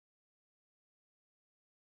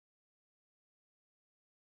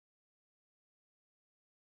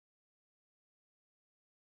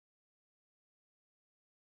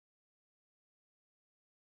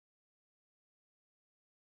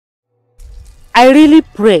I really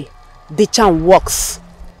pray the charm works.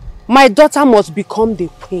 My daughter must become the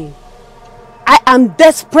queen. I am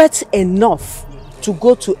desperate enough to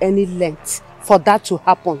go to any length for that to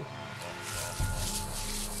happen.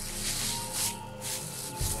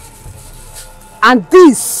 And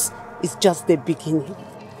this is just the beginning.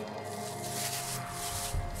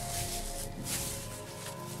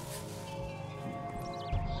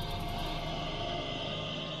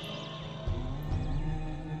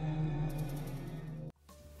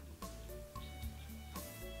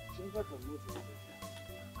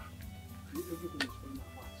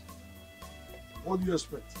 What do you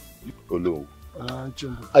expect? Oh no.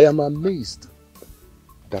 I am amazed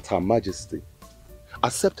that Her Majesty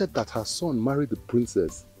accepted that her son married the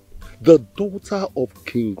princess, the daughter of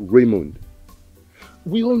King Raymond.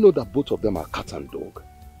 We all know that both of them are cat and dog.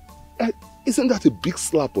 Isn't that a big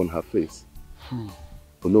slap on her face? Oh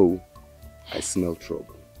no, I smell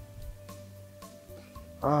trouble.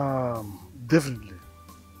 Definitely.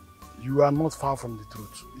 You are not far from the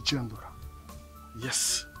truth, Ichenduka.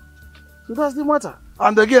 Yes. So that's the matter.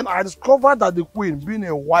 And again, I discovered that the queen, being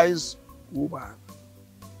a wise woman,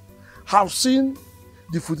 have seen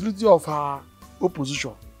the futility of her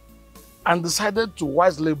opposition and decided to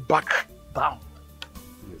wisely back down.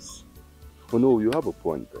 Yes. Oh no, you have a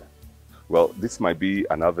point there. Well, this might be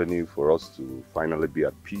an avenue for us to finally be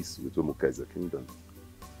at peace with Omukai's kingdom.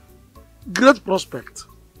 Great prospect.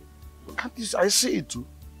 Can't you see? I see it too.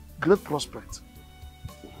 Great prospect.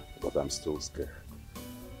 But I'm still scared.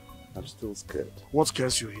 I'm still scared. What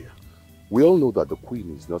scares you here? We all know that the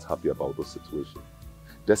queen is not happy about the situation,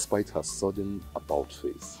 despite her sudden about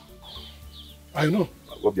face. I know.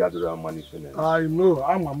 I know.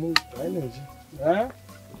 I'm a move.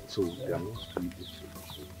 So there are no three issues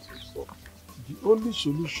to solve. The only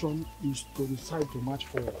solution is to decide to march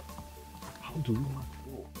forward. How do you march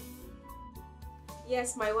forward?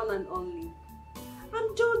 Yes, my one and only.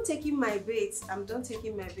 I'm done taking my baits. I'm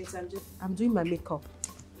doing my makeup.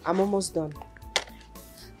 I'm almost done.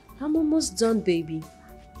 I'm almost done, baby.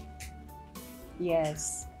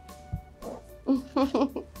 Yes. I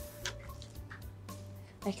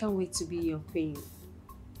can't wait to be your queen.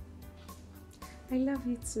 I love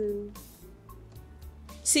you too.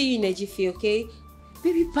 See you in a jiffy, okay?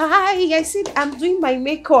 Baby, bye. I said I'm doing my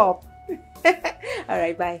makeup.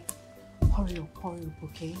 Alright, bye. Hurry up,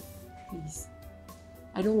 okay? Please.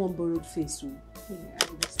 I don't want borrowed face. Yeah, I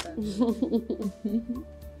understand.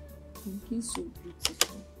 Thank you, so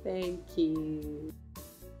beautiful. Thank you.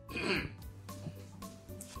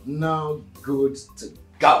 Now good to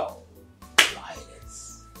go.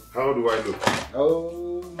 Lioness. How do I look?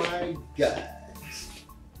 Oh my God.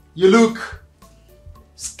 You look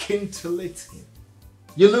scintillating.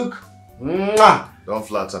 You look mwah, don't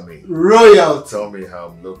flatter me. Royal. Tell me how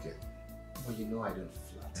I'm looking. Well, you know I don't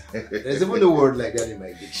flatter. There's even a word like that in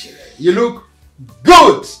my dictionary. You look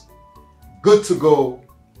good. Good to go.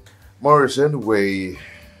 Morris, anyway,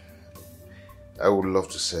 I would love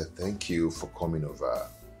to say thank you for coming over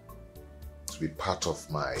to be part of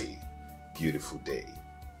my beautiful day.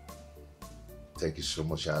 Thank you so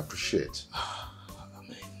much. I appreciate it. I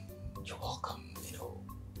mean, you're welcome.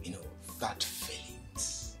 You know, that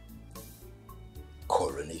feelings.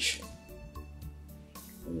 Coronation.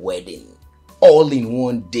 Wedding. All in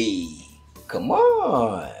one day. Come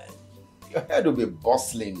on. Your head will be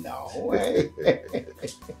bustling now.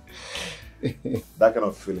 That kind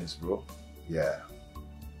of feelings, bro. Yeah.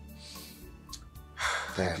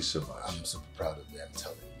 Thank you so much. I'm super proud of you, I'm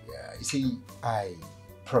telling you. Yeah. You see, I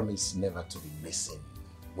promise never to be missing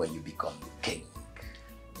when you become king.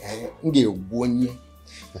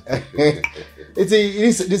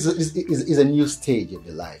 It's a new stage of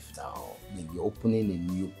your life now. I mean, you're opening a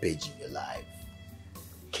new page in your life.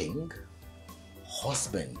 King,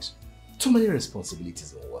 husband, too many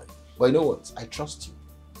responsibilities in one. But you know what? I trust you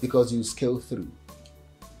because you scale through.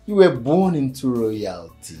 You were born into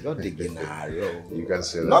royalty. You're the Gennaro. You can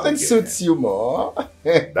say that. Nothing suits you more.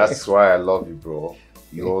 That's why I love you, bro.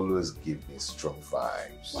 You always give me strong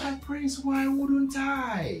vibes. Why, Prince? Why wouldn't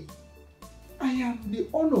I? I am the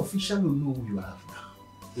unofficial who you have now.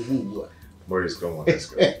 Maurice, come on, let's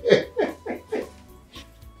go.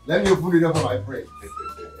 Let me open it up for my friend.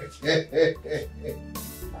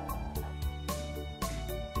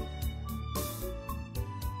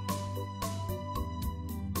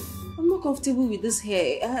 I'm not comfortable with this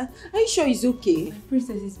hair. Are you sure it's okay? My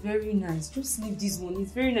princess, is very nice. Just leave this one.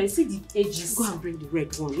 It's very nice. See the edges. Go and bring the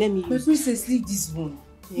red one. Let me use. My princess, leave this one.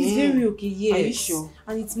 It's very okay, yes. Are you sure?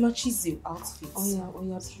 And it matches your outfit. Oh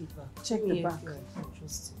yeah, check the back. Yeah,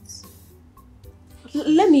 trust it.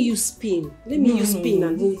 Let me use spin. Let me use spin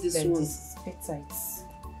and hold this one. This Appetites.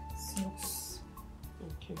 Snooks.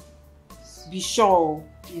 Okay. Be sure.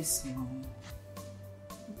 Yes, ma'am.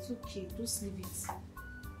 It's okay. Just leave it.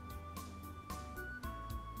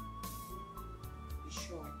 Be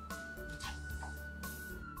sure.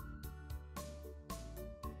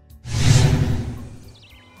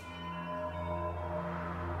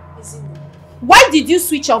 Isn't it? Why did you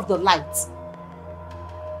switch off the light?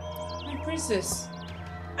 My princess,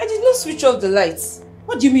 I did not switch off the lights.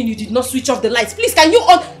 What do you mean you did not switch off the lights? Please, can you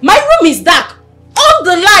on? My room is dark. On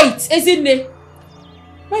the light, isn't it?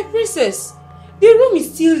 My princess, the room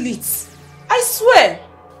is still lit. I swear.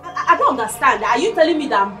 I don't understand. Are you telling me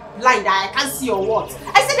that I'm blind, that I can't see or what?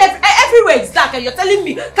 I said everywhere is dark and you're telling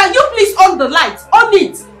me, can you please on the light? On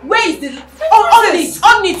it. Where is the... On it.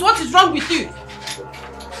 On it. What is wrong with you?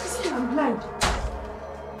 Isn't it I'm blind?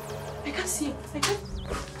 I can't see it. I can't...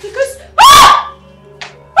 Because... Ah!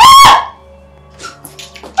 Ah!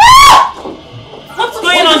 Ah! What's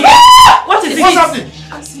going on here? What is it? What's happening? I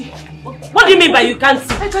can't see it. What do you mean by you can't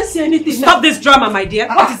see? I can't see anything. Stop this drama, my dear.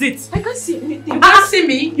 What is it? I can't see anything. You can't see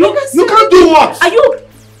me. You can't do what? Are you...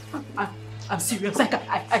 I'm serious. I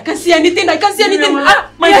can't see anything. I can't see anything.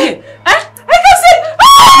 My dear. I can't see.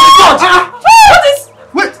 God. What is...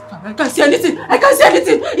 Wait. I can't see anything. I can't see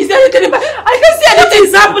anything. Is there anything in my... I can't see anything. What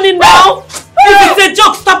is happening now? If it's a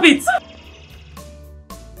joke, stop it.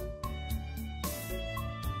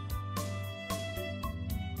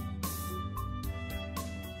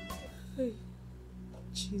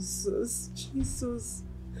 Jesus.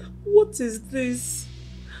 What is this?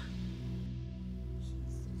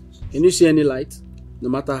 Can you see any light? No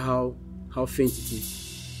matter how faint it is.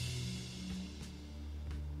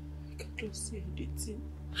 I cannot see anything.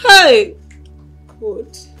 Hey!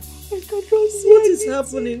 God. I cannot see What anything. is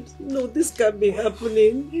happening? No, this can't be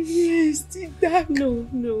happening. Everywhere is still dark.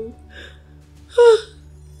 No. I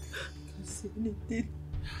can't see anything.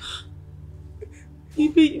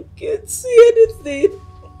 Maybe you can't see anything.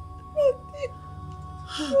 Nothing.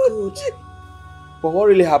 Good. But what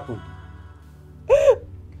really happened?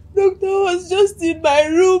 Doctor was just in my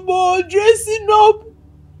room all dressing up.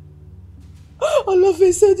 All of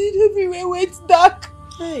a sudden everywhere went dark.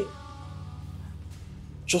 Hey.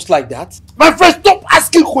 Just like that? My friend, stop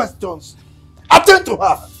asking questions. Attend to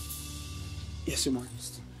her. Yes, Your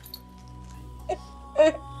Majesty.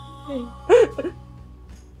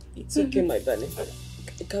 It's okay, my darling.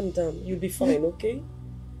 Calm down. You'll be fine, okay?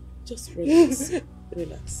 Just relax.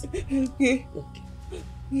 Relax. Okay.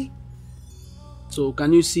 So,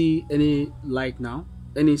 can you see any light now?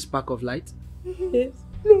 Any spark of light? Yes.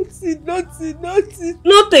 Nothing.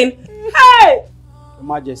 Nothing. Hey! Your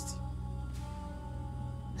Majesty,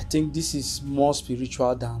 I think this is more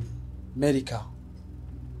spiritual than medical.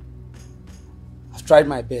 I've tried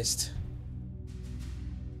my best.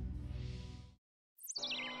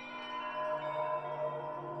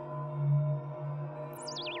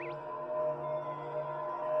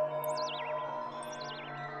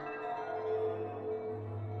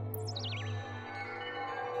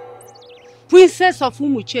 Princess of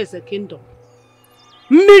Umuche's kingdom.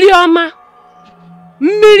 Mmiri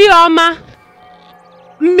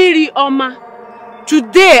Ọma.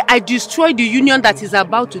 Today I destroy the union that is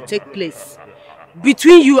about to take place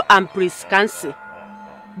between you and Prince Kansi.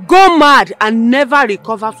 Go mad and never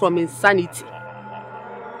recover from insanity.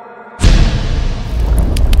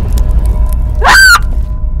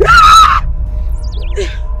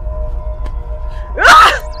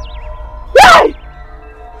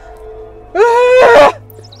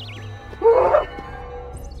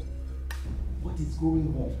 What is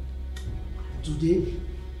going on? Today,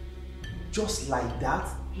 just like that?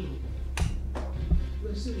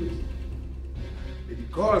 May the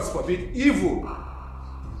gods forbid evil.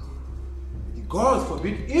 May the gods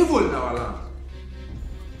forbid evil in our land.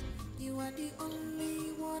 You are the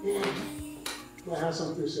only one. I have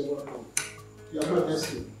something to say. Welcome. You're not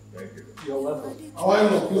listening. Thank you. You're welcome. How are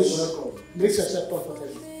you? Please welcome. Make yourself comfortable.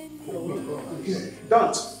 You're welcome. Okay.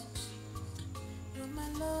 Don't.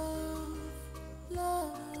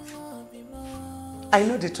 I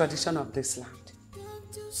know the tradition of this land.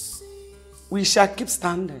 We shall keep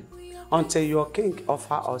standing until your king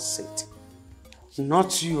offer us seat.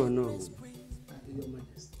 Not you, no. Your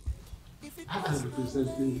Majesty, I am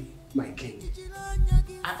representing my king.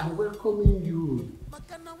 I am welcoming you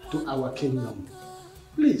to our kingdom.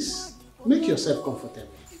 Please, make yourself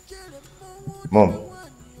comfortable. Mom,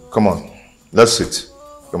 come on. Let's sit.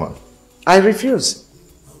 Come on. I refuse.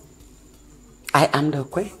 I am the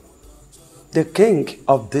queen. The king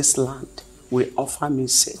of this land will offer me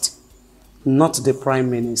seat, not the prime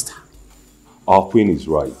minister. Our queen is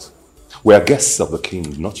right. We are guests of the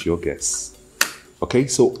king, not your guests. Okay,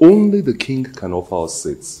 so only the king can offer us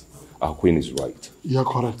seats. Our queen is right. You're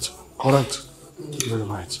correct. Correct. You're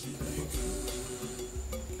right.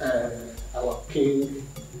 Our king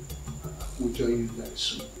will join you very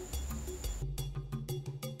soon.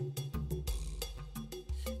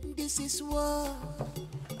 This is war,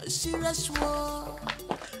 a serious war.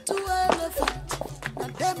 Two elephants,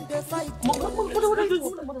 and them they fight.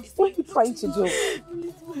 What are you trying to do?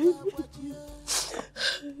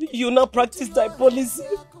 You now practice thy policy.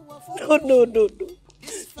 No.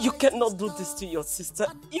 You cannot do this to your sister.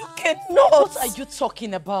 You cannot. What are you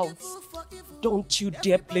talking about? Don't you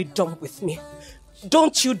dare play dumb with me.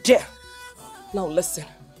 Don't you dare. Now listen.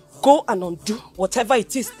 Go and undo whatever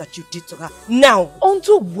it is that you did to her. Now.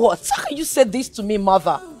 Undo what? How can you say this to me,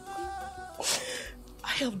 mother? I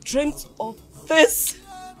have dreamt of this.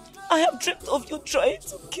 I have dreamt of you trying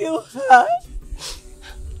to kill her.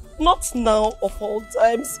 Not now of all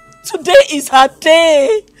times. Today is her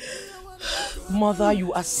day. Mother,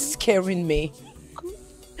 you are scaring me.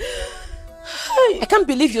 I can't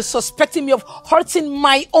believe you're suspecting me of hurting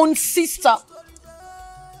my own sister.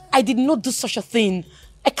 I did not do such a thing.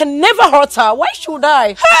 I can never hurt her. Why should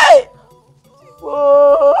I? Hey!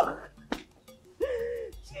 Chibo!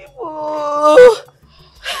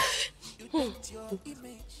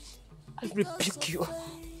 I rebuke you.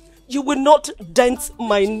 You will not dent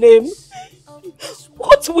my name.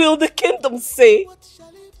 What will the kingdom say?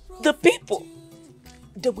 The people,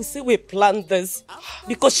 they will say we planned this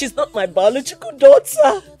because she's not my biological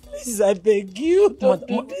daughter. Please, I beg you, don't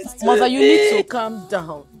do this. Mother, you need to calm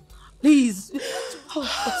down. Please.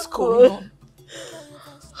 What's going on?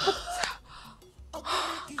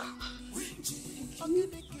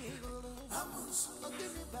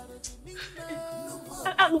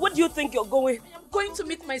 And what do you think you're going? I'm going to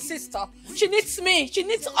meet my sister. She needs me. She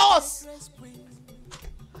needs us.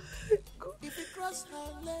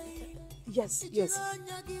 Yes.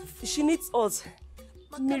 She needs us.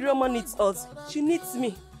 Miriam needs us. She needs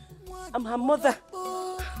me. I'm her mother.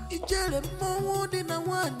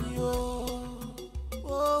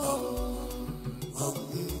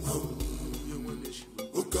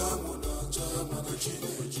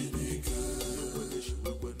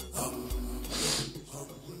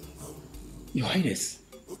 Your Highness,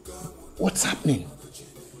 what's happening?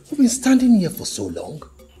 We've been standing here for so long.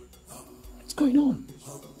 What's going on?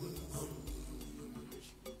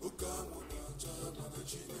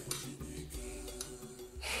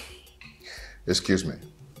 Excuse me.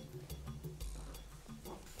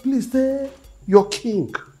 Please, your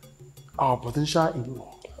king, our potential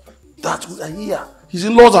in-law, that we are here. His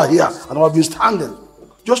in-laws are here and we have been standing.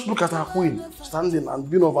 Just look at our queen standing and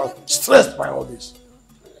being stressed by all this.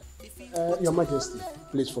 Your Majesty,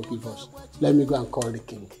 please forgive us. Let me go and call the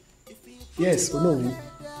king. Yes, no,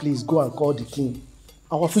 please go and call the king.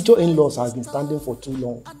 Our future in-laws have been standing for too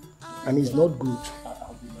long and it's not good.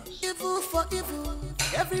 Evil for evil,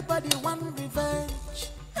 everybody want revenge.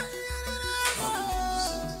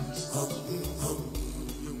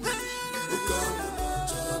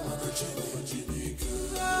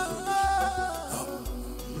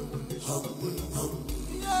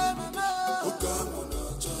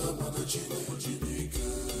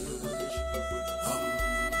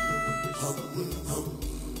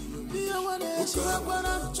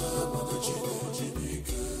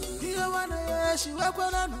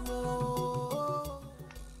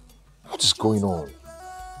 What is going on?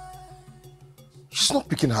 She's not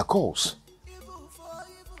picking her calls.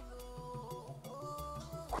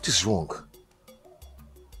 What is wrong?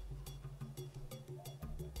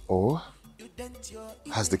 Or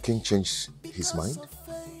has the king changed his mind?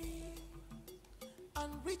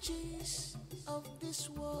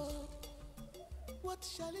 What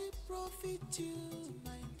shall it profit you,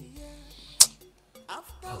 my dear?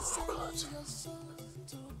 After selling your soul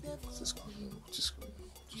to devil, What is going on?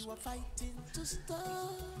 you are fighting to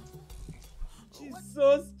stop.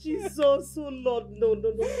 Jesus, oh Lord, no.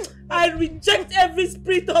 I reject every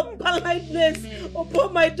spirit of blindness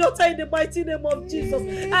upon my daughter in the mighty name of Jesus.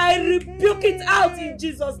 I rebuke it out in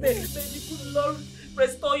Jesus' name. May the good Lord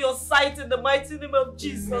restore your sight in the mighty name of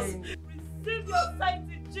Jesus. Receive your sight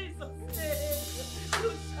in Jesus' name.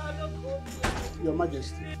 You shall not go. Your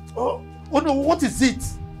Majesty. Oh no, what is it?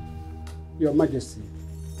 Your Majesty,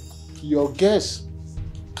 your guests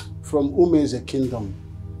from Umeze Kingdom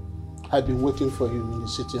have been waiting for you in the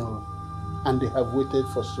sitting room, and they have waited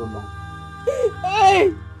for so long.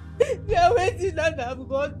 Hey! They are waiting and I've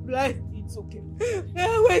gone blind. It's okay. They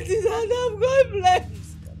are waiting and I've gone blind.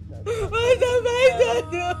 What have I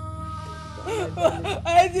done?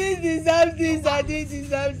 I didn't deserve this. I didn't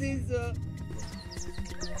deserve this.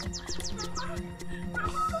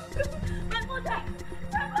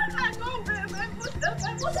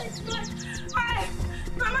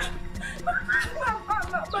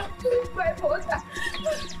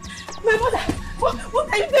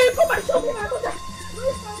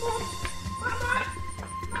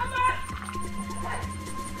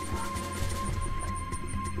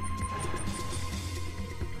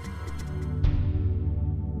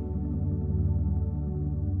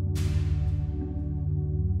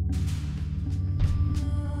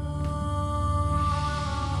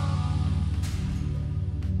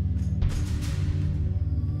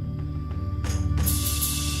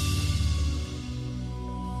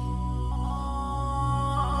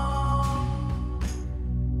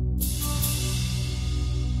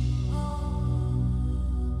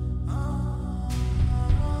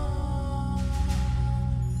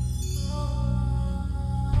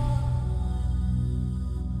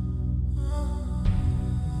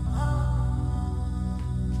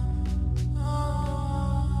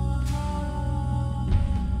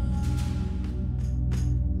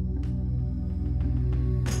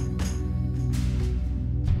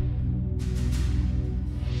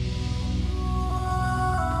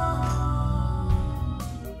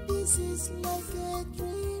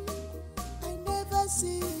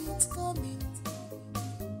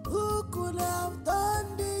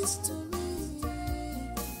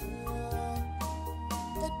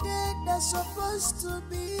 supposed to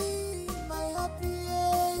be my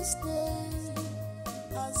happiest day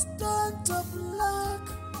has turned to black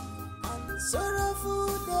and sorrowful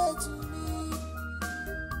day to me.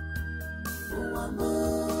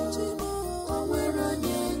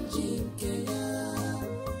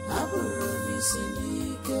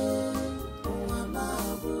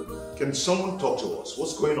 Can someone talk to us?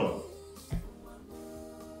 What's going on?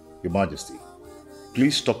 Your Majesty,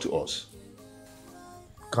 please talk to us.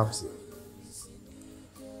 Kamsi,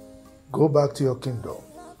 go back to your kingdom.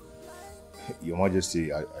 Your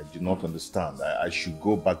Majesty, I do not understand. I should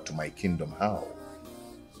go back to my kingdom. How?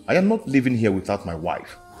 I am not living here without my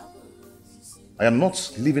wife. I am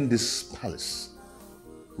not leaving this palace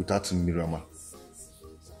without Miriama.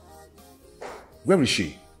 Where is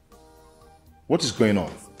she? What is going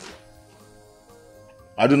on?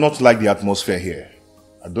 I do not like the atmosphere here.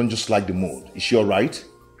 I don't just like the mood. Is she all right?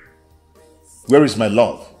 Where is my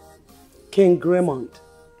love? King Raymond,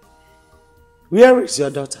 where is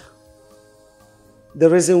your daughter? The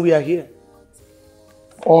reason we are here.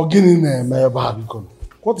 What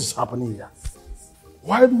is happening here?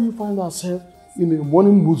 Why do we find ourselves in a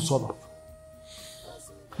morning mood sort of?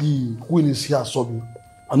 The queen is here sobbing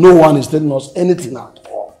and no one is telling us anything at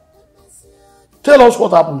all. Tell us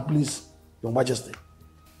what happened, please, Your Majesty.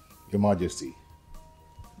 Your Majesty,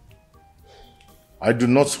 I do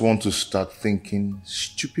not want to start thinking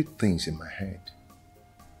stupid things in my head.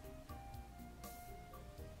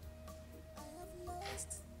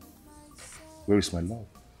 Where is my love?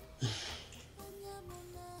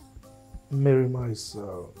 Merima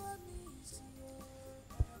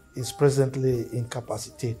is presently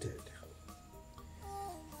incapacitated.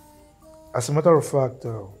 As a matter of fact,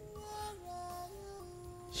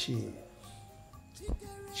 she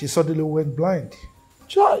suddenly went blind.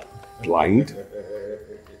 Child. Blind?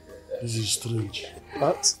 This is strange.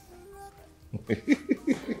 What?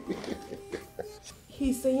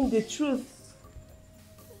 He's saying the truth.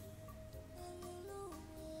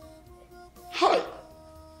 Hi.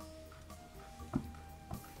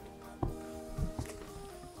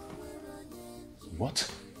 What?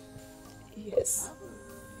 Yes.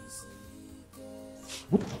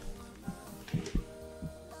 What?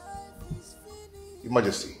 Your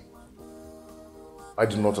Majesty, I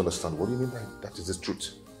do not understand. What do you mean by that is the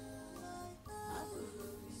truth?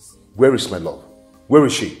 Where is my love? Where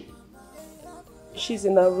is she? She's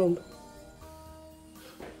in her room.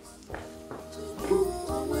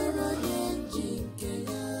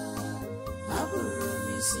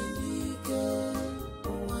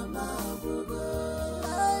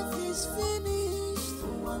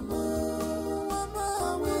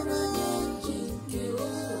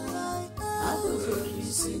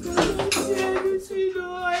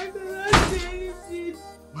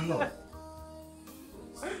 My love.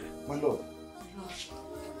 My love.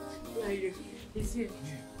 Where are you? He's here.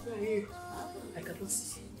 Where are you? I cannot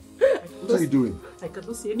see. What are you doing? I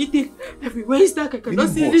cannot see anything. Everywhere is dark. I cannot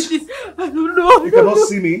see what? anything. I don't know. You cannot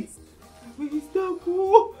see me? Everywhere is dark.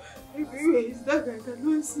 Oh. Everywhere is dark. I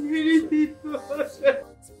cannot see anything.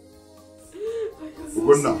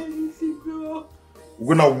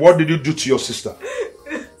 Ugonna, what did you do to your sister?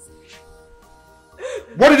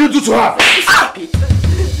 What did you do to her? Stop it!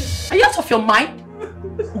 Are you out of your mind?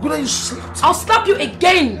 Ugonna, you slept. I'll slap you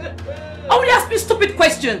again. Why will you ask me a stupid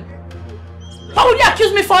question? Why will you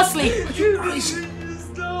accuse me falsely? Are you crazy?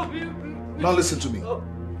 Now listen to me.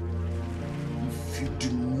 If you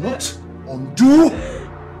do not undo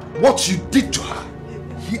what you did to her,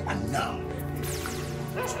 here and now,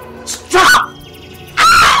 stop!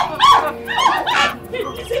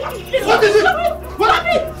 What is it? What?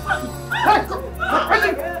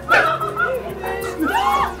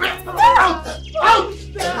 Out!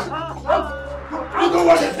 I don't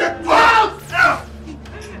want to get out!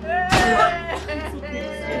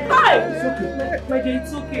 Hi! It's okay. My dear,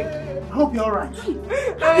 it's okay. I hope you're alright.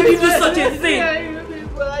 How did you do such a thing?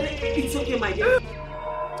 It's okay, my dear.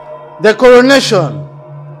 The coronation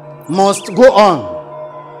must go on.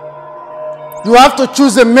 You have to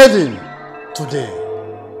choose a maiden today.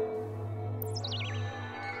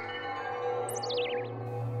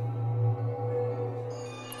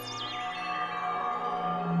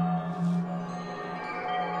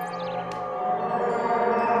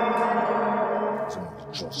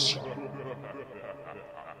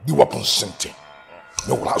 The weapon something.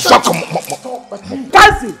 No,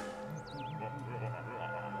 Kazi!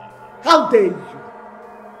 How dare you?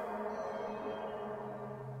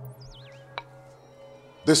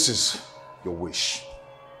 This is your wish.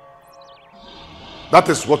 That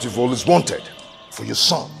is what you've always wanted for your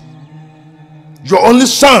son. Your only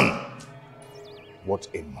son. What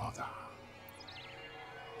a mother.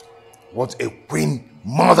 What a queen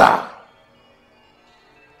mother!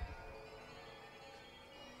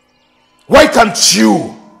 Why can't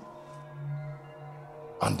you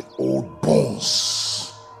and the old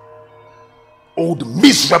bones, old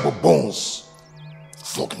miserable bones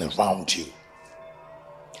flogging around you,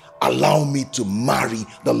 allow me to marry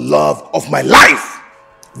the love of my life?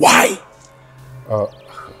 Why?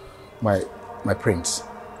 My prince,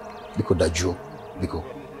 Biko Dajo, Biko,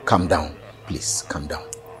 calm down, please, calm down,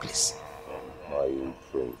 please. My own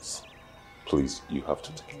prince, please, you have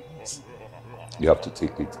to take it easy. You have to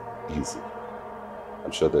take it easy.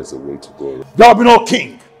 I'm sure there's a way to go. There will be no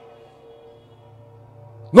king,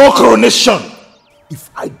 no coronation, if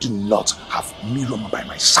I do not have Miriam by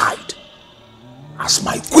my side as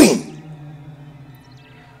my queen.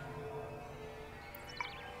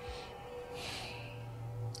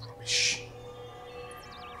 Rubbish.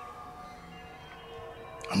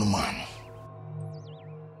 Hanuman.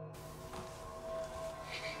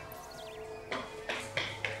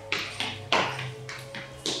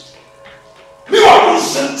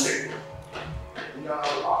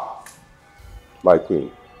 My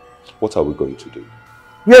queen, what are we going to do?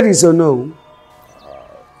 Where is Ono?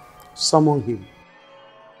 Summon him.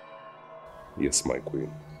 Yes, my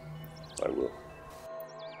queen, I will.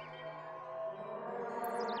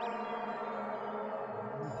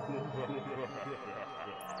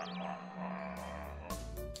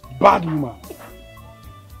 Bad woman.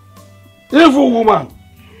 Evil woman.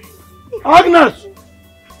 Agnes!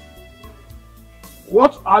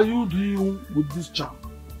 What are you doing with this charm?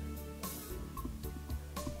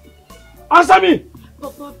 Answer me!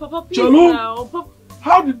 Papa, please Chelu, now. Papa.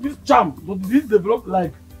 How did this charm, did it develop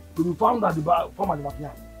like to be found at the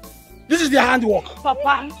backyard? This is their handiwork.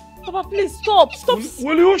 Papa, please stop.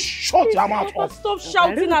 Will you shut your mouth Papa, off? stop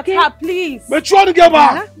shouting at her, please. But try to get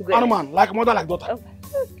back. Animal, like mother, like daughter.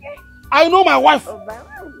 Okay. I know my wife.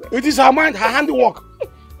 It is her mind, her handiwork.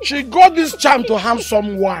 She got this charm to harm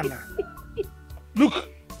someone. Look,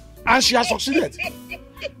 and she has succeeded.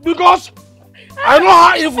 Because I know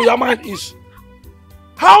how evil your mind is.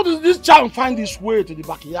 How did this charm find its way to the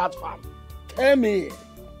backyard farm? Tell me.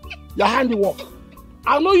 Your handiwork.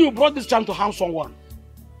 I know you brought this charm to harm someone.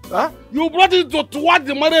 Huh? You brought it to thwart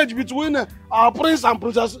the marriage between our prince and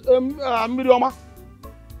princess Miriam. And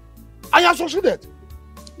you have succeeded.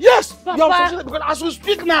 Yes, Papa. you have succeeded. Because as we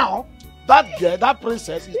speak now, that girl, that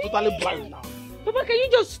princess is totally blind now. Papa, can you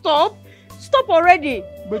just stop? Stop already.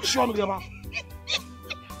 Make sure you get mouth.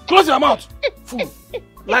 Close your mouth. Fool.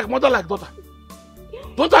 Like mother, like daughter.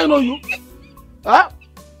 Don't I know you? Huh?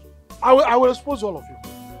 I will expose all of you.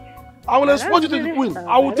 I will expose you to the queen.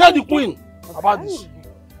 I will tell the queen about this.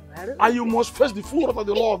 And you must face the full wrath of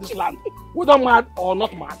the law of this land, whether mad or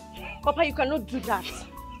not mad. Papa, you cannot do that.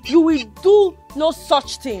 You will do no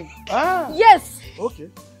such thing. Yes. Okay.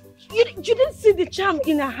 You didn't see the charm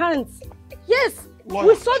in her hands. Yes. Lawyer.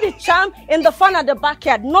 We saw the charm in the fan at the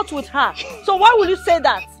backyard, not with her. So why will you say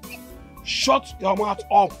that? Shut your mouth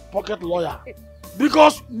up, pocket lawyer.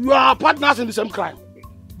 Because you are partners in the same crime.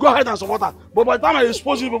 Go ahead and support her. But by the time I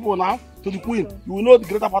expose you people now to the queen, you will know the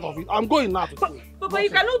greater part of it. I'm going now to the queen. Papa, you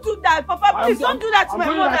cannot do that. Papa, please don't do that to my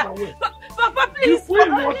mother. Papa, please.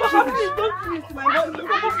 Papa, please don't do this to my mother.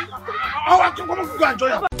 Go and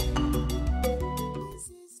join her.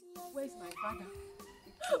 Where's my father?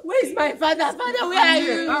 Where's my father? Father, where are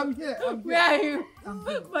you? I'm here. Where are you?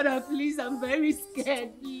 Father, please, I'm very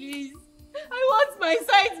scared, please. I want my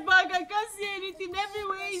sight back. I can't see anything.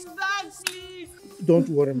 Everywhere is dark, please. Don't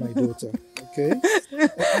worry, my daughter, okay?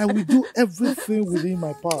 I will do everything within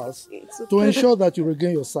my powers to ensure that you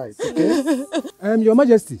regain your sight, okay? Your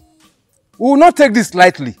Majesty, we will not take this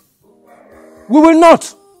lightly. We will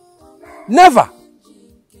not. Never.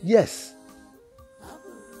 Yes.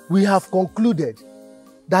 We have concluded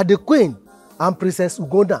that the Queen and Princess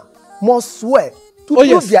Ugonna must swear to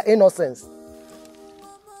prove their innocence.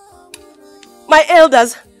 My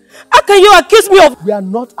elders, how can you accuse me of... We are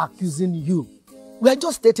not accusing you. We are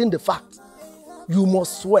just stating the fact. You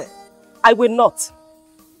must swear. I will not.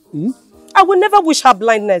 I will never wish her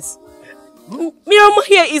blindness. Miriam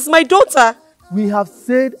here is my daughter. We have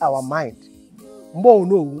said our mind. More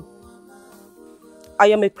no. I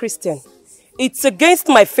am a Christian. It's against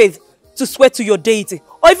my faith to swear to your deity,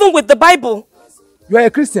 or even with the Bible. You are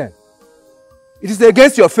a Christian. It is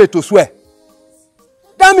against your faith to swear.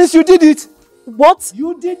 That means you did it. What?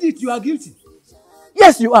 You did it. You are guilty.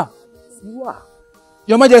 Yes, you are. You are.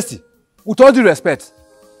 Your Majesty, with all due respect,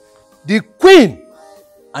 the queen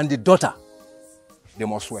and the daughter, they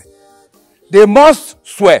must swear. They must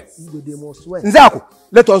swear. They must swear. Nzaku,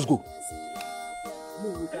 let us go.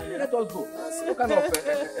 Let us go. What kind of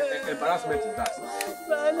embarrassment is that?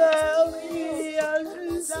 Father, I'm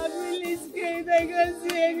really scared. I can't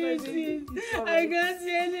see anything. I can't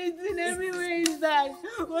see anything. Everywhere is dark.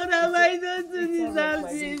 What have I done to deserve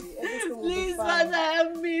this? Please, Father,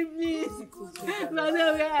 help me, please.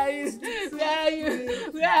 Father, where are you? Where are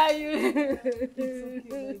you? Where are you?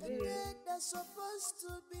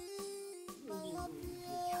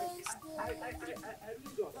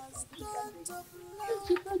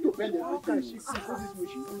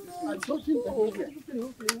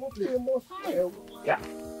 Yeah.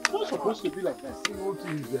 Not supposed to be like that.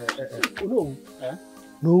 No.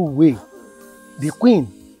 No way. The queen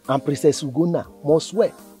and Princess Ugonna must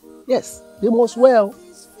swear. Yes, they must swear.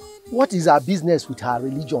 What is our business with her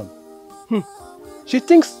religion? She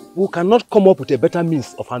thinks we cannot come up with a better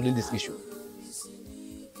means of handling this issue.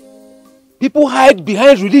 People hide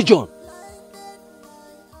behind religion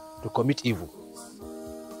to commit evil.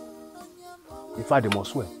 In fact, they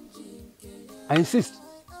must swear. I insist.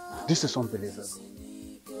 This is unbelievable.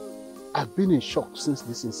 I've been in shock since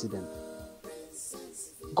this incident.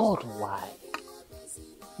 God, why?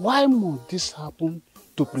 Why would this happen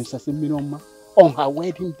to Princess Minoma on her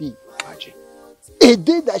wedding day? A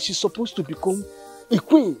day that she's supposed to become a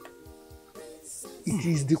queen. It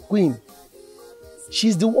is the queen.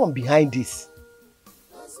 She's the one behind this.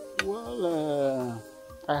 Well,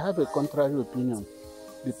 I have a contrary opinion.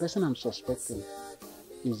 The person I'm suspecting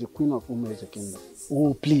is the queen of Ume's kingdom.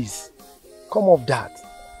 Oh, please. Come off that.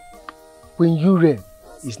 Queen Ure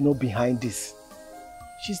is not behind this.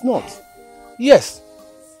 She's not. Yes.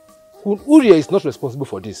 Queen Uriah is not responsible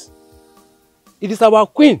for this. It is our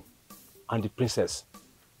queen and the princess.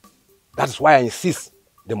 That is why I insist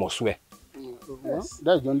they must swear. Yes.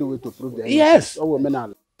 That's the only way to prove that. Yes. Oh, women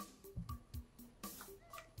are.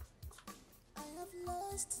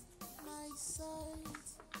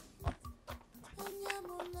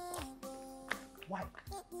 Why?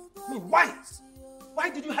 I mean, why? Why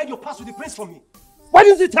did you hide your past with the prince from me? Why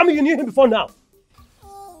didn't you tell me you knew him before now?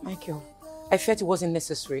 Michael, I felt it wasn't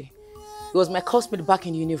necessary. He was my classmate back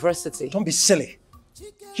in university. Don't be silly.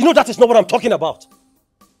 You know that is not what I'm talking about.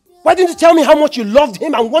 Why didn't you tell me how much you loved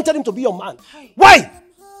him and wanted him to be your man? Why?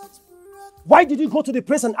 Why did you go to the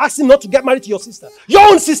prince and ask him not to get married to your sister? Your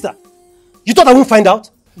own sister! You thought I wouldn't find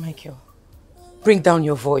out? Michael, bring down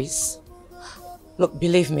your voice. Look,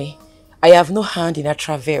 believe me, I have no hand in her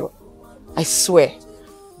travail. I swear.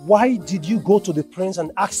 Why did you go to the prince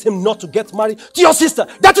and ask him not to get married to your sister?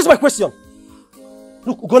 That is my question.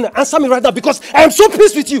 Look, Ugonna, answer me right now because I am so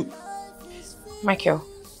pissed with you. Michael,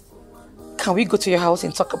 can we go to your house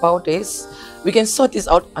and talk about this? We can sort this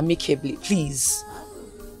out amicably, please.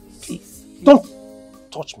 Please. Don't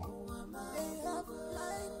touch me.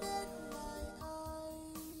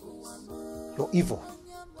 You're evil.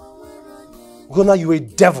 Ugonna, you're a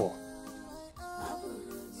devil.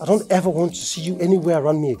 I don't ever want to see you anywhere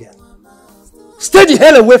around me again. Stay the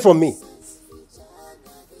hell away from me.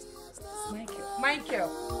 Michael.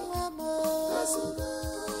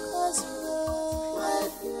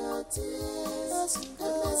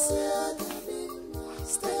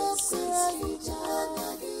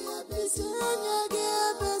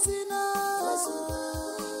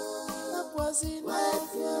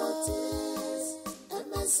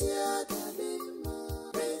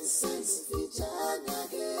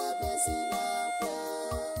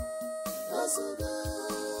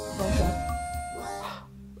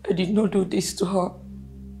 I did not do this to her.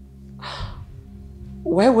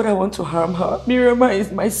 Why would I want to harm her? Miriama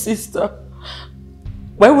is my sister.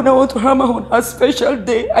 Why would I want to harm her on her special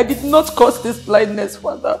day? I did not cause this blindness,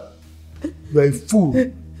 Father. You're a fool.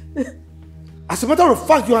 As a matter of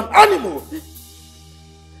fact, you're an animal.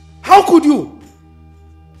 How could you?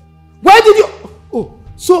 Why did you? Oh,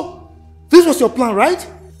 so this was your plan, right?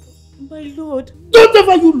 My lord. Don't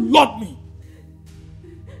ever you lord me.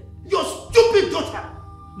 Your stupid daughter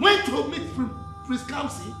went to meet Prince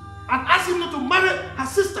Kamsi and asked him not to marry her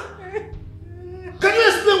sister. Can you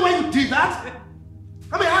explain why you did that?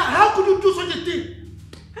 I mean, how could you do such a thing?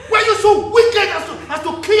 Why are you so wicked as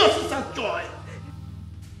to kill your sister's joy?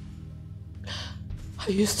 I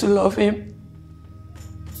used to love him.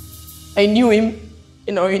 I knew him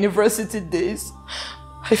in our university days.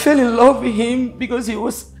 I fell in love with him because he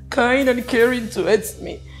was kind and caring towards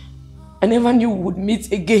me. I never knew we would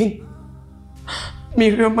meet again.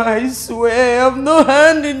 Miriam, I swear, I have no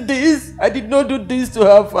hand in this. I did not do this to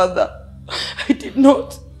her, Father. I did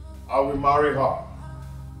not. I will marry her.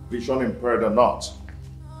 Vision impaired or not.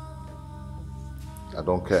 I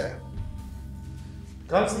don't care.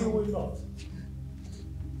 Kamsi, you will not.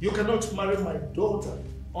 You cannot marry my daughter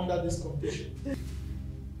under this condition.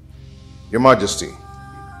 Your Majesty,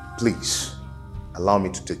 please allow me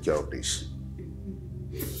to take care of this.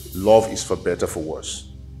 Love is for better, for worse.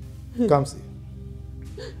 Kamsi,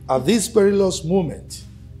 at this perilous moment,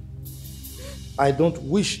 I don't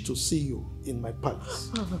wish to see you in my palace.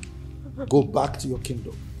 Go back to your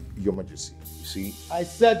kingdom. Your Majesty, you see? I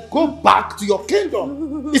said go back to your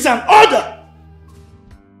kingdom. It's an order.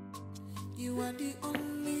 You are the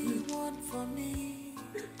only one for me.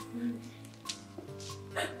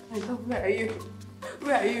 I love, where are you?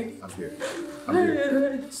 Where are you? I'm here. I'm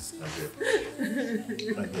here.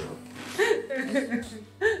 I'm here.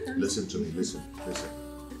 Listen to me, listen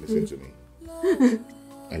to me.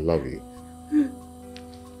 I love you.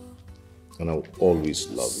 And I'll always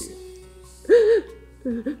love you.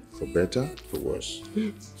 For better, for worse.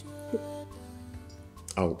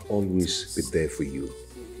 I'll always be there for you.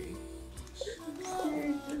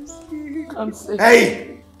 I'm sick.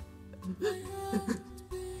 Hey!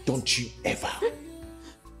 Don't you ever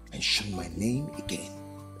mention my name again.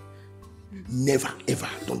 Never, ever.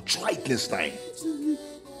 Don't try it this time.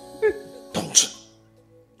 Don't.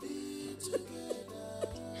 I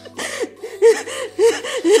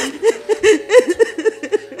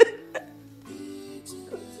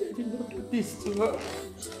did not do this to her.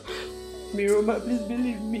 Miroma, please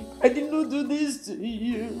believe me. I did not do this to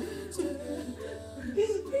you.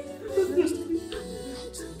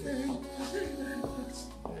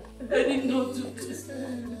 I did not do this.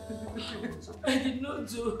 I did not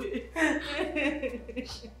do it.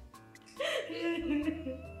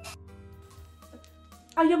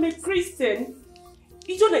 I am a Christian.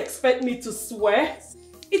 You don't expect me to swear.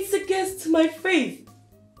 It's against my faith.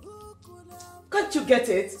 Can't you get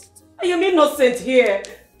it? I am innocent here.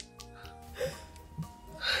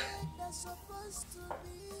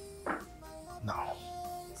 Now,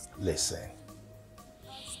 listen.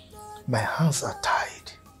 My hands are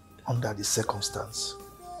tied under the circumstance.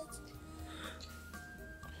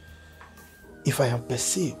 If I am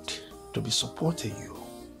perceived to be supporting you,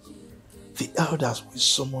 the elders will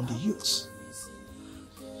summon the youths.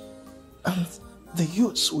 And the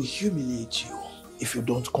youths will humiliate you if you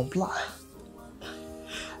don't comply.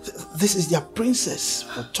 This is their princess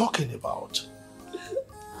we're talking about.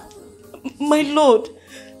 My lord,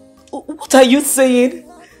 what are you saying?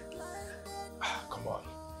 Come on.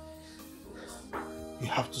 You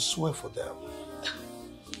have to swear for them.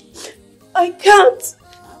 I can't.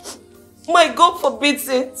 My God forbids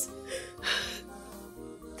it.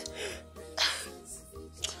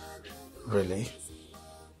 Really?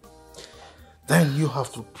 Then you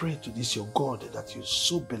have to pray to this your God that you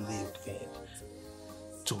so believed in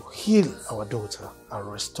to heal our daughter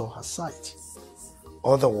and restore her sight.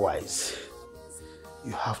 Otherwise,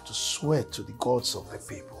 you have to swear to the gods of the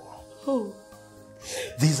people. Oh.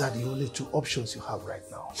 These are the only two options you have right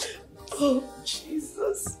now. Oh,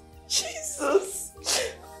 Jesus. Jesus.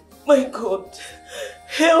 My God.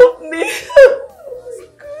 Help me. Oh, my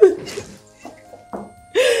God.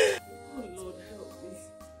 Oh, Lord, help me.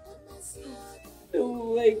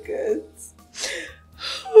 Oh, my God.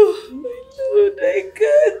 Oh, my Lord, I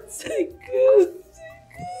can't. I can't.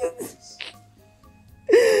 I can't.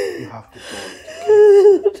 You have to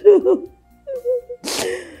go. No.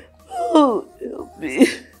 Oh, help me.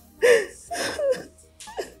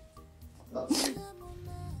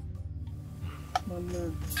 Mama,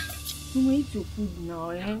 you eat your food now,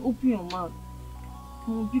 eh? Open your mouth.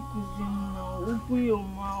 Come be cousin now. Open your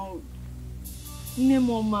mouth. Name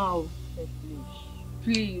your mouth.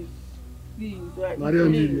 Please. Please.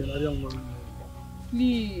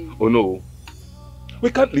 Please. Oh no. We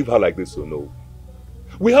can't leave her like this, oh no.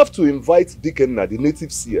 We have to invite Dickenna, the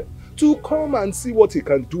native seer, to come and see what he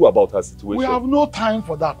can do about her situation. We have no time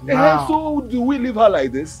for that now. So do we leave her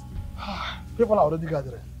like this? People are already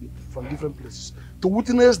gathering from different places to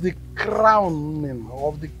witness the crowning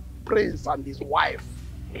of the prince and his wife,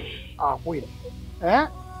 our queen. Eh?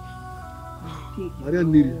 Maria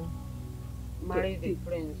Niri. Marry the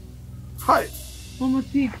prince. Hi. Mama,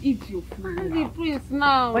 take, eat your food. Marry the prince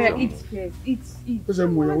now. Oh, yeah, eat first. Eat. I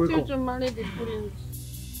want you to marry the prince.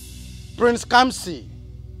 Prince Kamsi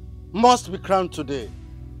must be crowned today.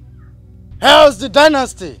 Else the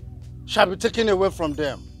dynasty shall be taken away from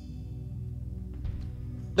them.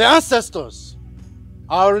 The ancestors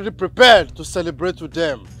are already prepared to celebrate with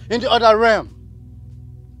them in the other realm.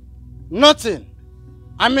 Nothing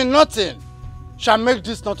shall make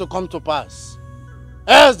this not to come to pass.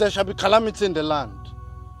 Else there shall be calamity in the land.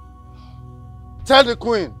 Tell the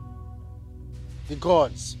queen, the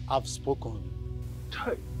gods have spoken.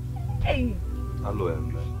 Hey. Hello,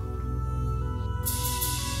 Emma.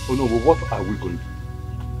 Oh no, but what are we going to do?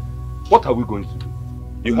 What are we going to do?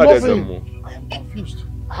 You had Nothing. Ezemo. I am confused.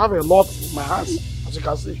 I have a lot in my hands, as you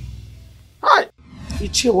can see. Hi!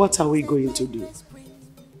 Ichie, what are we going to do?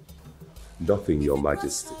 Nothing, Your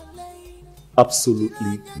Majesty.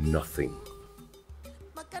 Absolutely nothing.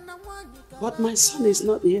 But my son is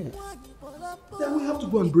not here. Then we have to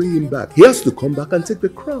go and bring him back. He has to come back and take the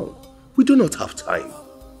crown. We do not have time.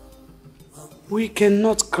 We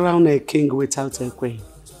cannot crown a king without a queen.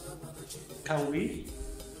 Can we?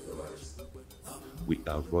 We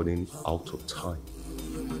are running out of time.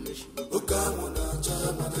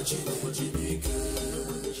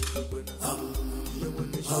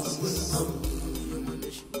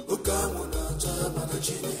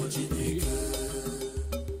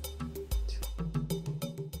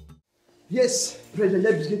 Yes, brethren,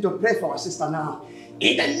 let's begin to pray for our sister now.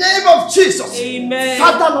 In the name of Jesus. Amen.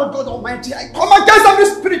 Father, Lord God Almighty, I come against every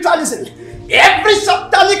spiritualism, every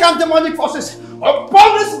satanic and demonic forces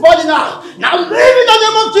upon this body now. Now live in the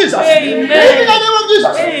name of Jesus. Amen. Live in the name of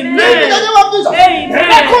Jesus. Amen. Live in the name of Jesus. Amen.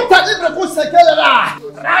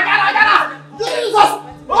 Jesus.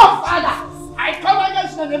 Oh, Father, I come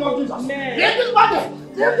against the name of Jesus. Amen. Leave this body.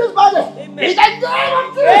 Leave this body. Amen. In the name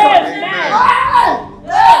of Jesus. Amen.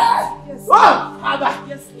 Oh, Father,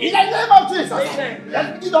 in the name of Jesus. Amen. Let's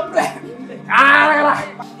begin to pray.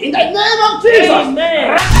 In the name of Jesus.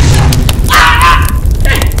 Amen.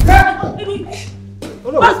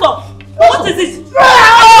 Pastor, what is this?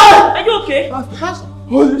 Are you okay?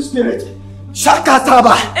 Holy Spirit.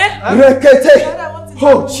 Shakataba. Rekete.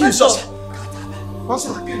 Oh, Jesus.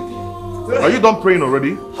 Are you done praying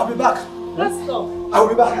already? I'll be back. Pastor. I'll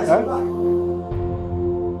be back. I'll be back.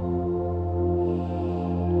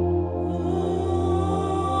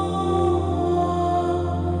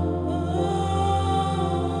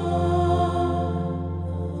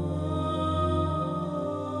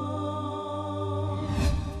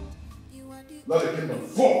 Let the kingdom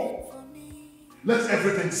fall. Let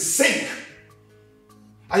everything sink.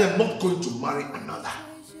 I am not going to marry another.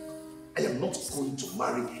 I am not going to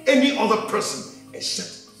marry any other person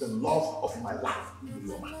except the love of my life,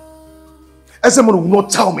 Billonaire. Someone will not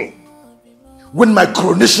tell me when my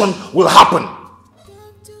coronation will happen.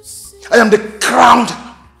 I am the crowned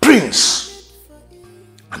prince,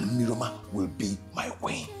 and Billonaire will be my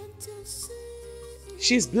queen.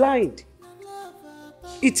 She's blind.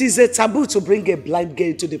 It is a taboo to bring a blind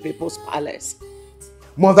girl to the people's palace.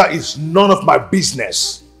 Mother, is none of my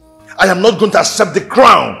business. I am not going to accept the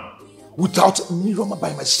crown without Billonaire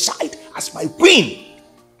by my side as my queen.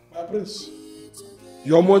 My prince,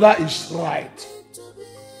 your mother is right.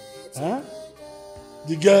 Huh?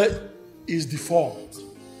 The girl is deformed.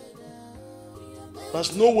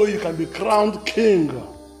 There's no way you can be crowned king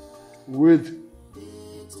with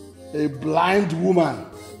a blind woman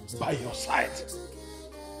by your side.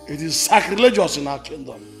 It is sacrilegious in our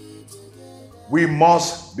kingdom. We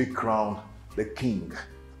must be crowned the king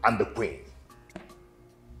and the queen.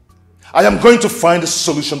 I am going to find a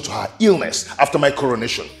solution to her illness after my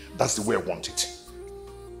coronation. That's the way I want it.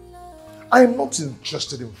 I am not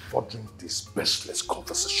interested in furthering this baseless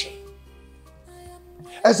conversation.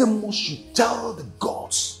 As a must should tell the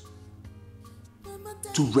gods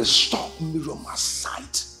to restore Billonaire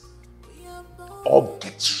sight, or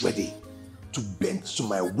get ready to bend to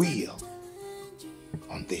my will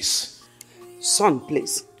on this. Son,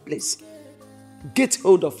 please, get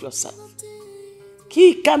hold of yourself.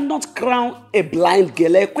 He cannot crown a blind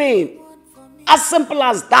girl a queen. As simple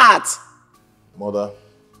as that. Mother,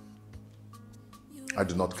 I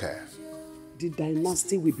do not care. The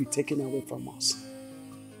dynasty will be taken away from us.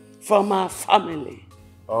 From our family.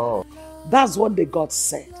 Oh. That's what the gods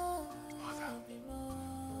said. Mother,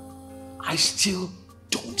 I still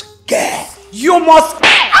don't care. You must.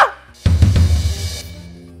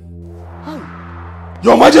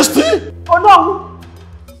 Your Majesty! Oh no!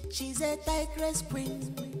 She's a tigress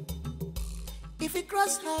queen. If you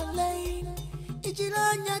cross her lane,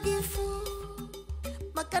 Ijilanya gifu.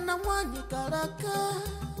 Makana mwani karaka,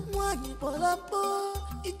 mwani polapo,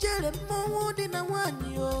 Ijele mwudi na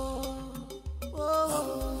mwani yo.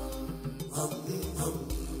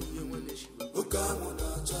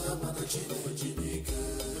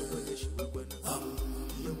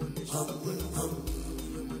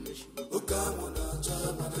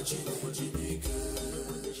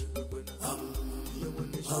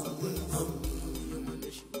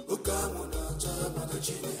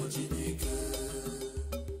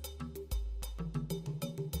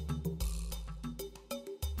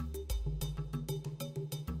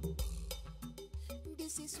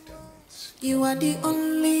 You are the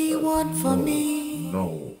only one for me.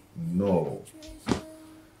 No.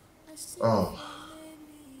 Oh.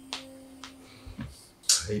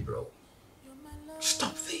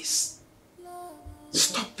 this.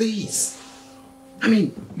 Stop this. I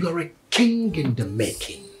mean, you're a king in the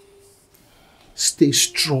making. Stay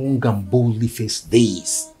strong and boldly face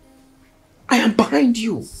this. I am behind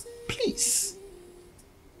you. Please.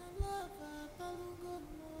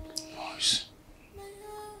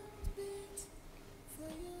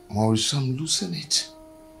 Maurice, I'm losing it.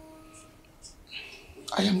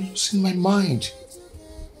 I am losing my mind.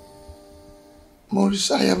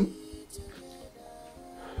 Maurice,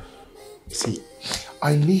 See,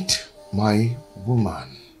 I need my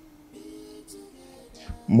woman.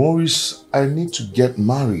 Maurice, I need to get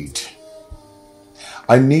married.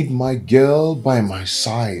 I need my girl by my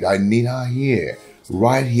side. I need her here,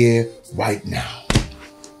 right now.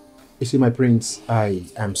 You see, my prince, I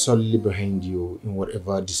am solidly behind you in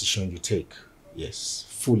whatever decision you take. Yes,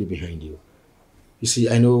 fully behind you. You see,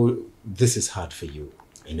 I know this is hard for you.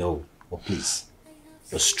 I know, but please,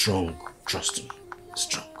 you're strong. Trust me,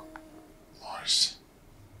 strong.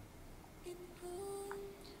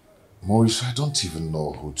 Maurice, I don't even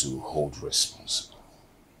know who to hold responsible.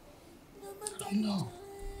 I don't know.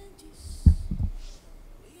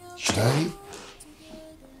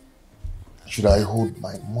 Should I hold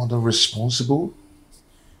my mother responsible?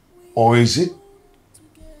 Or is it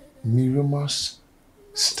Miriam's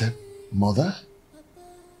stepmother?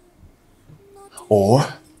 Or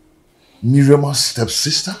Miriam's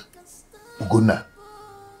stepsister? Ugonna?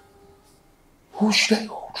 Who should I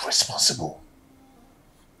hold responsible?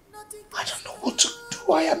 I don't know what to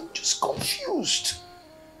do. I am just confused.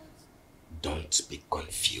 Don't be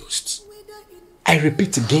confused. I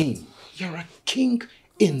repeat again, you're a king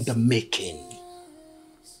in the making.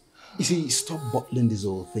 You see, stop bottling this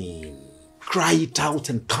whole thing. Cry it out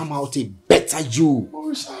and come out a better you.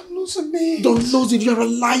 Maurice, I'm losing it. Don't lose it. You're a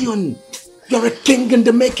lion. You're a king in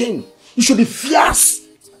the making. You should be fierce.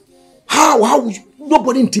 How?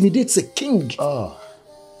 Nobody intimidates a king.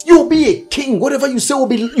 You'll be a king. Whatever you say will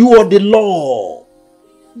be, you are the law.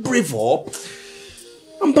 Brave up.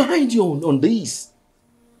 I'm behind you on this.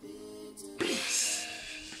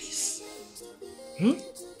 Please.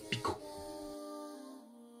 Pico.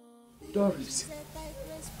 Doris,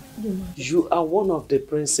 you are one of the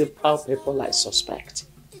principal people I suspect.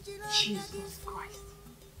 Jesus Christ.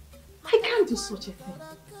 I can't do such a thing.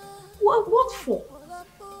 What for?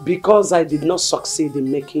 Because I did not succeed in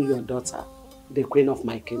making your daughter the queen of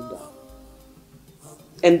my kingdom.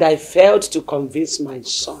 And I failed to convince my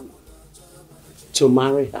son to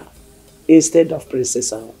marry her instead of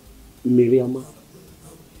Princess Miriam.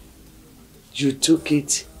 You took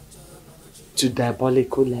it to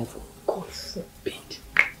diabolical level. God forbid.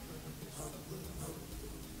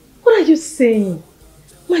 What are you saying?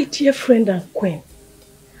 My dear friend and queen.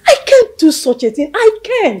 I can't do such a thing. I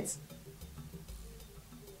can't.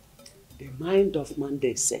 The mind of man,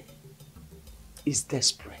 they say, is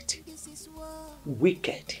desperate,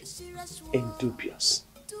 wicked, and dubious.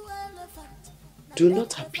 Do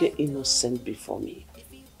not appear innocent before me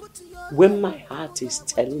when my heart is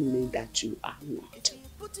telling me that you are not.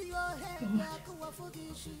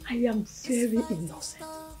 I am very innocent.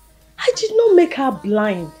 I did not make her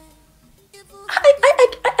blind.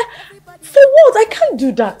 For what? I can't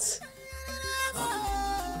do that.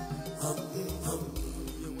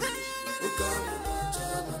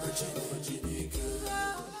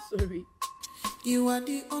 Sorry. You are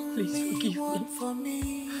the only Please forgive one me. for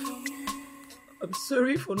me. I'm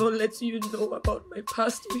sorry for not letting you know about my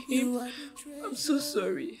past with him. I'm so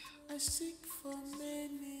sorry. I seek for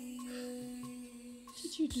many years.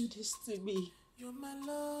 Did you do this to me? You're my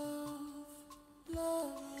love.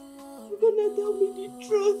 You're gonna tell me the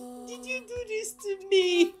truth. Did you do this to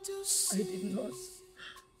me? I did not.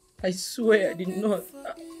 I swear I did not.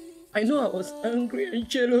 I know I was angry and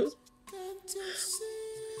jealous.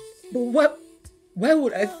 But why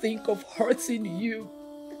would I think of hurting you?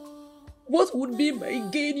 What would be my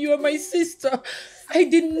gain? You are my sister. I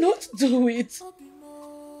did not do it.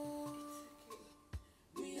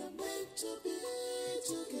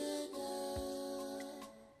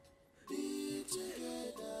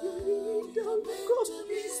 God,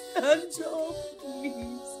 please stand up,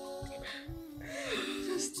 please.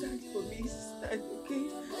 Just stand for me, stand, okay?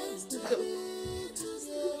 Stand up.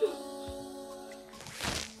 Stand up.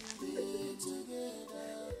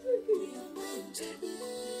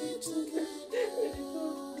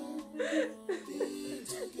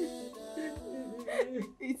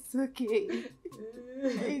 It's okay.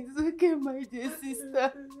 It's okay, my dear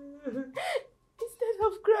sister. Instead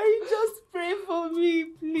of crying, just pray for me,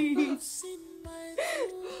 please.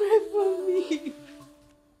 Pray for me.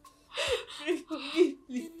 Pray for me,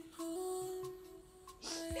 please.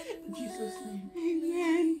 In Jesus' name.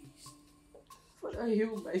 Amen. Father,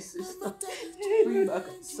 heal my sister. Bring back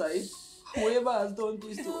inside. Whoever has done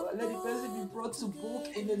this to her, let the person be brought to book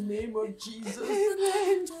in the name of Jesus.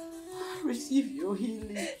 Amen. Receive your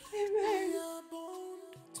healing. Amen.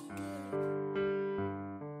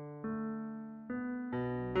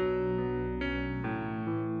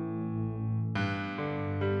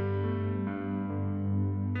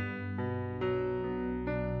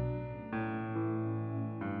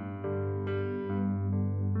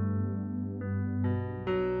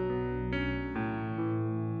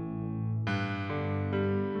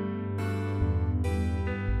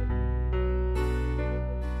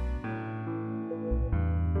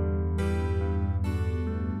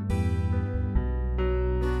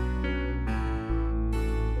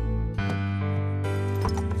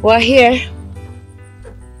 We're here.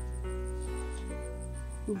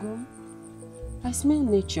 Ugo, I smell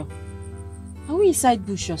nature. Are we inside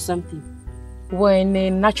bush or something? We're in a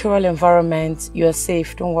natural environment. You're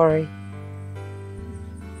safe, don't worry.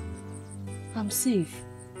 I'm safe.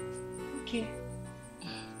 Okay.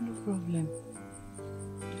 No problem.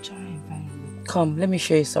 Natural environment. Come, let me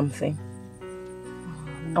show you something.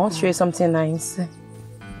 I want to show you something nice.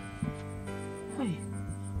 Hey,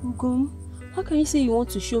 Ugo, how can you say you want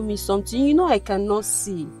to show me something? You know I cannot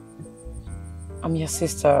see. I'm your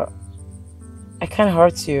sister. I can't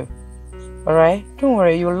hurt you. Alright? Don't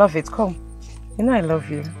worry, you'll love it. Come. You know I love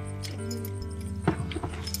you.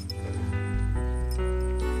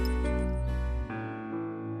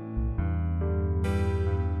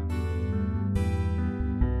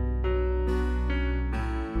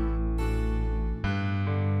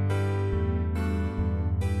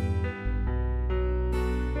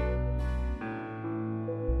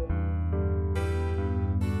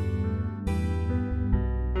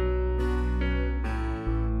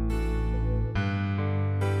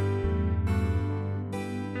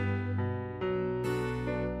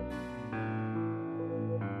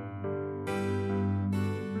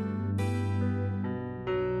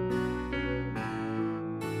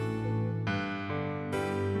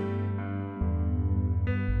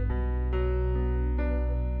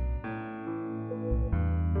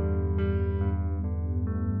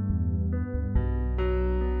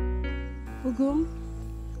 Ugo,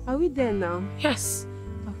 are we there now? Yes.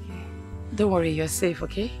 Okay. Don't worry, you're safe,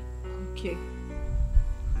 okay? Okay.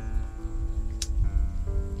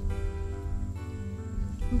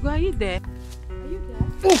 Ugo, are you there? Are you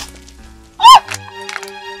there?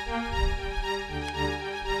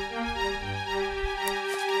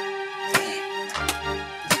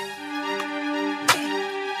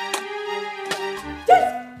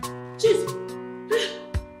 Jesus!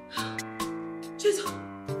 Jesus!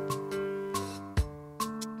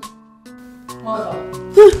 Mother.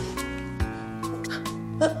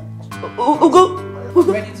 Ugo!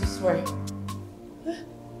 I'm ready to swear.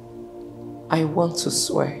 I want to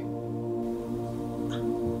swear.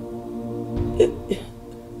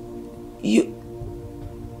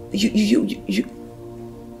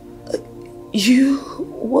 You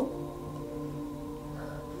what?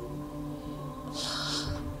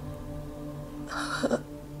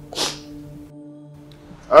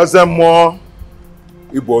 Azemo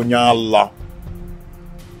Ibo onye Allah.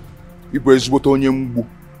 Ibo ezigbote onye mgbu.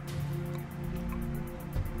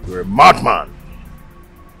 You're a madman.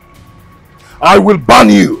 I will ban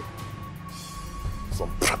you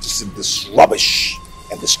from practicing this rubbish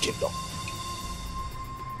in this kingdom.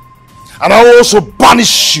 And I will also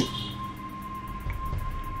banish you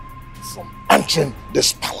from entering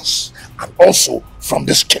this palace and also from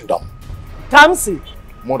this kingdom. Kamsi.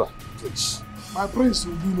 Mother, please. My prince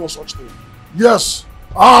will do no such thing. Yes,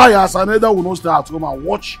 I as an elder will not stay at home and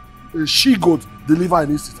watch a she-goat deliver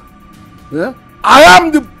an instant. Yeah? I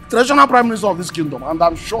am the traditional prime minister of this kingdom, and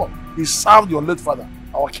I'm sure he served your late father,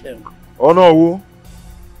 our king. Oh no,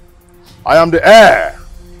 I am the heir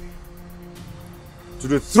to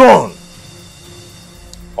the throne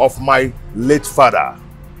of my late father,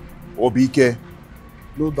 Obike.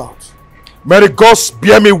 No doubt. May the gods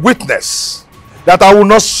bear me witness that I will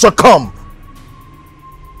not succumb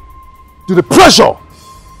to the pressure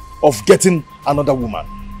of getting another woman.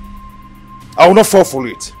 I will not fall for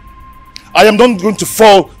it. I am not going to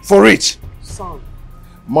fall for it. Son.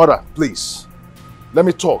 Mother, please, let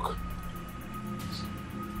me talk.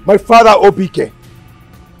 My father Obike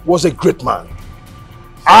was a great man.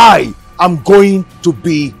 I am going to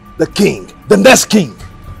be the king, the next king.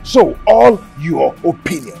 So all your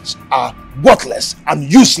opinions are worthless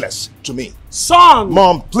and useless to me. Son!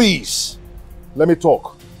 Mom, please, let me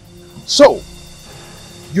talk. So,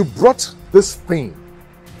 you brought this thing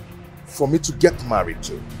for me to get married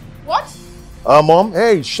to. What? Mom,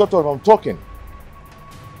 hey, shut up, I'm talking.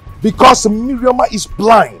 Because Miriama is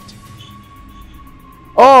blind.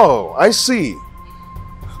 Oh, I see.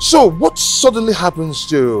 So what suddenly happens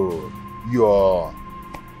to your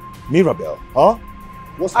Mirabel, huh?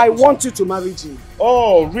 I want you to marry Jim.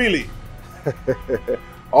 Oh, really?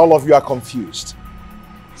 All of you are confused.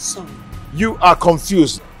 Sorry. You are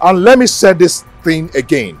confused. And let me say this thing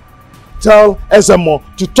again. Tell Ezemo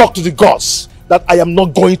to talk to the gods that I am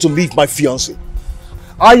not going to leave my fiancée.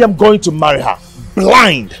 I am going to marry her,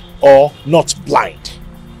 blind or not blind.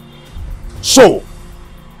 So,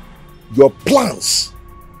 your plans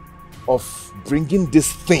of bringing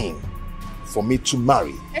this thing for me to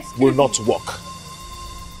marry will not work.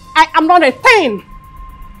 I am not a thing.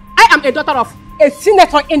 I am a daughter of a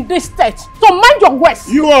senator in this state. So mind your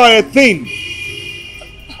words. You are a thing.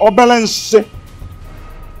 Obelense.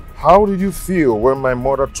 How did you feel when my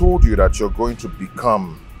mother told you that you're going to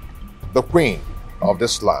become the queen of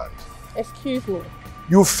this land? Excuse me.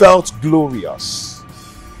 You felt glorious.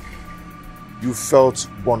 You felt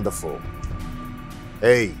wonderful.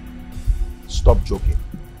 Hey, stop joking.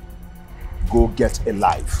 Go get a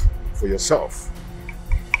life for yourself.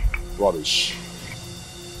 Rubbish.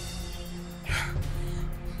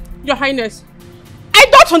 Your Highness, I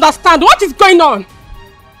don't understand. What is going on?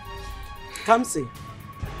 Kamsi,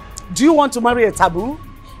 do you want to marry a taboo?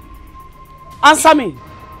 Answer me.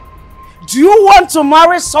 Do you want to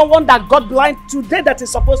marry someone that got blind today that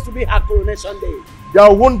is supposed to be her coronation day?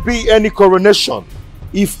 There won't be any coronation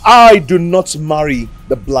if I do not marry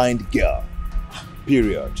the blind girl.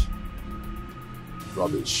 Period.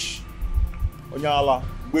 Rubbish. Onyala,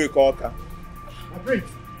 wake up.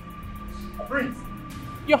 Prince. Prince.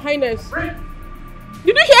 Your Highness. Prince.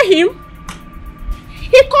 Did you hear him?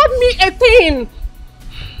 He called me a thing.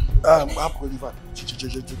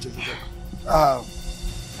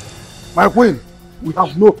 My queen, we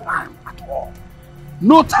have no time at all.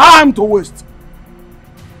 No time to waste.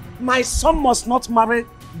 My son must not marry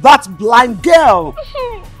that blind girl.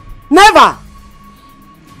 Never.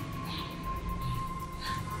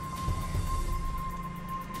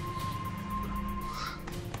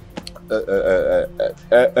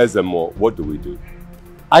 Ezemo, what do we do?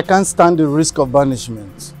 I can't stand the risk of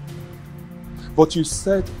banishment. But you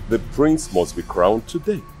said the prince must be crowned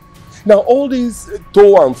today. Now all this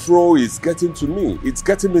to and fro is getting to me. It's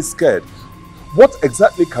getting me scared. What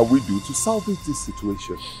exactly can we do to salvage this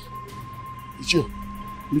situation? Ichie,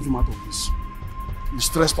 leave him out of this. He's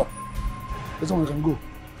stressed up. That's one can go.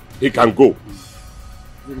 He can go.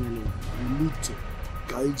 We need to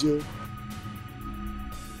guide you.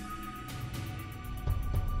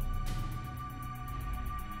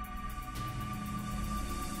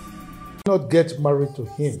 Not get married to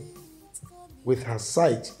him with her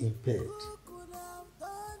sight impaired.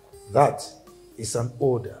 That is an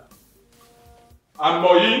order.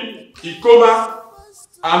 Amoyi Ikoma.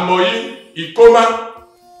 Amoyi Ikoma.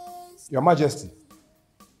 Your Majesty,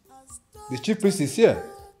 the chief priest is here.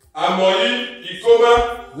 Amoyi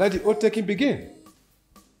Ikoma. Let the oath taking begin.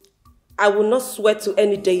 I will not swear to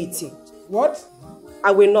any deity. What?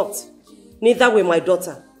 I will not. Neither will my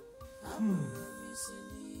daughter.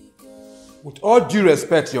 With all due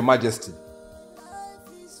respect, Your Majesty,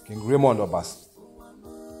 King Raymond Obas,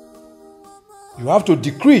 you have to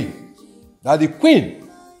decree that the Queen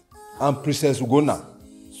and Princess Ugonna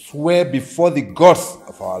swear before the gods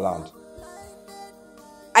of our land.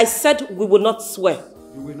 I said we will not swear.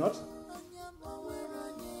 You will not?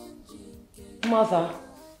 Mother.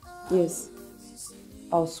 Yes.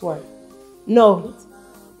 I'll swear. No.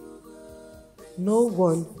 No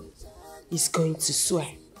one is going to swear.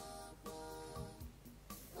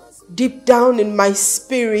 Deep down in my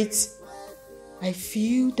spirit, I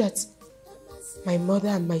feel that my mother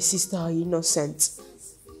and my sister are innocent.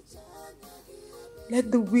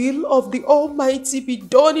 Let the will of the Almighty be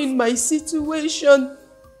done in my situation.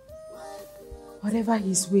 Whatever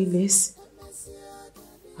His will is,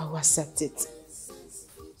 I will accept it.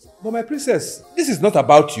 But my princess, this is not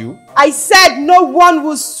about you. I said no one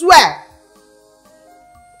will swear.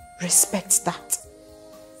 Respect that.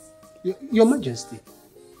 Your Majesty.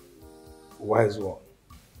 Wise one.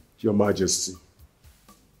 Your Majesty.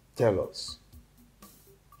 Tell us,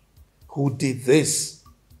 who did this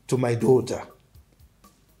to my daughter?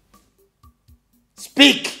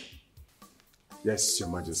 Speak! Yes, Your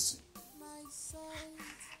Majesty.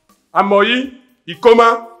 Amoyi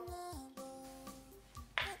Ikoma.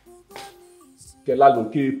 Kelalo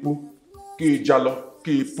kepu, ke jalo,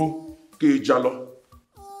 kepu, ke jalo.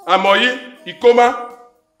 Amoyi Ikoma.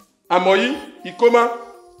 Amoyi Ikoma.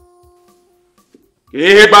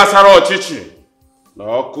 Ke basara ọchịchị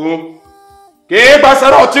n'ọkụ. Ke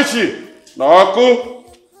basara ọchịchị n'ọkụ.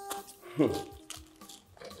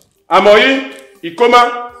 Amoyi,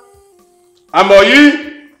 Ikoma. Amoyi,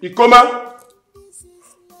 Ikoma.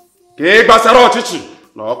 Ke basaro chichi.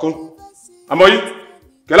 No oku. Amoyi,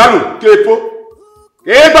 kelanu, kepo.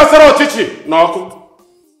 Ke basaro chichi. No oku.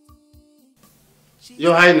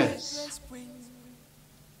 Your Highness,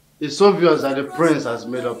 it's obvious that the prince has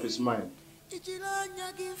made up his mind.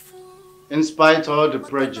 In spite of all the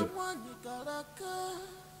pressure.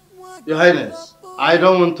 Your Highness, I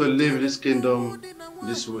don't want to leave this kingdom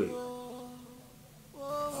this way.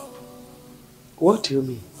 What do you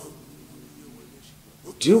mean?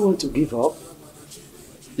 Do you want to give up?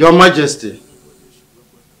 Your Majesty,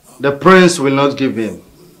 the prince will not give in.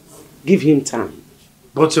 Give him time.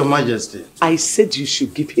 But Your Majesty, I said you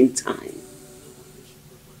should give him time.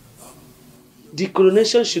 The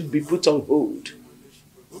coronation should be put on hold.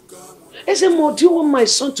 Ezemo, do you want my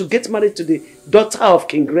son to get married to the daughter of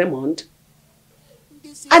King Raymond?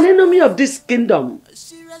 An enemy of this kingdom.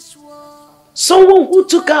 Someone who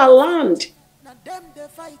took our land.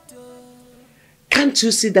 Can't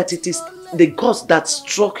you see that it is the gods that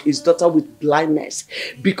struck his daughter with blindness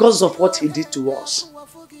because of what he did to us?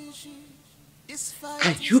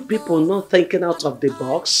 Are you people not thinking out of the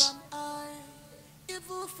box?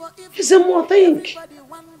 Ezemo, think.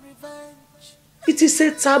 It is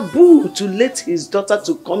a taboo to let his daughter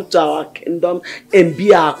to come to our kingdom and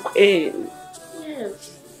be our queen.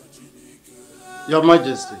 Yes. Your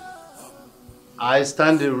Majesty, I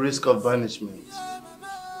stand the risk of banishment.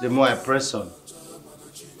 The more I press on.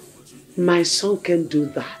 My son can do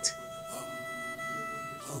that.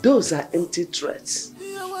 Those are empty threats.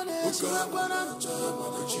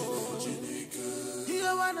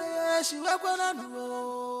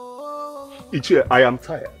 Ichie, I am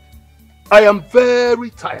tired. I am very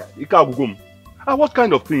tired. And what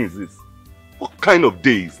kind of thing is this? What kind of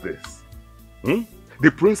day is this?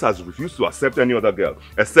 The prince has refused to accept any other girl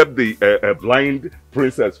except the blind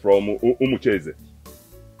princess from Umucheze.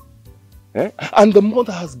 And the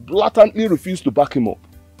mother has blatantly refused to back him up.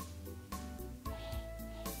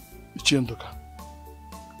 Ichendoka,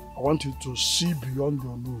 I want you to see beyond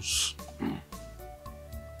your nose.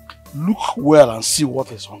 Look well and see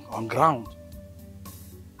what is on ground.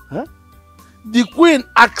 The queen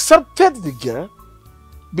accepted the girl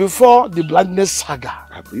before the blindness saga.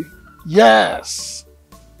 Happy? Yes.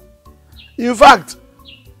 In fact,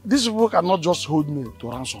 these people cannot just hold me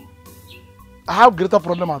to ransom. I have greater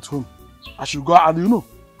problem at home. I should go and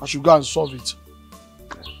I should go and solve it.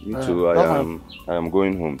 Me too. I am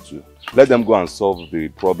going home too. Let them go and solve the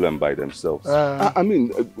problem by themselves. I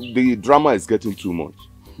mean, the drama is getting too much.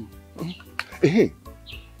 Hey,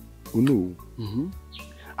 no.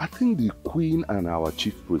 I think the queen and our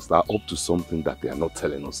chief priest are up to something that they are not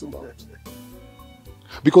telling us about.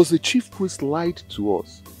 Because the chief priest lied to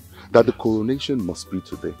us that the coronation must be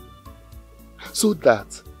today. So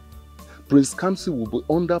that Prince Kamsi will be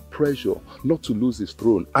under pressure not to lose his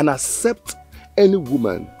throne and accept any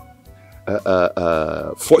woman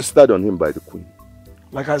foisted on him by the queen.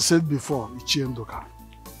 Like I said before, Ichiendoka,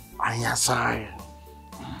 Ayasagi.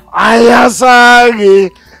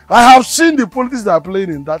 I have seen the politics that are playing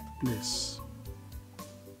in that place.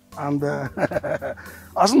 And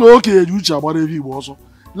as no okay, also.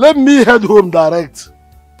 Let me head home direct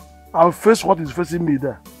and face what is facing me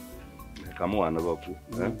there. Come on,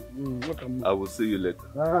 I will see you later.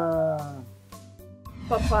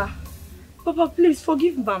 Papa, please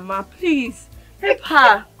forgive Mama, please. Help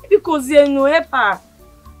her. Because you know, help her.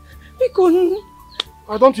 Because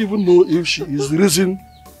I don't even know if she is the reason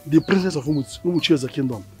the princess of Umuchi's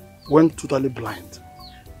kingdom went totally blind.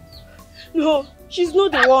 No, she's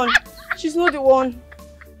not the one. She's not the one.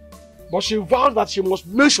 But she vowed that she must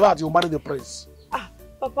make sure that you marry the prince.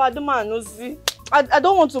 Papa, I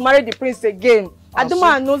don't want to marry the prince again.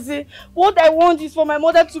 What I want is for my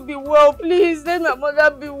mother to be well. Please, let my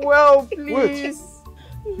mother be well, please.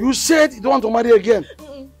 Wait. You said you don't want to marry again? I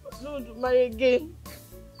don't want to marry again.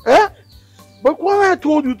 But when I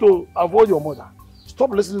told you to avoid your mother,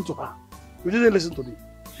 stop listening to her. You didn't listen to me.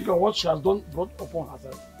 Because what she has done brought upon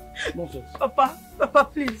herself. Nonsense. Papa,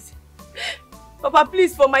 please. Papa,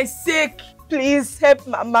 please, for my sake, please help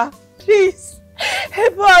Mama. Please.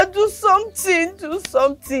 Help her, do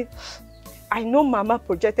something. I know Mama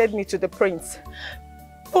projected me to the prince.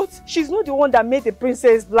 But she's not the one that made the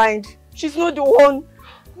princess blind. She's not the one.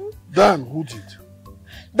 Then who did?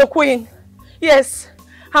 The queen. Yes.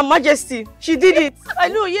 Her Majesty. She did it. I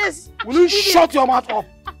know, yes. Will you shut your mouth up?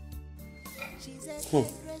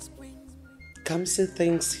 Kamsi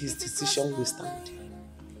thinks his decision will stand.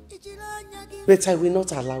 But I will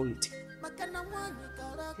not allow it.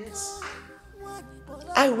 Yes.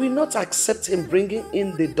 I will not accept him bringing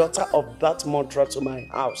in the daughter of that murderer to my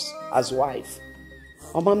house as wife.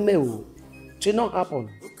 Omameu, it will not happen.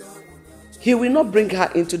 He will not bring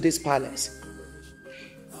her into this palace.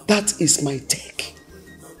 That is my take.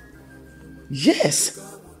 Yes.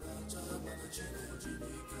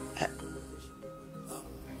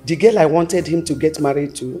 The girl I wanted him to get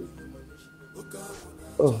married to,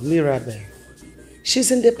 oh, Mirabel,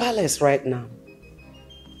 she's in the palace right now.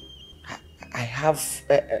 I have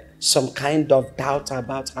some kind of doubt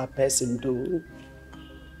about her person though.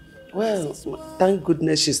 Well, thank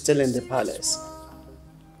goodness she's still in the palace.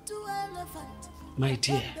 My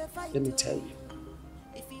dear, let me tell you.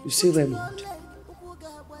 You see, Raymond,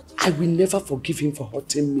 I will never forgive him for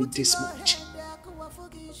hurting me this much.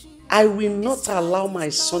 I will not allow my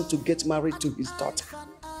son to get married to his daughter.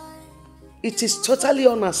 It is totally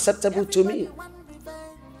unacceptable to me.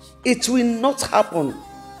 It will not happen.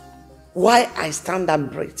 Why I stand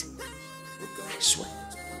and breathe. I swear.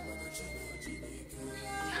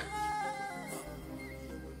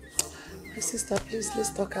 My sister, please, let's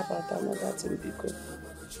talk about another thing because.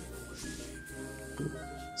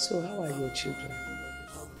 So how are your children?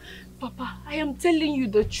 Papa, I am telling you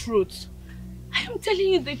the truth. I am telling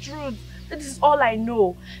you the truth. That is all I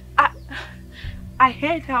know. I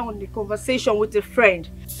heard her on the conversation with a friend,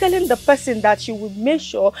 telling the person that she would make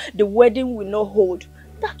sure the wedding will not hold.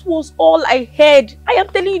 That was all I heard. I am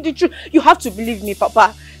telling you the truth. You have to believe me,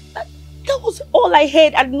 Papa. That was all I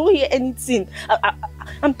heard. I did not hear anything.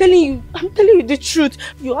 I'm telling you the truth.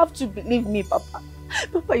 You have to believe me, Papa.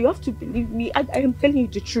 Papa, you have to believe me. I am telling you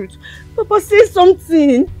the truth. Papa, say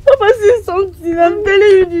something. Papa, say something. I'm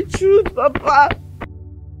telling you the truth, Papa.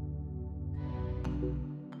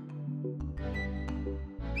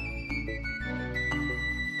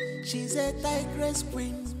 She's a tigress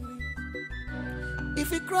queen. If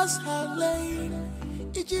you cross her lane,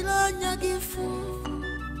 Ichilanya gifu.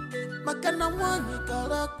 Makana wani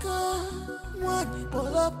karaka, wani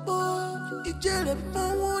polapo, Ijele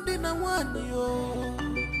mawudi na wani yo.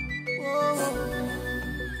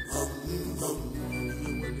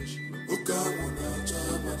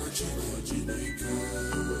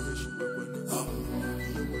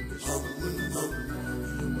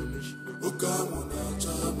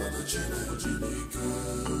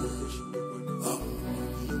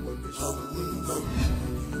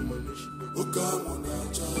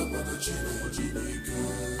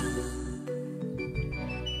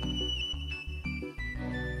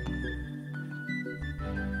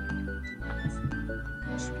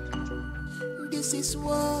 This is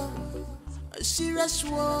war, a serious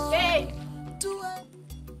war. Hey!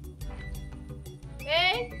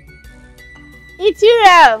 Hey! It's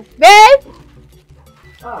you, babe!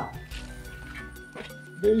 Ah,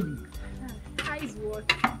 baby. How is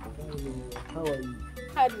work? How are you?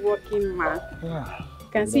 Hard working man. Ah,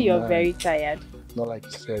 Can see you're very tired. Not like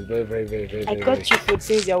you said, very. I got you food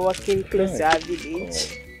since you're working close to our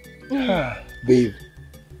village. Ah, babe.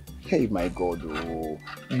 Hey, my God, oh,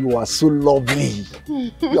 you are so lovely.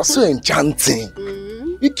 You are so enchanting.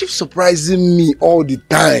 You keep surprising me all the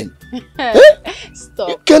time. Stop.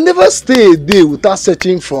 You can never stay a day without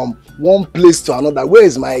searching from one place to another. Where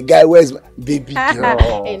is my guy? Where is my baby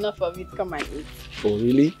girl? Enough of it. Come and eat. Oh,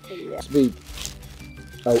 really? Yeah. Babe,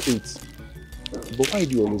 I'll eat. But why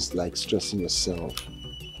do you always like stressing yourself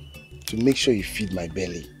to make sure you feed my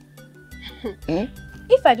belly?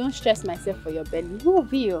 If I don't stress myself for your belly, who will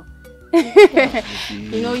be you?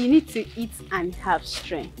 You know, you need to eat and have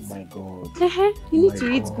strength. Oh my God. You need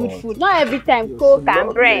to eat good food. Not every time coke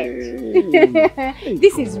and bread.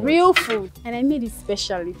 This is real food. And I made it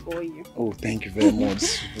specially for you. Oh, thank you very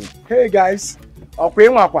much. Hey guys. Let me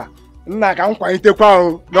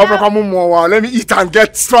eat and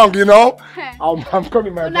get strong, you know. I'm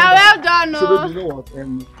coming, my Now well done, So baby, you know what?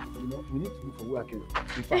 We need to go for work. In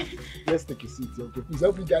fact, let's take a seat, okay? Please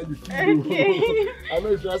help me guide the food. Okay. I know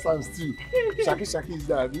it's rice and stew. Shaki is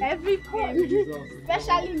there. Everything.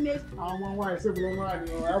 Especially made.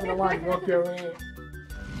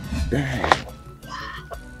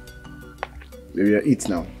 Baby, eat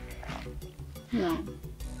now. No.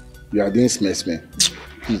 You are doing smell.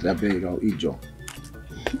 Please, I beg you, I'll eat Joe.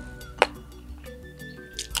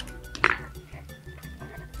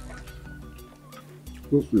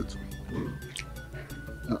 Go for it.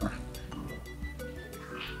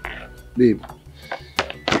 Babe,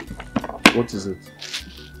 what is it?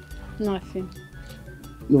 Nothing.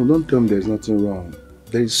 No, don't tell me there's nothing wrong.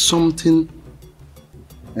 There is something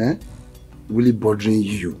really bothering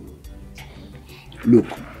you. Look,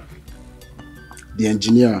 the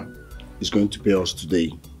engineer is going to pay us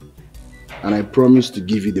today. And I promise to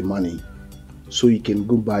give you the money so you can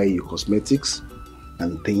go buy your cosmetics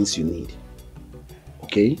and things you need.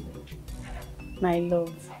 Okay? My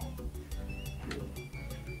love,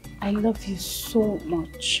 I love you so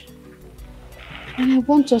much. And I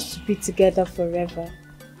want us to be together forever.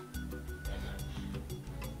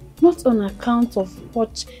 Not on account of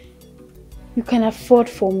what you can afford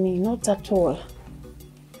for me, not at all.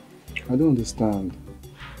 I don't understand.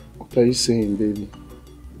 What are you saying, baby?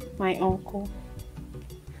 My uncle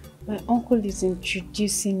is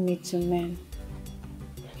introducing me to men.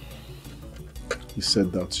 He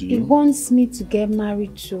said that to He you? wants me to get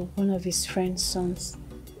married to one of his friend's sons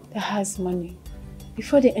that has money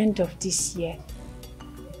before the end of this year.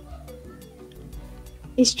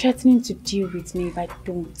 He's threatening to deal with me if I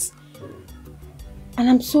don't. And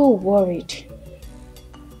I'm so worried.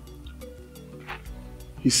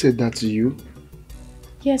 He said that to you?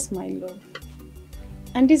 Yes, my love.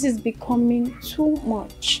 And this is becoming too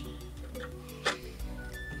much.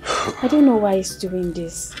 I don't know why he's doing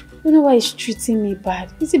this. I don't know why he's treating me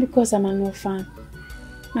bad. Is it because I'm an orphan?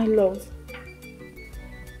 My love,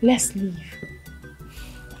 let's leave.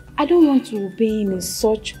 I don't want to obey him in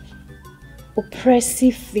such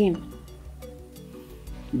oppressive thing.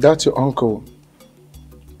 That your uncle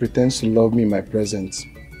pretends to love me in my presence,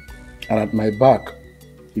 and at my back,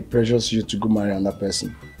 he pressures you to go marry another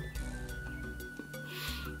person.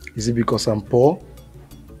 Is it because I'm poor?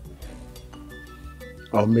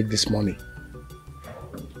 I'll make this money.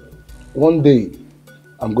 One day,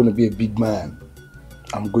 I'm going to be a big man.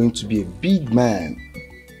 I'm going to be a big man.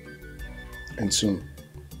 And soon.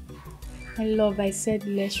 My love, I said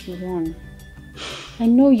let's run. I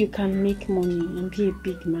know you can make money and be a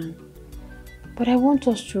big man. But I want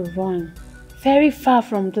us to run. Very far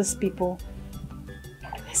from those people.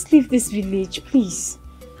 Let's leave this village, please.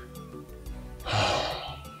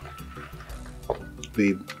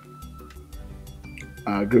 Babe,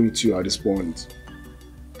 I agree with you at this point.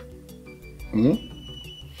 We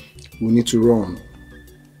need to run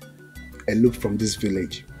and look from this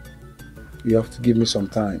village. You have to give me some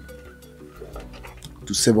time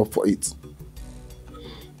to save up for it.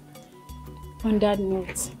 On that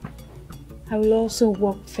note, I will also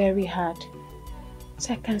work very hard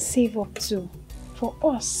so I can save up too for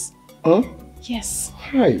us. Huh? Yes.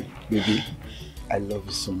 Hi, baby. I love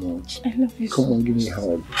you so much. I love you so much. Come on, give me a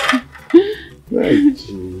hug. Right,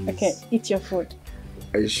 okay, eat your food.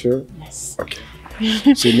 Are you sure? Yes. Okay.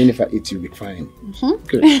 So you mean if I eat, you'll be fine?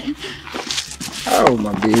 Good. Oh,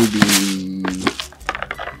 my baby.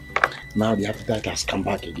 Now the appetite has come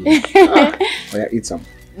back again. Oh, yeah, eat some.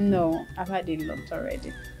 No, I've had a lot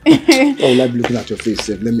already. Oh, like looking at your face,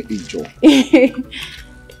 Seth. Let me eat, Joe.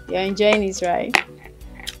 You're enjoying it, right?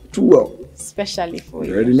 Too well. Especially for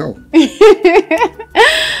you. You already know.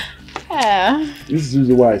 This is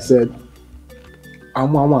why I said,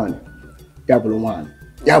 I'm one. Yablo one.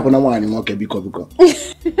 Yablo one in okay, because.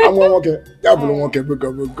 I'm one okay. Yablo okay,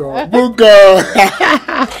 because.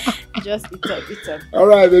 Just eat up, eat up. All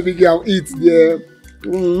right, baby girl, eat there.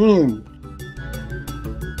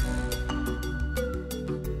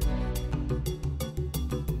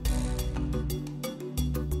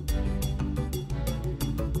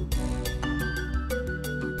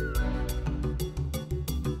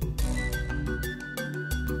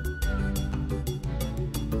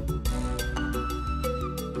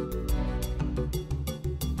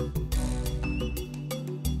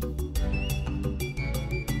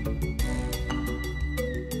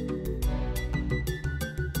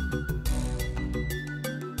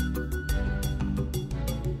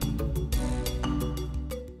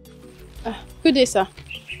 Good day, sir.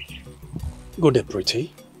 Good day,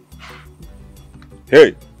 pretty.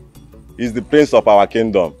 Hey, he's the prince of our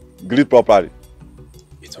kingdom. Greet properly.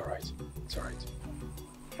 It's alright. It's alright.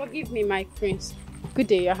 Forgive me, my prince. Good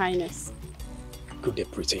day, your highness. Good day,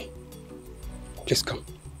 pretty. Please come.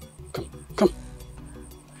 Come, come.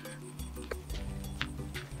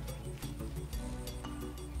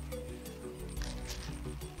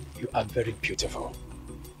 You are very beautiful.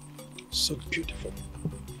 So beautiful.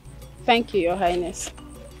 Thank you, your highness.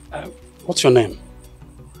 What's your name?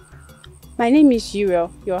 My name is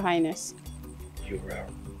Uriel, your highness. Uriel.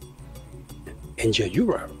 Angel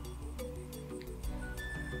Uriel.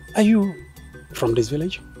 Are you from this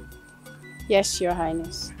village? Yes, your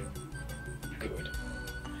highness. Good.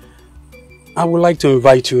 I would like to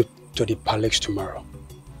invite you to the palace tomorrow.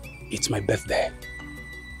 It's my birthday.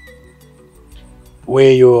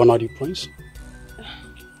 Where you honor the prince?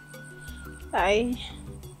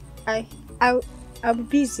 I'll be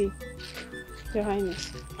busy, your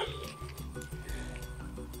highness.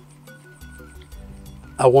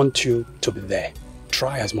 I want you to be there.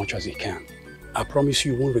 Try as much as you can. I promise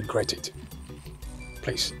you won't regret it.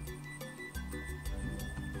 Please.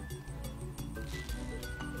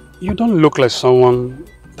 You don't look like someone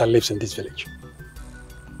that lives in this village.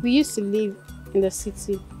 We used to live in the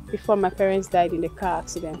city before my parents died in the car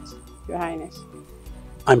accident, Your Highness.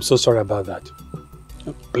 I'm so sorry about that.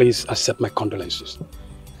 Please accept my condolences.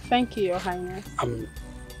 Thank you, Your Highness.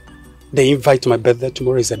 The invite to my birthday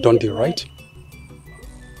tomorrow is a done deal, right?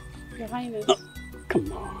 Your Highness. No,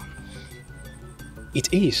 come on.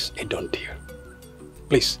 It is a done deal.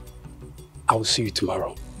 Please, I will see you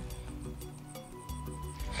tomorrow.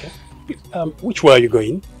 Okay? Which way are you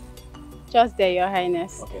going? Just there, Your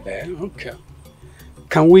Highness. Okay, there. Okay.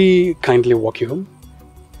 Can we kindly walk you home?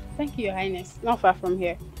 Thank you, Your Highness. Not far from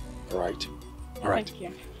here. All right. All right. Thank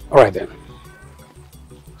you. All right then.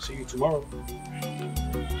 See you tomorrow.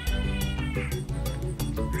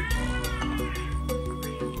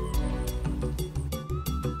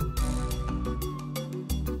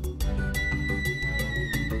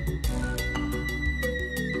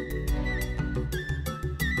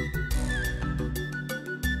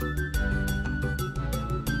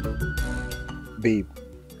 Babe,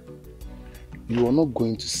 you are not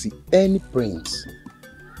going to see any prince.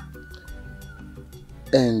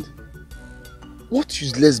 And what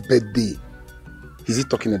useless birthday is he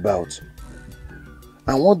talking about?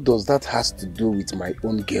 And what does that has to do with my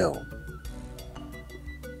own girl?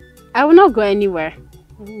 I will not go anywhere.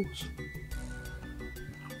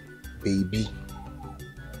 Baby,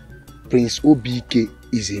 Prince OBK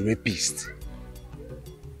is a rapist.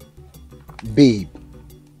 Babe,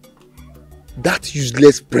 that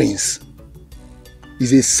useless prince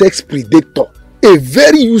is a sex predator. A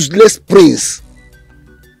very useless prince.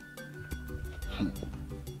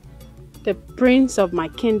 The prince of my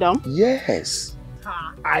kingdom? Yes.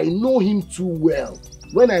 I know him too well.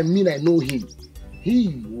 When I mean I know him, he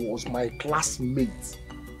was my classmate.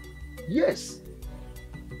 Yes.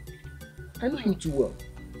 I know him too well.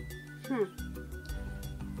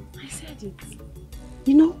 I said it.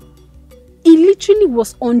 You know, he literally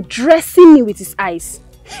was undressing me with his eyes.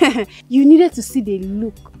 You needed to see the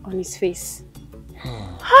look on his face.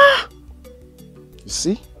 You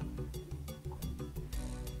see?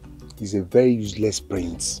 He's a very useless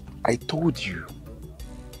prince. I told you.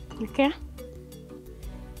 Okay.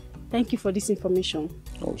 Thank you for this information.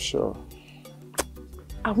 Oh, sure.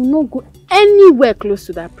 I will not go anywhere close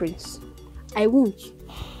to that prince. I won't.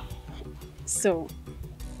 So,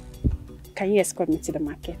 can you escort me to the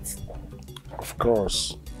market? Of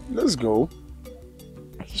course. Let's go.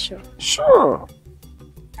 Are you sure? Sure.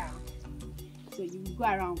 So you go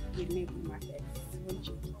around with me to the market, won't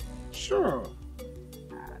you? Sure.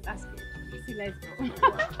 That's good. See, let's go.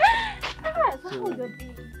 That was a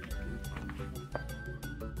big...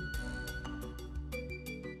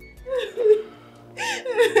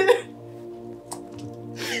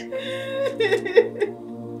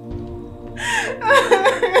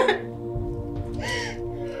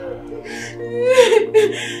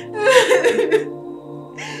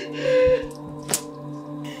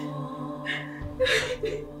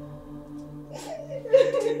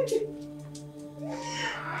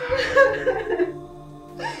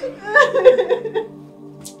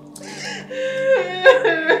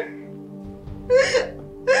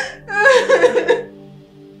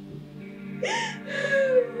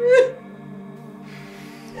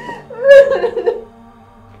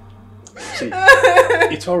 See,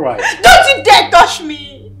 it's all right. Don't you dare touch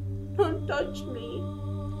me! Don't touch me.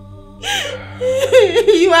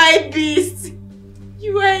 You are a beast.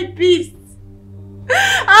 You are a beast.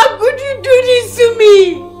 How could you do this to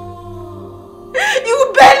me?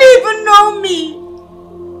 You barely even know me.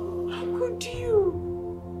 How could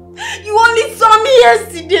you? You only saw me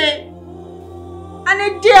yesterday. And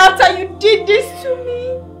a day after you did this to me.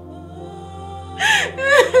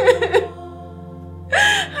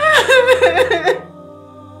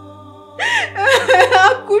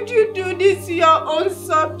 How could you do this to your own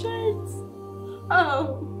subjects?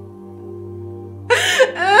 Oh.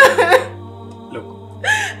 Look.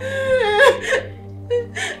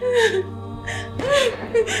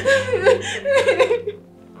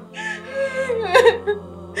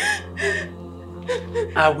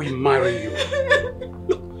 I will marry you.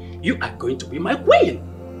 Look, you are going to be my queen.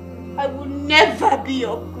 I will never be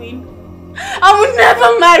your queen. I will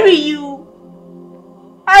never marry you.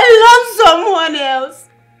 I love someone else.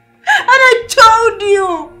 And I told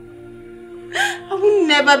you. I will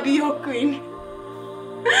never be your queen.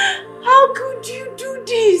 How could you do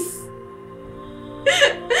this?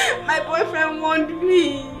 My boyfriend warned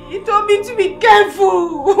me. He told me to be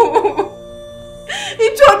careful.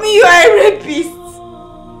 He told me you are a rapist.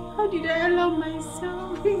 How did I allow my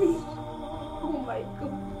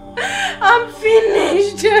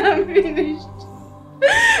finished. I'm finished.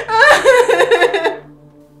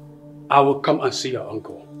 I will come and see your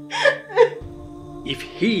uncle. If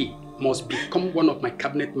he must become one of my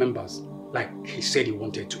cabinet members, like he said he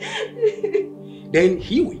wanted to, then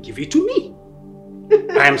he will give it to me.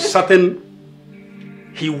 I am certain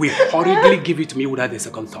he will hurriedly give it to me without a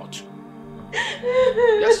second thought.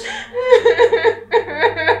 Yes.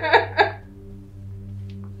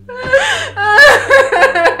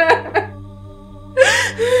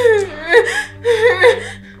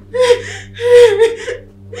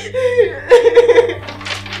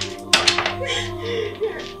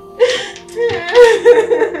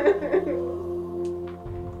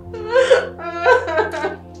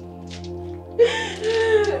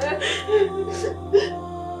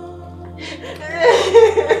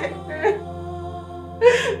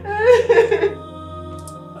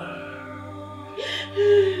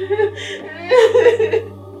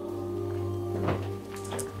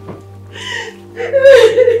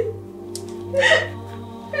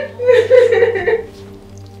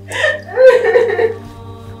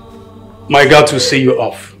 My God will see you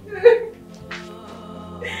off.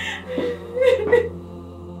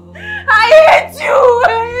 I hate you! I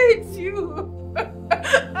hate you!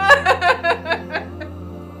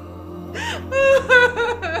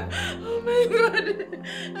 Oh my God!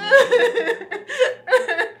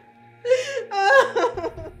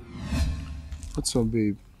 What's up,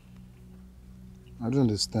 babe? I don't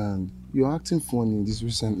understand. You're acting funny this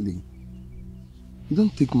recently. You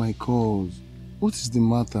don't take my calls. What is the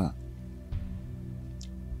matter?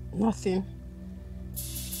 Nothing.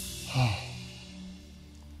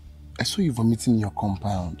 I saw you vomiting in your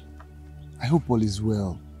compound. I hope all is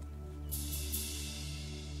well.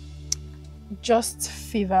 Just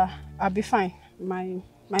fever. I'll be fine. My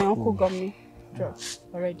uncle got me drugs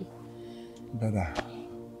already. Better.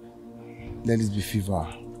 Let it be fever.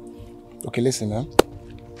 Okay, listen, huh?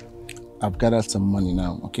 I've gathered some money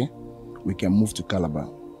now, okay? We can move to Calabar.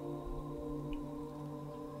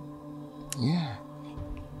 Yeah.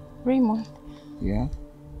 Raymond. Yeah?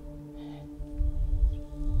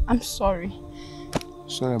 I'm sorry.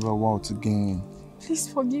 Sorry about what again? Please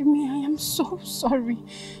forgive me. I am so sorry.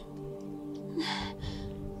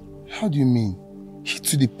 How do you mean? Hit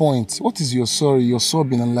to the point. What is your sorry? You're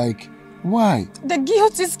sobbing and like, why? The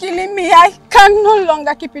guilt is killing me. I can no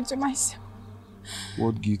longer keep it to myself.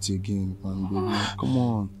 What guilt again, man, baby? Come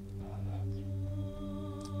on.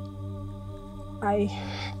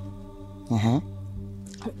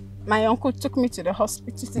 My uncle took me to the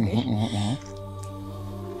hospital today.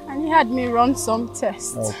 And he had me run some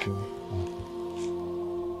tests. Okay.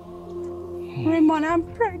 Raymond, I'm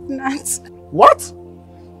pregnant. What?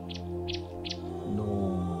 No.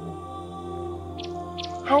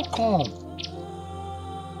 How come?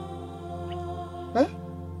 Eh?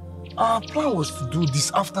 Our plan was to do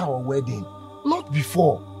this after our wedding, not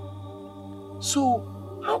before. So,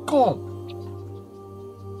 how come?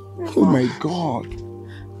 Oh my God.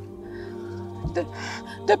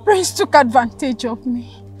 The prince took advantage of me.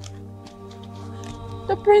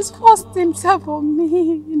 The prince forced himself on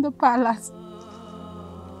me in the palace.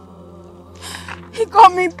 He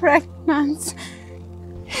got me pregnant.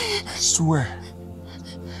 I swear.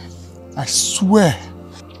 I swear.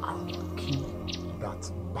 I'll kill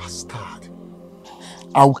that bastard.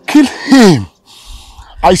 I'll kill him.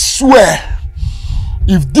 I swear.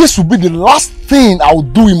 If this will be the last thing I'll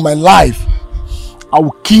do in my life, I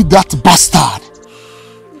will kill that bastard.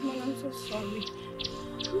 I'm so sorry.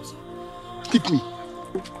 Keep me.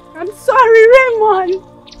 I'm sorry, Raymond.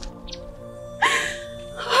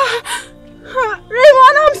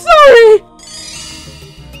 Raymond, I'm sorry.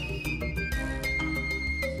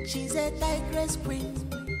 She's a tigress queen.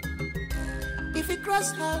 If you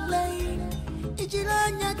cross her lane,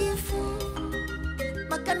 ijilanya gifu.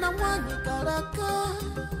 Makana mwani karaka,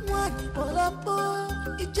 mwani polapo,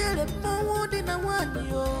 ijele mwudi na mwani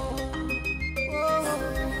yo.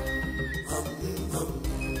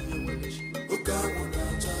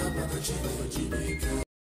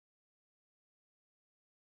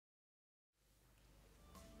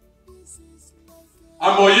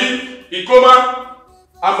 Amoyi, Ikoma,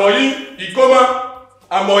 Amoyi, Ikoma,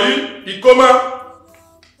 Amoyi, Ikoma.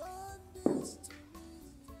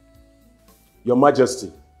 Your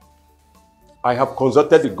Majesty, I have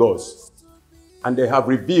consulted the gods and they have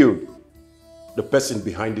revealed the person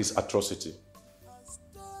behind this atrocity.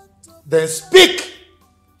 Then speak!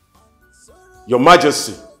 Your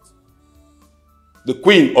Majesty, the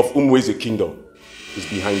Queen of Umweze Kingdom is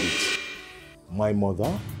behind it. My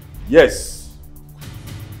mother? Yes.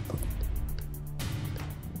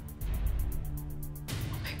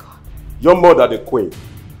 Your mother, the queen,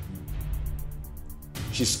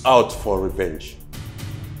 she's out for revenge.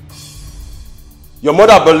 Your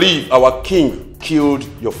mother believed our king killed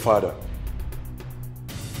your father,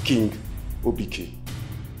 King Obike.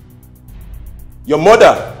 Your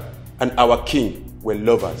mother and our king were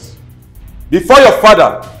lovers. Before your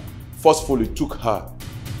father forcefully took her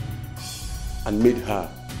and made her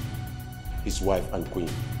his wife and queen.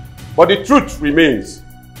 But the truth remains,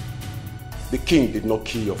 the king did not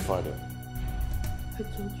kill your father. I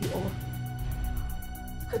told you all.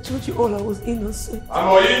 I told you all I was innocent.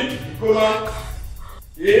 Amoyi, Ikoma,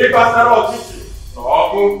 Yini Pasaro Titi,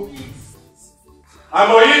 Oku.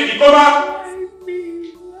 Amoyi, Ikoma.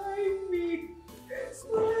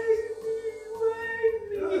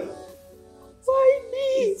 Why me?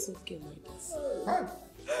 It's okay, my dear.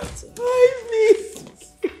 Why me? It's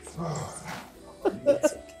okay.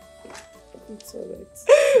 It's alright.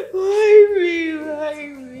 Why me? Why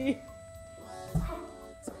me?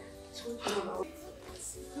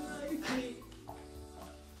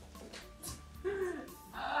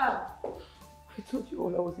 I told you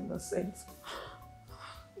all I was innocent.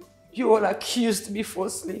 You all accused me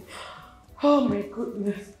falsely. Oh my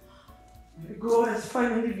goodness. God has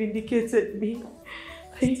finally vindicated me.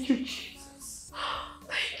 Thank you, Jesus.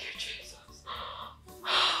 Thank you, Jesus.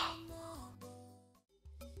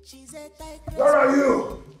 Where are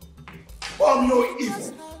you? Oh, you're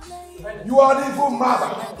evil. You are the evil mother.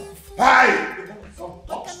 Hey!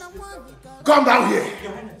 Come down here.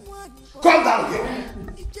 Come down here.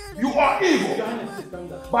 You are evil.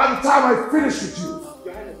 By the time I finish with you,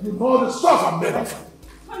 you know the stuff I'm made of.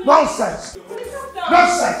 Nonsense.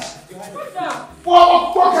 Nonsense.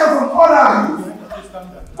 What kind of mother are you?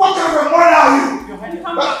 What kind of mother are you?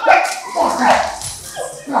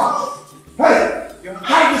 Hey,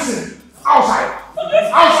 hide this in. Outside.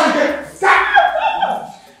 Outside there.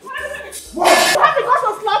 What? Why because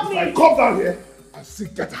of slap me? If I come down here and say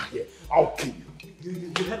get out here, I'll kill you.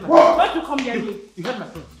 You heard my What? friend. Why you come near me? You heard my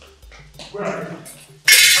friend. Where are you?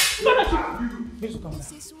 Please come down.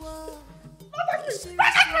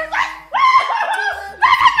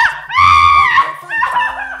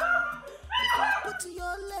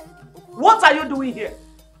 What are you doing here?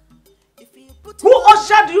 Who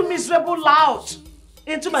ushered you miserable loud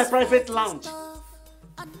into my private lounge?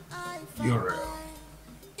 Uriel,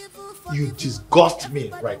 you disgust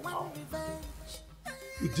me right now.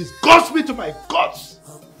 You disgust me to my guts.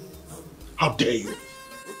 How dare you?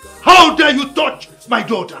 How dare you touch my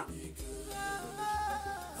daughter?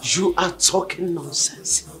 You are talking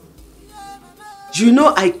nonsense. You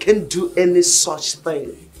know I can't do any such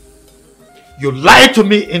thing. You lied to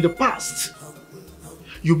me in the past.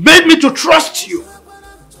 You made me to trust you.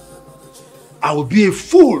 I will be a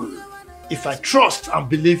fool if I trust and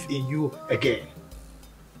believe in you again.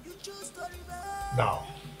 Now,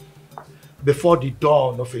 before the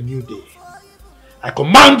dawn of a new day, I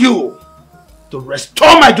command you to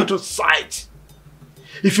restore my daughter's sight.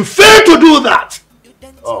 If you fail to do that,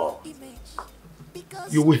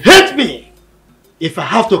 you will hate me if I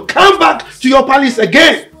have to come back to your palace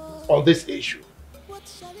again on this issue.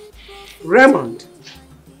 Raymond,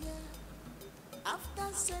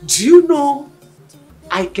 do you know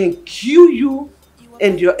I can kill you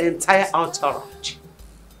and your entire entourage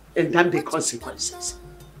and damn the consequences?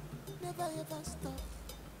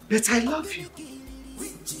 But I love you.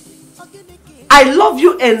 I love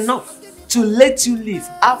you enough to let you live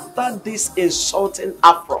after this insulting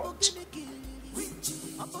affront.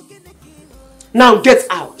 Now get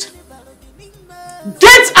out.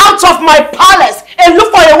 Get out of my palace and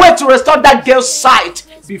look for a way to restore that girl's sight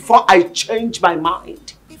before I change my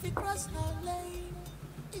mind.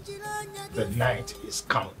 The night is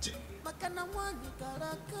counting.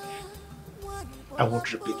 I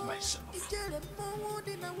won't repeat myself.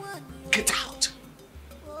 Get out.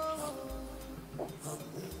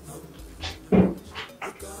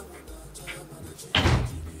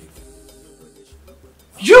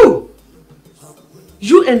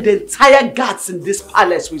 You and the entire guards in this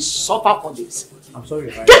palace will suffer for this. I'm sorry,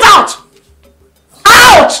 right? Get out!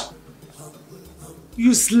 Out!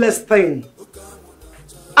 Useless thing.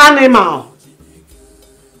 Animal.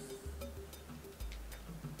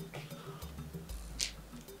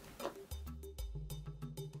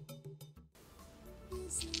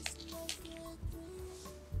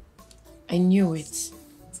 I knew it.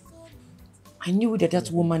 I knew that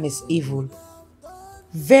that woman is evil.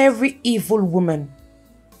 Very evil woman.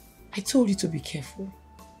 I told you to be careful.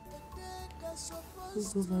 I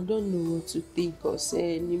don't know what to think or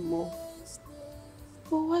say anymore.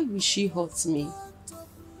 But why will she hurt me?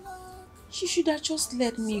 She should have just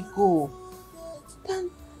let me go.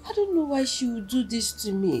 I don't know why she would do this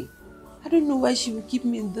to me. I don't know why she would keep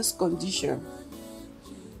me in this condition.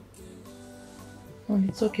 Oh,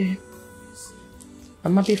 it's okay.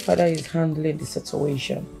 I'm happy father is handling the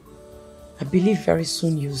situation. I believe very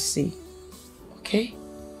soon you'll see. Okay?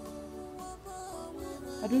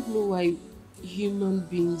 I don't know why human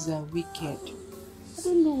beings are wicked. I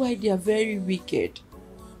don't know why they are very wicked.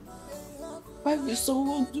 Why will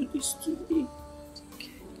someone do this to me? It's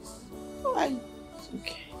okay. Why? It's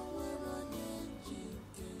okay.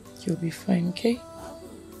 You'll be fine, okay?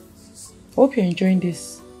 Hope you're enjoying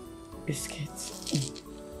this biscuit.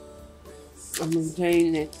 I'm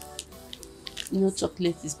enjoying it. You know,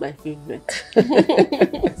 chocolate is my favorite.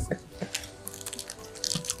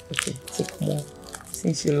 Okay, take more.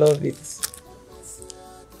 Since you love it.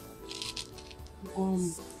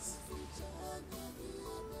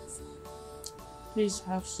 Please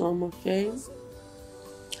have some, okay?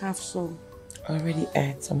 Have some. I already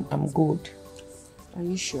ate some. I'm good. Are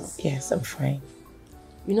you sure? Yes, I'm fine.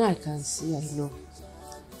 You know, I can see, I know.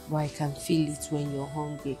 But I can feel it when you're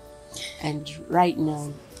hungry. And right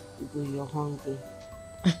now, you're hungry.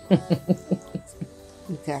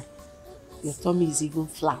 Okay. Your tummy is even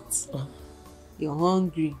flat. Oh. You're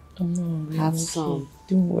hungry. I'm not hungry. Have I'm okay. some.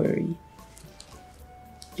 Don't worry.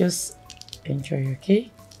 Just enjoy, okay?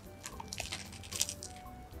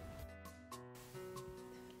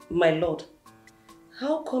 My lord,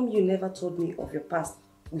 how come you never told me of your past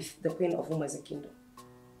with the Queen of Uma's Kingdom?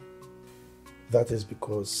 That is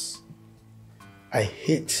because I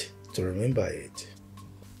hate to remember it.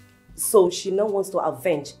 So she now wants to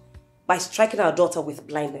avenge by striking our daughter with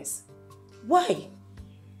blindness. Why?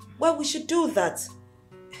 Why we should do that?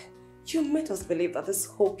 You made us believe that this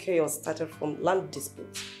whole chaos started from land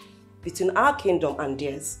disputes between our kingdom and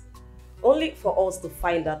theirs, only for us to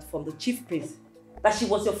find out from the chief priest that she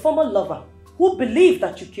was your former lover who believed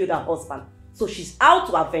that you killed her husband. So she's out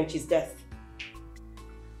to avenge his death.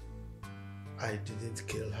 I didn't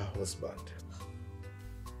kill her husband.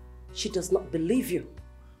 She does not believe you.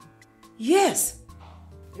 Yes.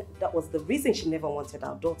 That was the reason she never wanted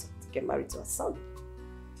our daughter to get married to her son.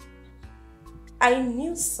 I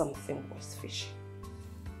knew something was fishy.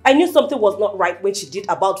 I knew something was not right when she did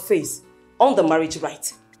about face on the marriage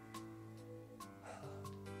rite.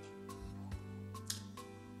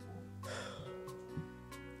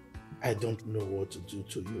 I don't know what to do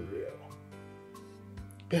to Uriel.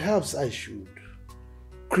 Perhaps I should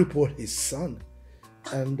cripple his son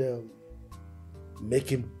and make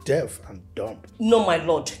him deaf and dumb. No, my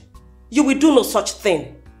lord. You will do no such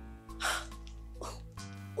thing.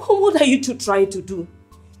 What are you two trying to do?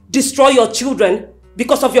 Destroy your children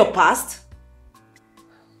because of your past?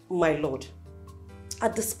 My lord,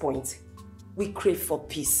 at this point, we crave for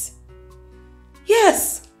peace.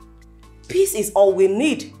 Yes, peace is all we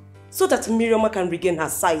need so that Miriam can regain her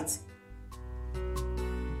sight.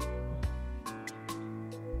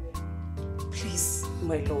 Please,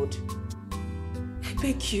 my lord, I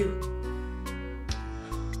beg you.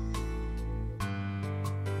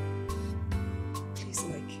 Please,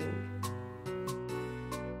 my king.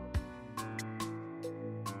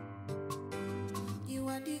 You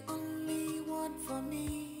are the only one for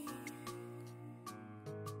me.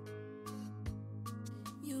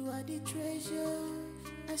 You are the treasure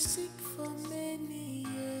I seek for many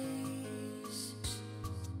years.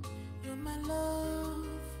 You're my love,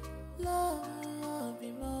 love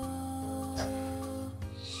me more.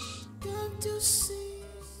 Don't you see?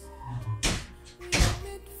 We are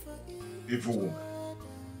meant for it. Evil woman.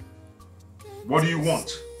 What do you want?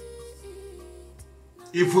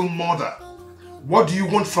 Evil mother. What do you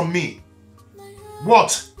want from me?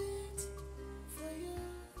 What?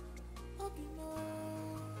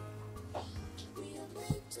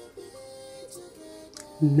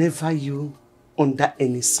 Never you, under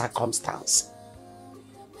any circumstance,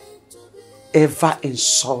 ever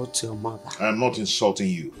insult your mother. I am not insulting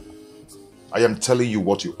you. I am telling you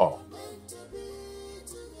what you are.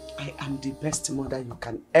 I am the best mother you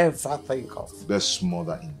can ever think of. Best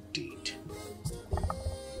mother indeed.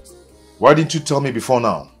 Why didn't you tell me before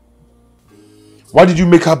now? Why did you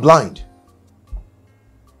make her blind?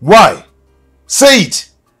 Why? Say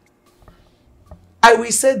it! I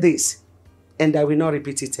will say this, and I will not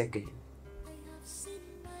repeat it again.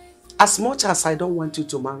 As much as I don't want you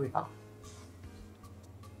to marry her,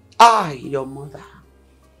 I, your mother,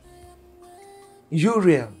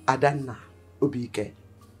 Uriel Adanna Obike,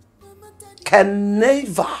 can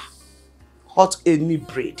never hurt any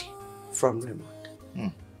bread from Raymond.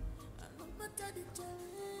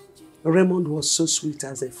 Raymond was so sweet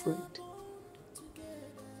as a friend.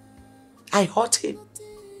 I hurt him.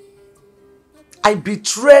 I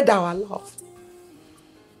betrayed our love,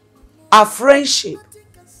 our friendship,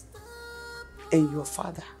 and your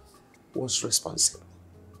father was responsible.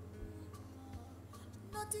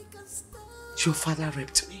 Your father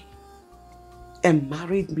raped me and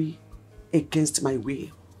married me against my will.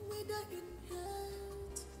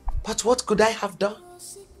 But what could I have done?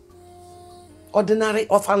 Ordinary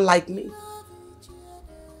orphan like me.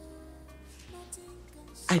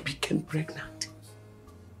 I became pregnant.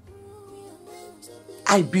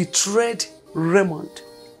 I betrayed Raymond,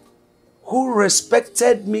 who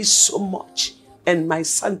respected me so much and my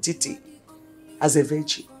sanctity as a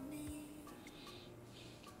virgin.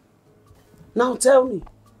 Now tell me,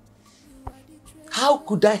 how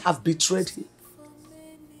could I have betrayed him?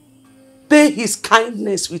 Pay his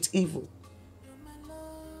kindness with evil.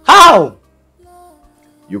 How?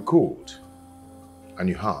 You could, and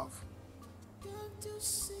you have.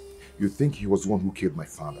 You think he was the one who killed my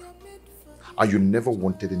father, and you never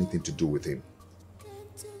wanted anything to do with him.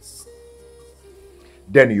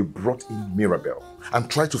 Then you brought in Mirabel and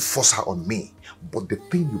tried to force her on me, but the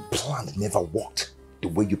thing you planned never worked the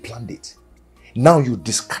way you planned it. Now you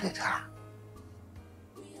discarded her.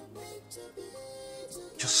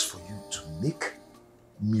 Just for you to make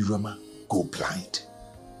Mirama go blind.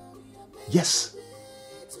 Yes,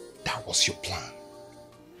 that was your plan.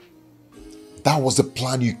 That was the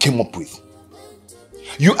plan you came up with.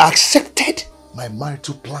 You accepted my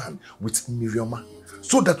marital plan with Mirama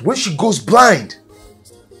so that when she goes blind,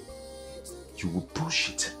 you will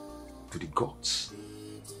push it to the gods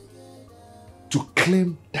to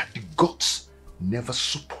claim that the gods never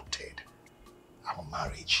supported our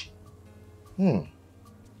marriage.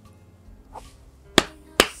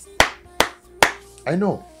 I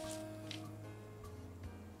know.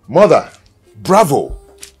 Mother, bravo.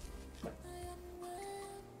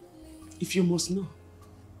 If you must know,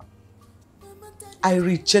 I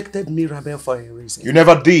rejected Mirabel for a reason. You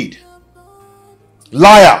never did.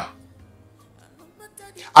 Liar!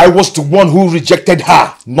 I was the one who rejected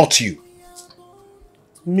her, not you.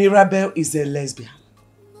 Mirabel is a lesbian.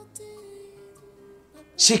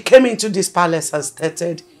 She came into this palace and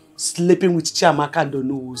started sleeping with Chiamaka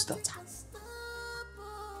Donuwu's daughter.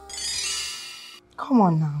 Come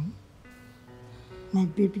on now. My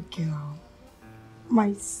baby girl.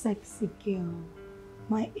 My sexy girl.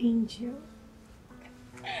 My angel.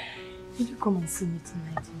 Will you come and see me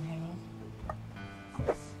tonight in my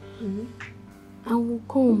room? I will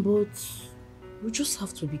come, but we just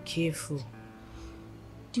have to be careful.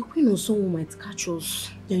 The queen or someone might catch us.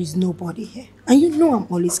 There is nobody here. And you know I'm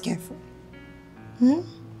always careful. You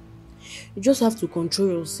just have to control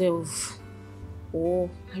yourself. Or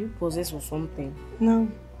are you possessed or something? No,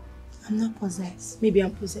 I'm not possessed. Maybe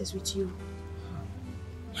I'm possessed with you.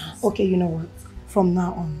 Okay, you know what? From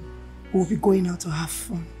now on, we'll be going out to have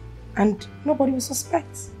fun. And nobody will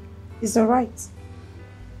suspect. It's alright.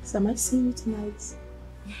 So I might see you tonight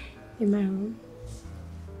in my room.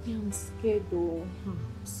 Yeah, I'm scared though. I'm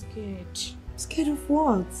scared. Scared of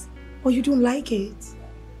what? Or you don't like it?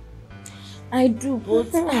 I do,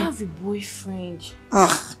 but I have a boyfriend.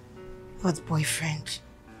 Ugh, what boyfriend?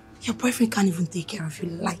 Your boyfriend can't even take care of you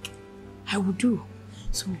like I will do.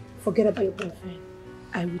 So forget about your boyfriend.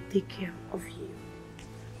 I will take care of you.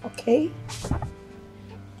 Okay?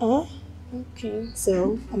 Okay.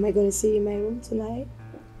 So, am I going to see you in my room tonight?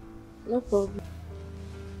 No problem.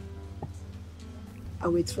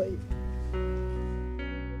 I'll wait for you.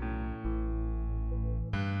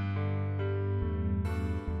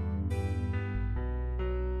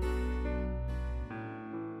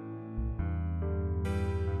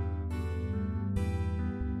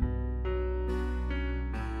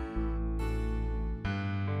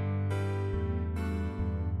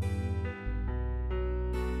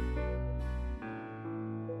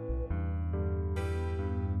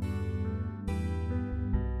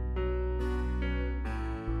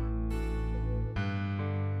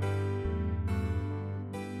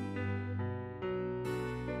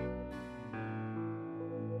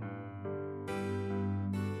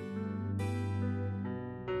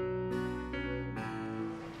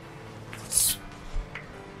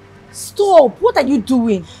 Stop! What are you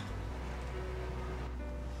doing?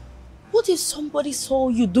 What if somebody saw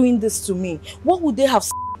you doing this to me? What would they have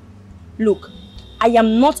said? Look, I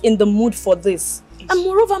am not in the mood for this. And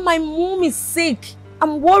moreover, my mom is sick.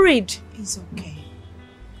 I'm worried. It's okay.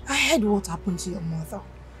 I heard what happened to your mother.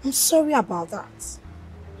 I'm sorry about that.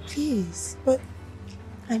 Please, but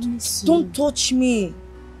I miss you. Don't touch me.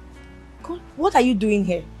 God, what are you doing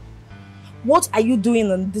here? What are you doing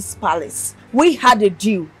in this palace? We had a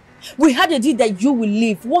deal. We had a deal that you will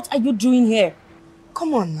leave. What are you doing here?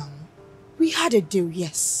 Come on now. We had a deal,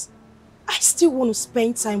 yes. I still want to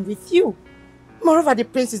spend time with you. Moreover, the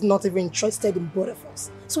prince is not even interested in both of us.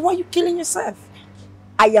 So why are you killing yourself?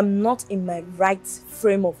 I am not in my right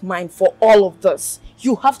frame of mind for all of this.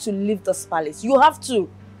 You have to leave this palace. You have to.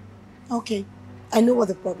 Okay. I know what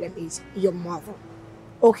the problem is. Your mother.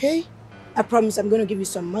 Okay? I promise I'm going to give you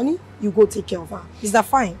some money. You go take care of her. Is that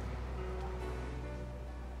fine?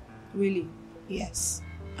 Really? Yes.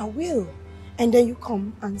 I will. And then you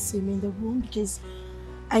come and see me in the room because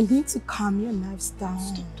I need to calm your nerves down.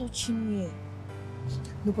 Stop touching me.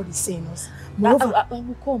 Nobody's saying us. I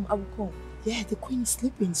will come. I will come. Yeah, the queen is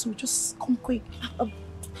sleeping, so just come quick.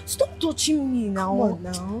 Stop touching me now. Come on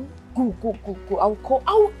now. Go. I will call.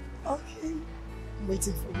 Okay. I'm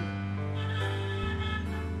waiting for you.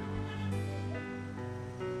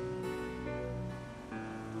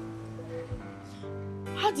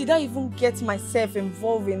 How did I even get myself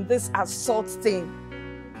involved in this assault thing?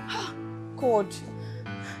 God.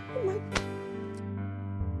 Oh my God.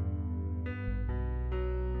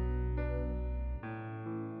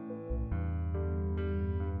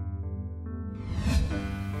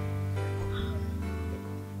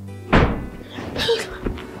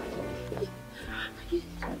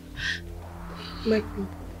 Michael,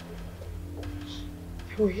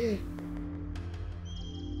 you're here.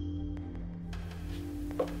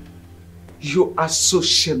 You are so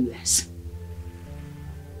shameless.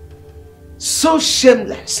 So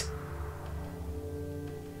shameless.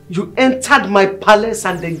 You entered my palace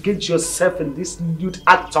and engaged yourself in this lewd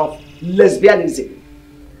act of lesbianism.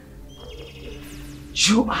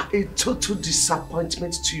 You are a total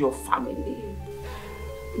disappointment to your family.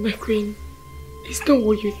 My queen, it's not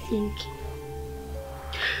what you think.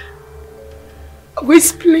 I will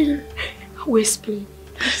explain.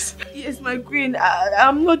 Please. Yes, my queen.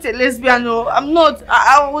 I'm not a lesbian. No, I'm not.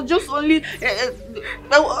 I was just only.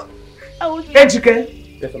 I was.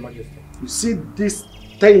 Ejike. Yes, Your Majesty. You see this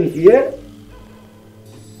thing here?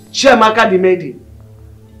 Chiamaka the maiden.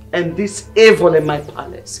 And this evil in my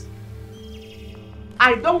palace.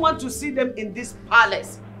 I don't want to see them in this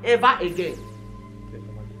palace ever again.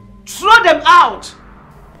 Throw them out!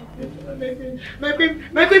 My queen,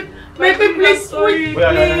 please, please.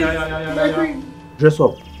 My queen. Dress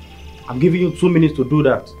up. I'm giving you 2 minutes to do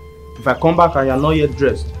that. If I come back and you're not yet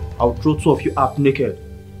dressed, I'll throw 2 of you out naked.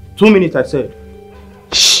 2 minutes, I said.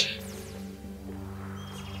 Shh.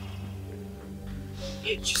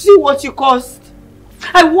 You see what you caused?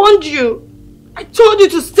 I warned you. I told you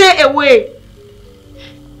to stay away.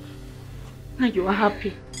 Now you are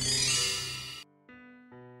happy.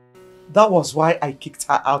 That was why I kicked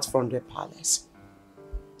her out from the palace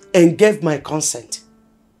and gave my consent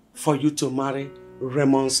for you to marry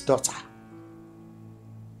Raymond's daughter.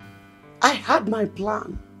 I had my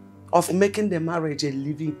plan of making the marriage a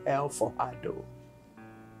living hell for her though.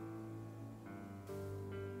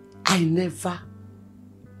 I never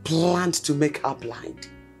planned to make her blind.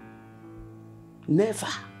 Never.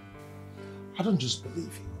 I don't just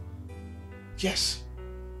believe you. Yes.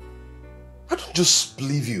 I don't just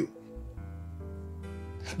believe you.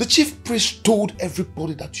 The chief priest told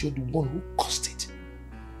everybody that you're the one who caused it.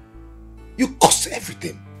 You caused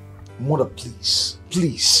everything. Mother, please,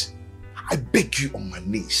 please, I beg you on my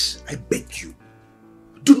knees, I beg you,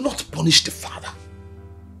 do not punish the father.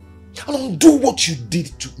 And undo what you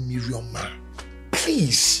did to Miriam.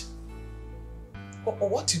 Please.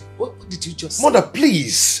 What did you just say? Mother,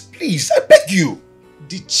 please, please, I beg you.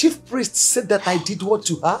 The chief priest said that I did what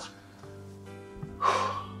to her?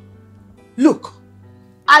 Look,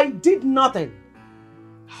 I did nothing.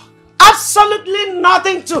 Absolutely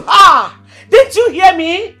nothing to her. Didn't you hear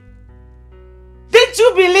me? Didn't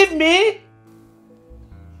you believe me?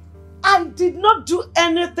 I did not do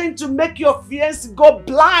anything to make your fiancé go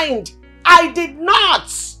blind. I did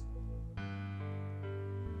not.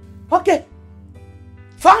 Okay,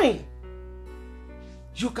 fine.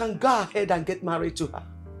 You can go ahead and get married to her.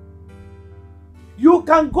 You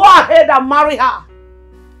can go ahead and marry her.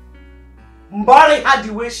 Marry her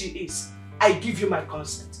the way she is. I give you my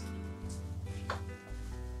consent.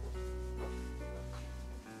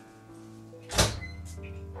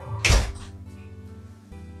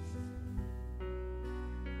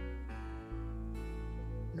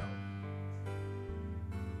 No.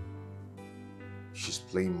 She's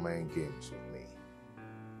playing mind games with me.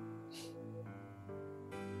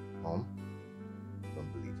 Mom,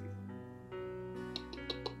 don't believe you.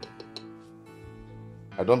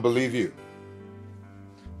 I don't believe you.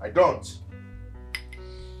 I don't.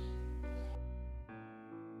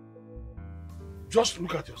 Just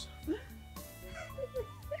look at yourself.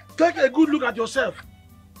 Take a good look at yourself.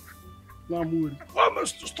 Now I'm worried. Oh, man,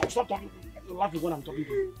 stop talking. laughing when I'm talking to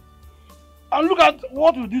you. And look at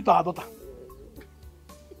what you did to our daughter.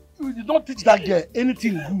 You did not teach that girl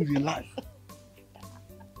anything good in life.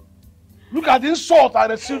 Look at the insult I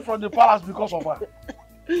received from the palace because of her.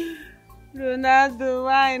 Ronaldo,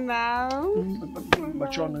 why now?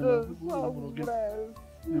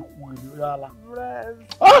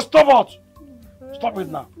 Oh, stop it! Stop it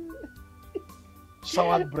now.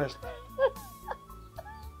 Soured breast.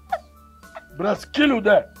 Breast kill you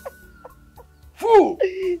there. Fool!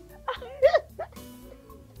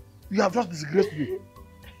 You have just disgraced me.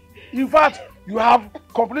 In fact, you have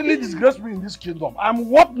completely disgraced me in this kingdom. I'm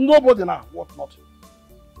what nobody now, what not.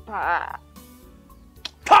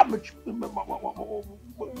 Stop me.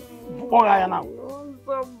 What are you now? I'm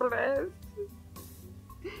so blessed.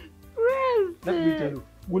 Let me tell you.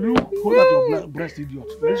 Will you hold out your breast, idiot?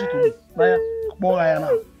 Listen to me. Naya, what are you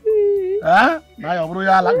now? Huh? Naya, bro, you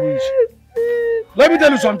are language. Let me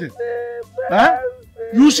tell you something. Huh?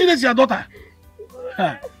 You see this your daughter?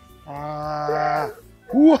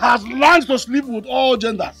 Who has learned to sleep with all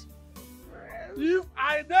genders. If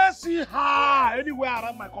I dare see her anywhere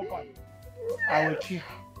around my compound, I will kill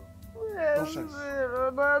her. Nonsense.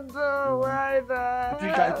 Why not?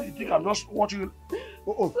 You think I'm just watching you?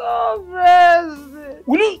 So blessed.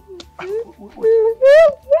 Will you?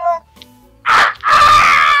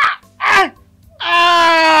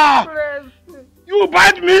 You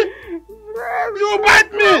bite me? You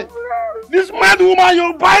bite me? This mad woman,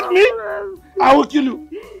 you bite me? I will kill you.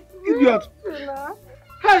 Idiot.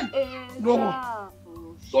 Hey! No more.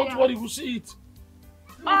 Don't worry, we'll see it.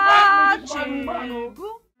 You bite me, this mad woman.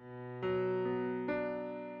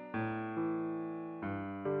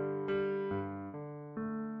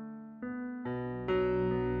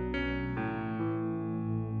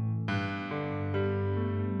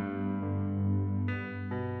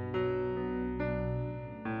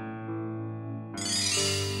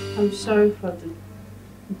 I'm sorry for the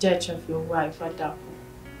death of your wife, Adapo.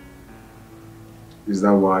 Is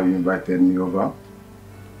that why you invited me over?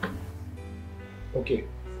 Okay.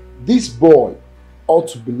 This boy ought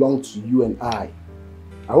to belong to you and I.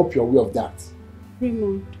 I hope you're aware of that.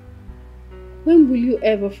 Raymond, when will you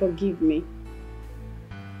ever forgive me?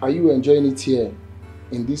 Are you enjoying it here,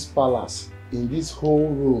 in this palace, in this whole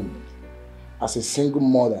room, as a single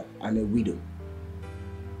mother and a widow?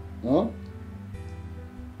 Huh?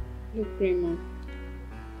 Look, Raymond,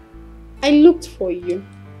 I looked for you.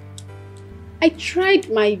 I tried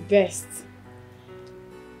my best.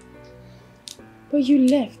 But you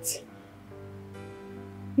left.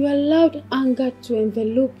 You allowed anger to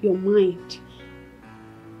envelop your mind.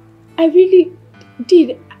 I really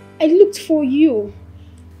did. I looked for you.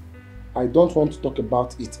 I don't want to talk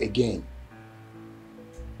about it again.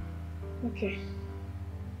 Okay.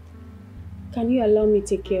 Can you allow me to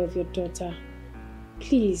take care of your daughter?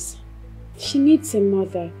 Please. She needs a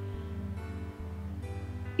mother.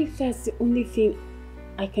 If that's the only thing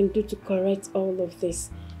I can do to correct all of this,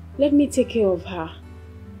 let me take care of her.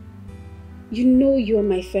 You know you're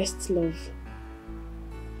my first love.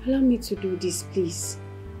 Allow me to do this, please.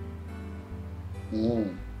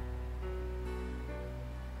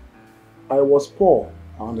 I was poor,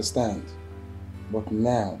 I understand. But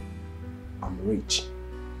now, I'm rich.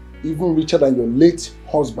 Even richer than your late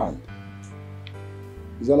husband.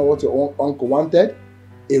 Is that not what your uncle wanted?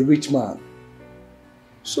 A rich man.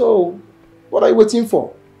 So, what are you waiting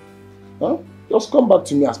for? Huh? Just come back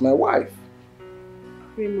to me as my wife.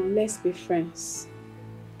 Raymond, let's be friends.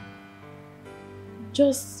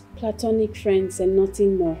 Just platonic friends and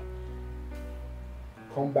nothing more.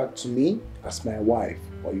 Come back to me as my wife,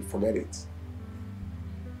 or you forget it.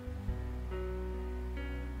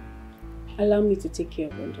 Allow me to take care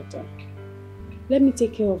of your daughter. Let me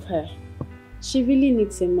take care of her. She really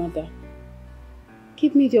needs a mother.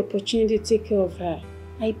 Give me the opportunity to take care of her.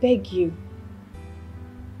 I beg you.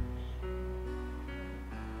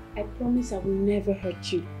 I promise I will never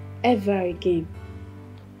hurt you, ever again.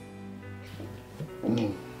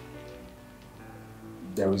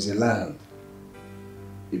 There is a land,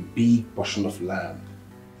 a big portion of land.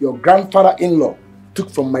 Your grandfather-in-law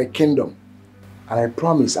took from my kingdom, and I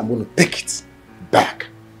promise I'm going to take it back.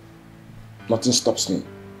 Nothing stops me.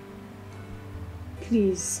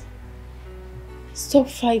 Please, stop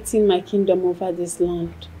fighting my kingdom over this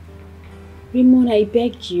land. Raymond, I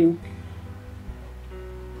beg you.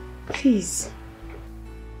 Please.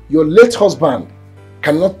 Your late husband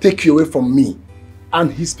cannot take you away from me, and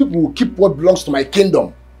his people will keep what belongs to my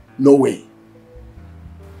kingdom. No way.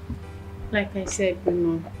 Like I said,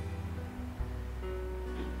 Raymond,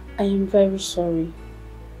 I am very sorry.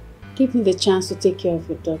 Give me the chance to take care of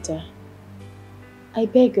your daughter. I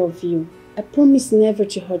beg of you. I promise never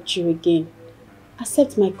to hurt you again.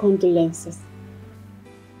 Accept my condolences.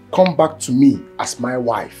 Come back to me as my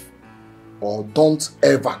wife, or don't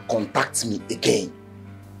ever contact me again.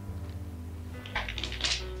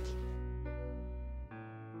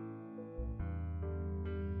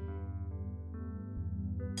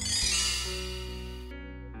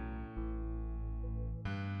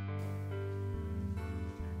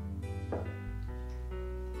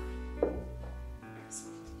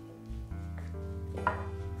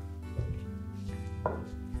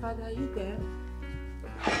 Father, are you there?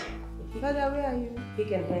 Father, where are you? He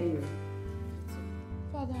can hear you.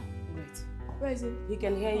 Father. Wait. Where is he? He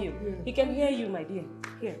can hear you. He can hear you, my dear.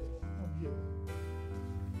 Here.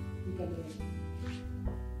 He can hear you.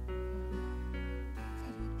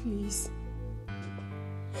 Father, please.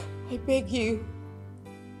 I beg you.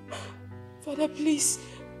 Father, please.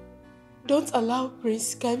 Don't allow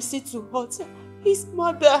Prince Kamsi to hurt his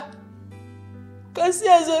mother. Kamsi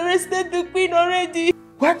has arrested the queen already.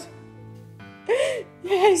 What?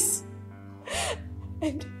 Yes.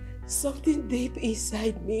 And something deep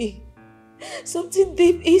inside me, something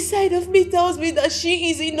deep inside of me tells me that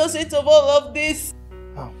she is innocent of all of this.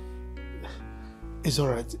 It's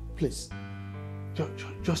alright, please.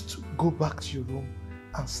 Just go back to your room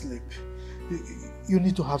and sleep. You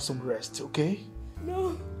need to have some rest, okay?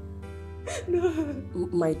 No. No.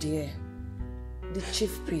 My dear, the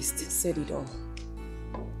chief priest said it all.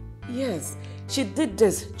 Yes, she did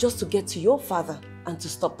this just to get to your father and to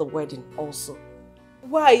stop the wedding also.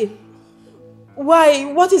 Why? Why?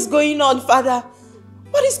 What is going on, Father?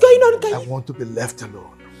 What is going on? I want to be left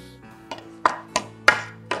alone.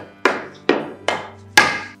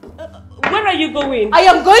 Where are you going? I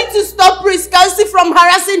am going to stop Prince Kamsi from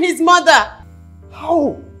harassing his mother.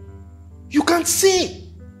 How? You can't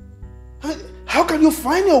see. How can you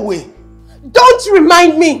find your way? Don't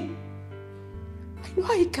remind me. I know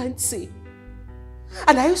I can't see.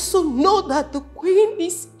 And I also know that the queen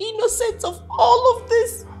is innocent of all of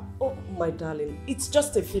this. Oh, my darling, it's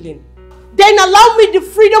just a feeling. Then allow me the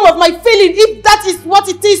freedom of my feeling if that is what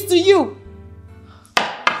it is to you.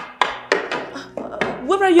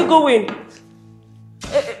 Where are you going?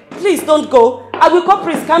 Please don't go. I will call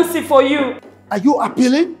Prince Kamsi for you. Are you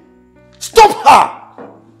appealing? Stop her!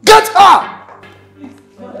 Get her!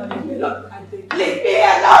 Leave me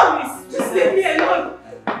alone! Just leave me alone!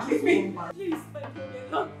 Leave me! Please, my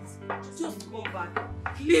alone. Just go back.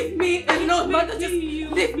 Leave me alone, mother. Just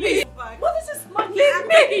leave me. What is this, man? Leave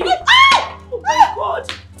me! Oh my God!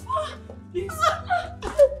 Please.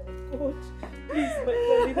 God. Please, my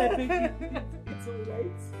darling, I beg you. It's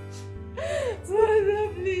alright.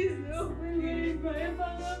 Mother, please don't believe my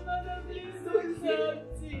mother. Mother, please do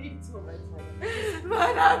something. It's alright, mother.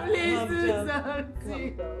 Mother, please do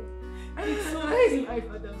something. Calm down. It's alright, my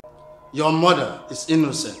father. Your mother is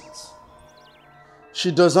innocent.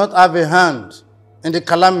 She does not have a hand in the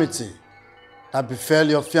calamity that befell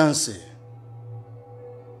your fiancé.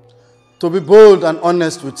 To be bold and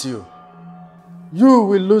honest with you, you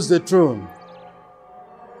will lose the throne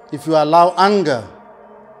if you allow anger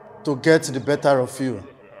to get the better of you.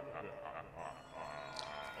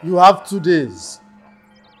 You have 2 days.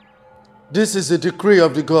 This is a decree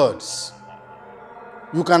of the gods.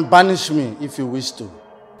 You can banish me if you wish to.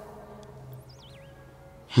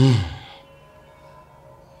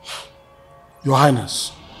 Your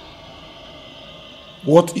Highness,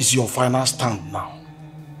 what is your final stand now?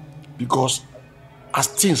 Because as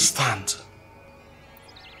things stand,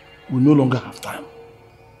 we no longer have time.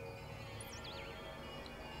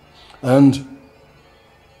 And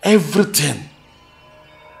everything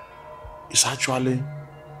is actually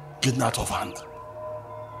getting out of hand.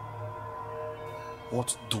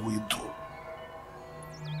 What do we do?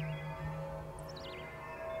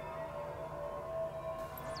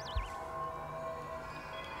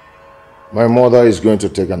 My mother is going to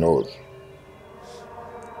take an oath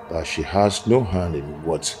that she has no hand in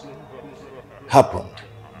what happened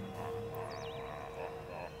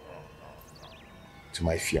to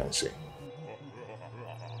my fiancé.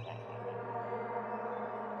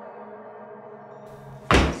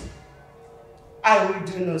 I will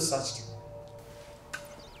do no such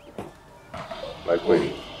thing. My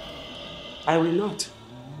queen. I will not.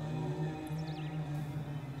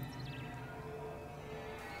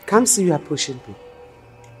 Come see you are pushing me.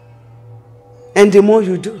 And the more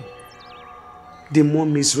you do, the more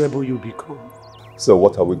miserable you become. So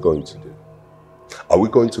what are we going to do? Are we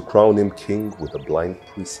going to crown him king with a blind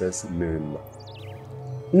princess Miriam?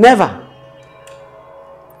 Never.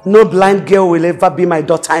 No blind girl will ever be my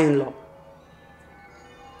daughter-in-law.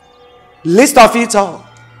 Least of it all,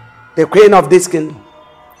 the queen of this kingdom.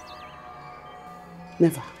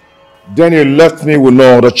 Never. Then you left me with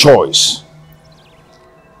no other choice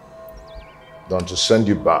than to send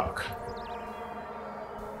you back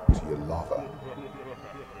to your lover,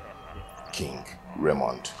 King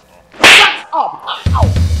Raymond. Shut up!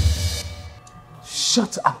 Ow.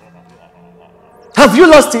 Shut up. Have you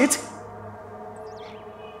lost it?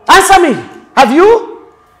 Answer me. Have you?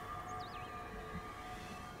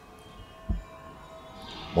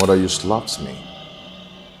 Mother, you slapped me.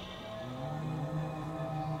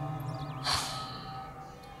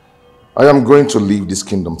 I am going to leave this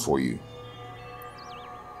kingdom for you.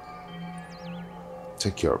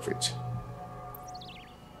 Take care of it.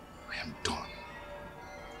 I am done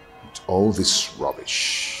with all this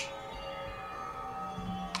rubbish.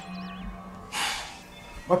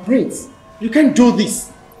 My prince, you can't do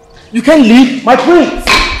this. You can't leave, my prince.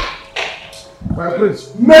 My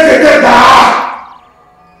prince. Make it get down!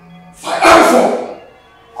 If I ever fall,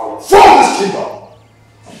 I will fall this kingdom.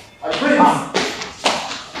 My prince.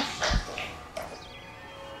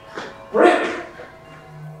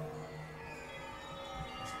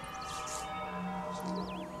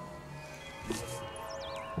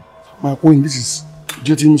 My queen, this is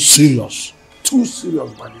getting serious. Too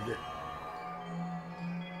serious by the day.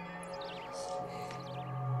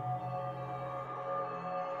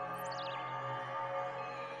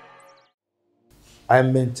 I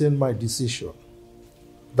maintain my decision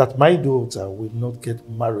that my daughter will not get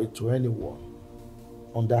married to anyone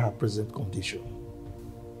under her present condition.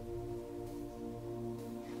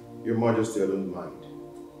 Your Majesty, I don't mind.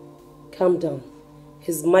 Calm down.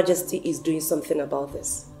 His Majesty is doing something about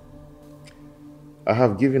this. I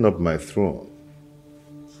have given up my throne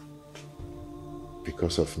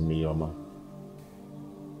because of Miyoma.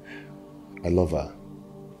 I love her.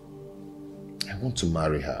 I want to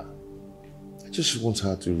marry her. I just want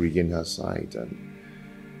her to regain her sight, and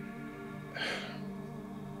I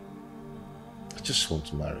just want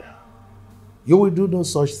to marry her. You will do no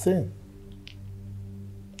such thing.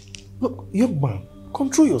 Look, young man,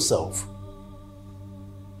 control yourself.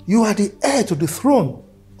 You are the heir to the throne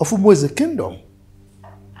of Umueze kingdom.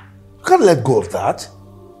 You can't let go of that.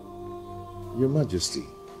 Your Majesty,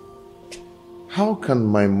 how can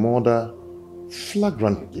my mother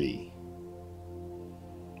flagrantly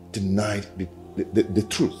deny the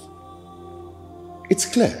truth? It's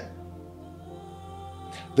clear.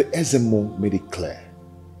 The Ezemo made it clear.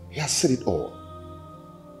 He has said it all.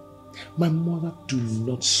 My mother do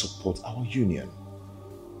not support our union.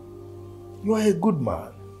 You are a good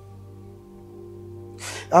man.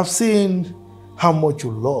 I've seen how much you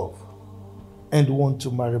love and want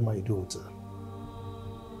to marry my daughter.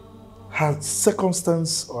 Her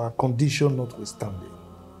circumstance or her condition notwithstanding.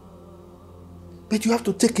 But you have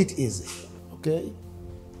to take it easy, okay?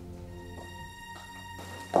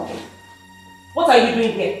 What are you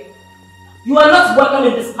doing here? You are not welcome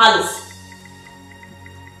in this palace.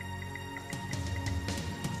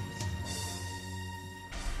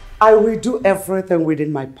 I will do everything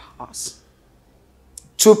within my powers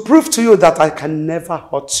to prove to you that I can never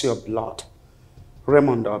hurt your blood,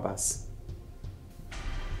 Raymond Obas.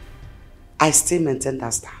 I still maintain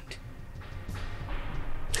that stand.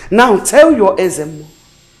 Now tell your Ezemo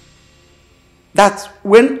that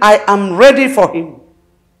when I am ready for him,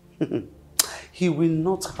 he will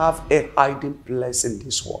not have a hiding place in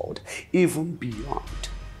this world, even beyond.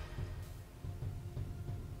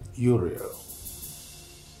 Uriel,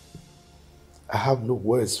 I have no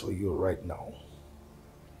words for you right now.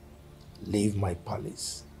 Leave my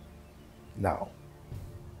palace. Now.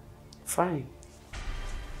 Fine.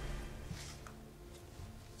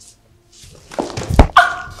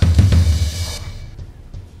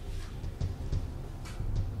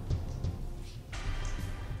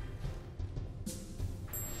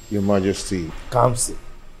 Your Majesty. Kamsi.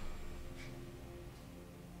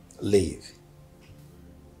 Leave.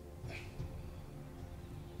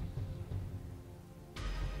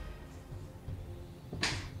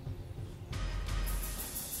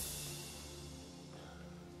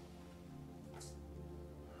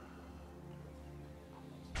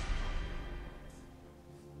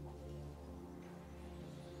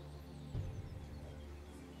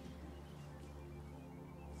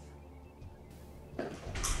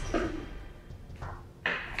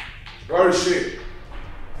 Where is she?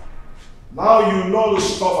 Now you know the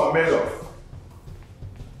stuff I'm made of.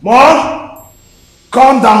 Mom,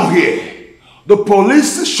 come down here. The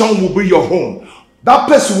police station will be your home. That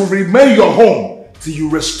place will remain your home till you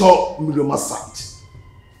restore Miriam's sight.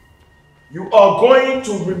 You are going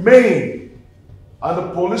to remain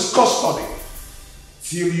under police custody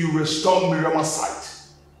till you restore Miriam's sight.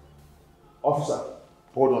 Officer,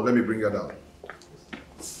 hold on, let me bring her down.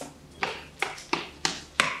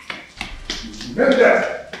 Men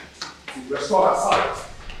there to restore our sight.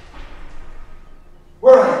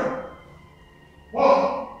 Where are you?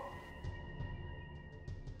 One.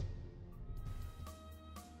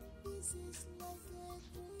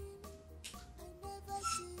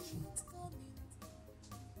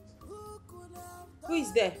 Who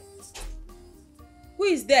is there? Who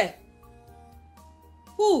is there?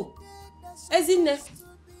 Who? Ezinne.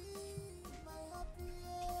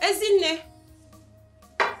 Ezinne.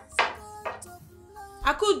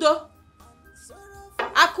 Akudo.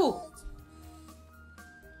 Aku.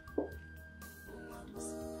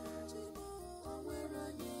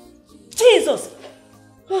 Jesus!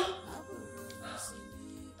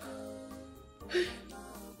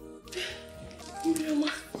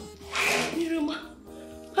 Miriam.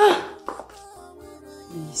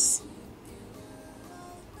 Please.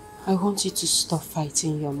 I want you to stop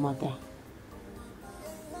fighting your mother.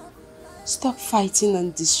 Stop fighting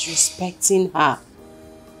and disrespecting her.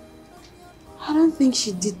 I don't think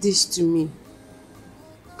she did this to me.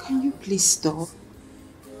 Can you please stop?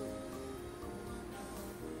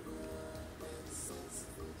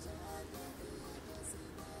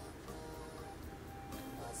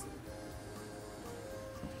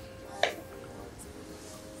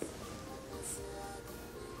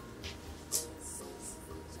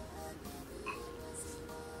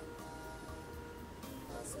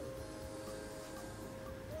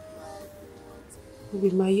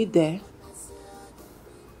 Obim, are you there?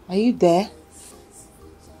 Are you there?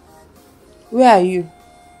 Where are you?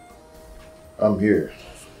 I'm here.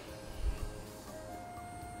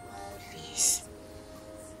 Please.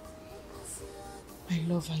 My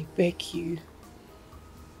love, I beg you.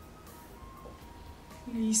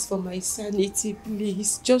 Please, for my sanity,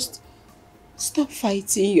 please. Just stop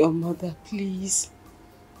fighting your mother, please.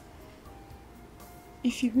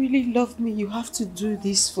 If you really love me, you have to do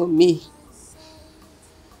this for me.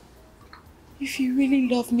 If you really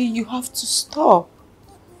love me, you have to stop.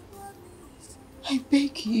 I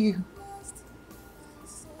beg you.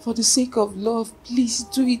 For the sake of love, please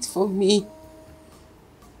do it for me.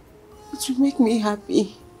 It will make me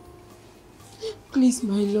happy. Please,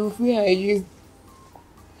 my love, where are you?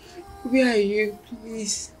 Where are you,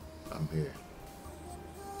 please? I'm here.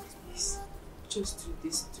 Please, just do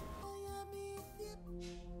this too.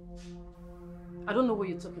 I don't know what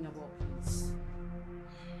you're talking about.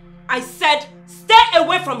 I said, stay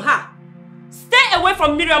away from her. Stay away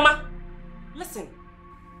from Miriam. Listen,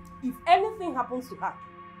 if anything happens to her,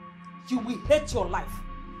 you will hate your life.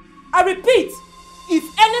 I repeat, if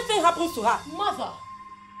anything happens to her. Mother,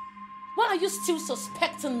 why are you still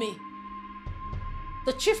suspecting me?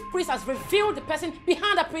 The chief priest has revealed the person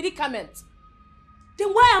behind the predicament.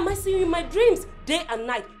 Then why am I seeing you in my dreams day and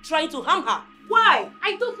night trying to harm her? Why?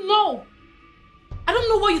 I don't know. I don't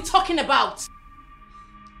know what you're talking about.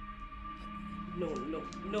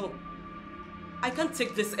 No. I can't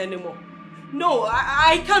take this anymore. No,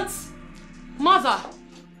 I can't. Mother!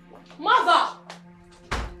 Mother!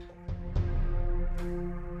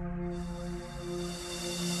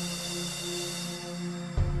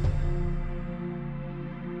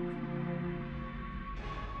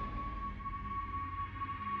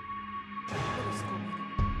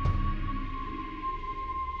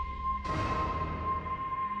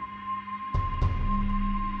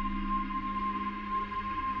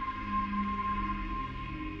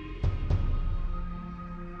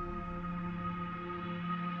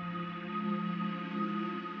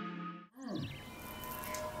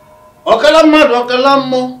 Okala mmadụ okala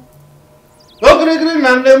mmụọ ogirigiri na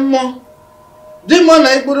ndị mmụọ di mmụọ na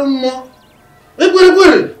igburu mmụọ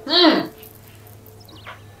igwirigwiri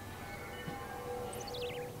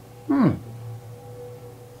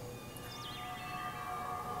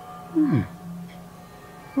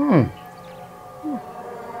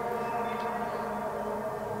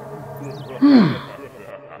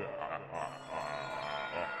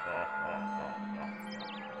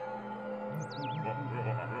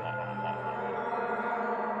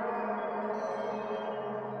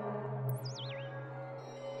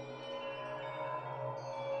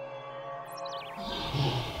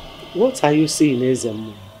What are you seeing,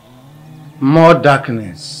 Ezemo? More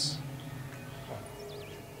darkness.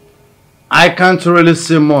 I can't really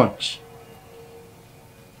see much.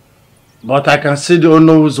 But I can see the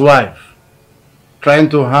Ono's wife trying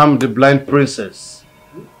to harm the blind princess.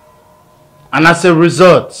 And as a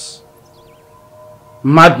result,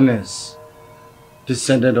 madness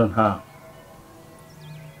descended on her.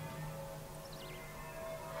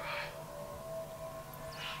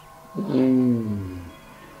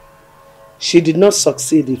 She did not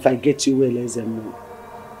succeed, if I get you well, Ezemo.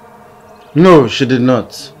 No, she did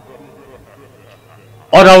not.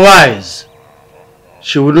 Otherwise,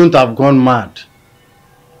 she wouldn't have gone mad.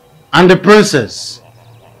 And the princess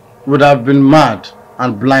would have been mad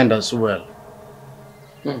and blind as well.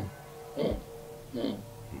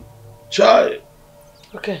 Chai.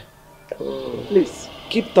 Okay. Please,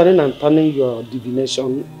 keep turning and turning your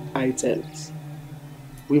divination items.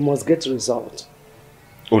 We must get result.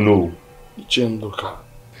 Oh no. Chendoka.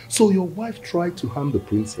 So your wife tried to harm the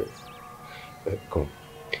princess? Come.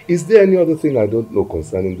 Is there any other thing I don't know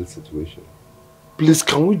concerning this situation? Please,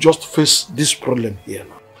 can we just face this problem here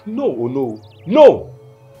now? No, oh no. No!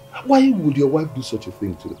 Why would your wife do such a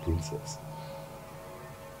thing to the princess?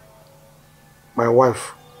 My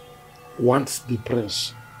wife wants the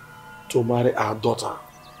prince to marry our daughter.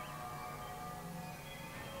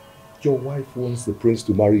 Your wife wants the prince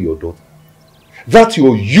to marry your daughter? That's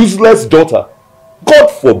your useless daughter. God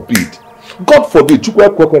forbid. God forbid.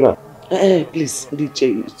 Please,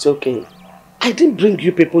 DJ, it's okay. I didn't bring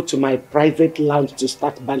you people to my private lounge to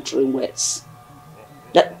start bantering words.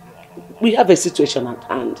 We have a situation at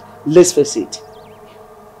hand. Let's face it.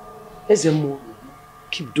 Ezemo,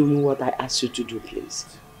 keep doing what I asked you to do, please.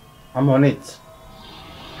 I'm on it.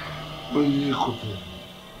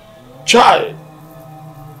 Chai!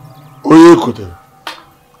 Oye kote.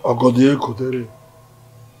 Ogode kotere.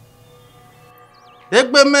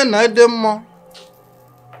 Egbe me na edemo.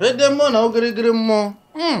 Edemo na ogirigiri mo.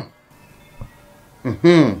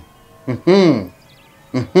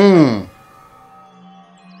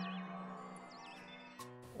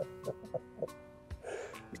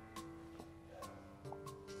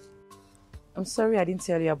 I'm sorry I didn't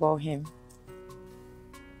tell you about him.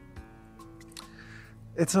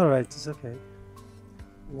 It's all right. It's okay.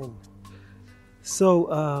 So,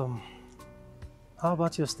 how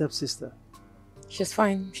about your stepsister? She's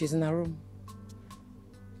fine. She's in her room.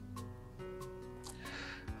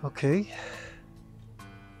 Okay.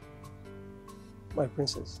 My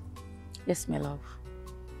princess. Yes, my love.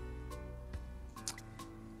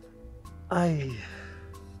 I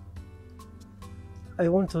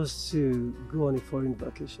want us to go on a foreign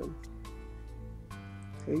vacation.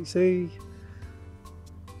 Okay, say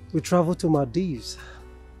we travel to Maldives.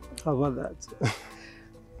 How about that?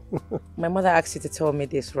 My mother asked you to tell me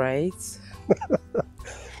this, right?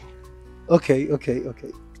 Okay.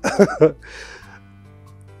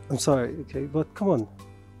 I'm sorry, okay, but come on.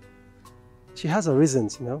 She has her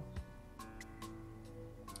reasons, you know?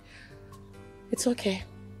 It's okay.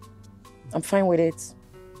 I'm fine with it.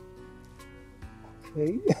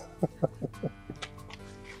 Okay.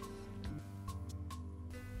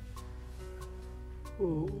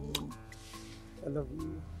 I love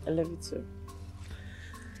you. I love you too.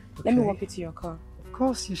 Okay. Let me walk you to your car. Of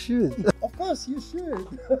course you should. Of course you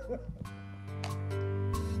should.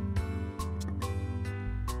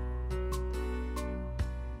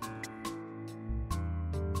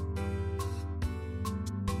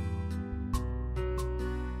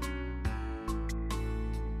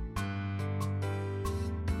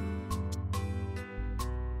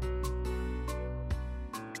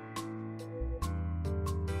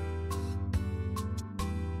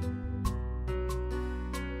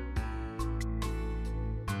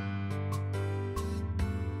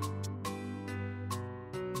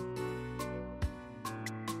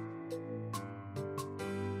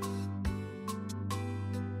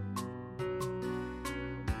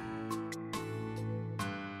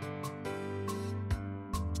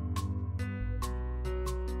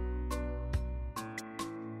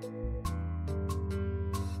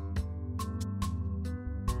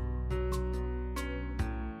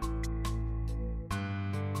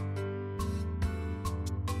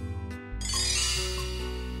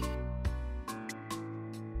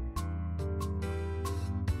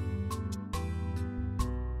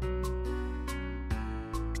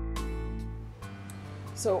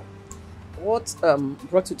 So, what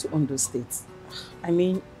brought you to Ondo State? I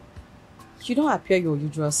mean, you don't appear your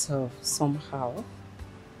usual self somehow.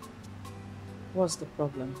 What's the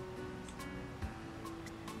problem?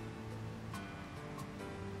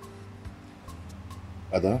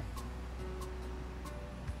 Ada,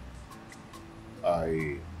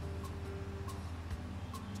 I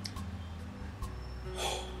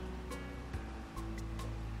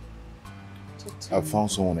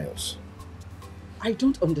found someone else. I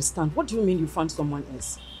don't understand. What do you mean you found someone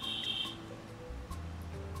else?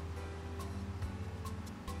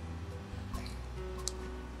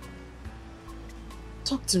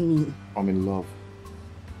 Talk to me. I'm in love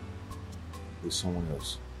with someone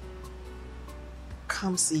else.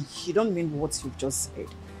 Kamsi, you don't mean what you just said.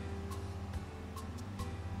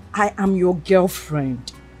 I am your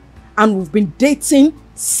girlfriend. And we've been dating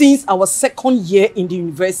since our 2nd year in the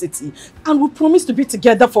university. And we promised to be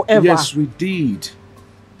together forever. Yes, we did.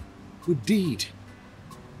 We did.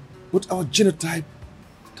 But our genotype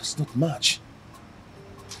does not match.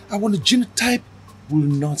 Our genotype will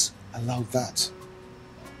not allow that.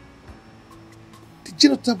 The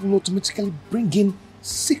genotype will automatically bring in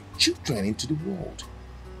sick children into the world.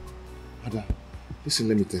 Ada, listen,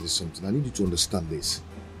 let me tell you something. I need you to understand this.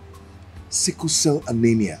 Sickle cell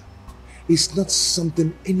anemia is not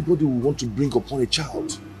something anybody will want to bring upon a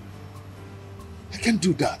child. I can't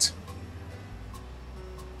do that.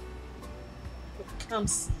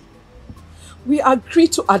 Kamsi, we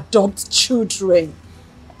agreed to adopt children.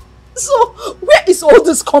 So, where is all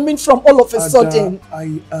this coming from all of a sudden?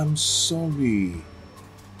 I am sorry.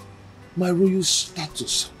 My royal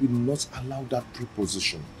status will not allow that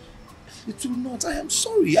proposition. It will not. I am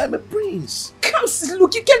sorry. I'm a prince. Kamsi,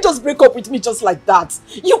 look, you can't just break up with me just like that.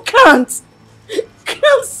 You can't.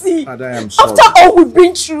 Kamsi, I am sorry. After all we've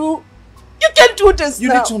been through, you can't do this You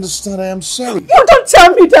now. need to understand I am sorry. You don't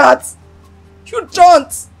tell me that. You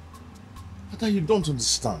don't. Ada, you don't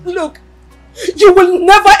understand. Look, you will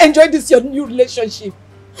never enjoy this your new relationship.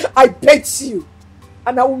 I bet you.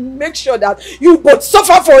 And I will make sure that you both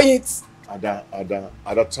suffer for it. Ada,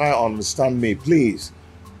 try and understand me, please.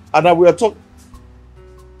 Ada, we are talking.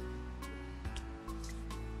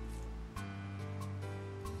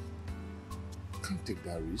 Can't take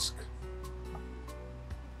that risk.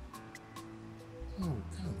 No,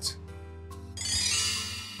 can't.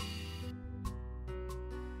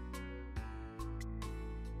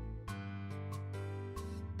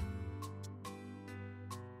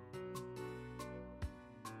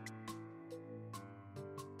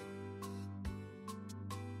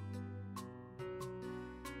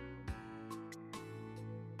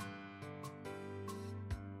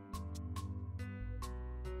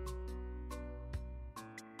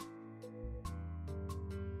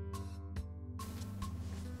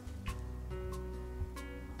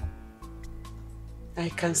 I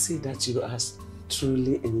can see that you are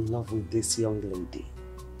truly in love with this young lady.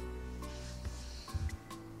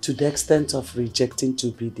 To the extent of rejecting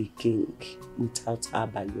to be the king without her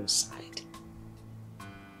by your side.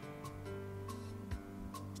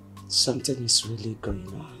 Something is really going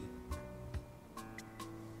on.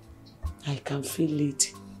 I can feel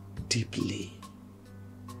it deeply.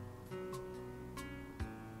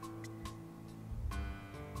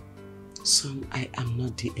 Son, I am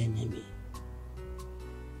not the enemy.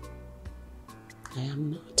 I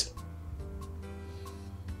am not.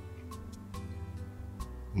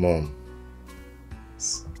 Mom,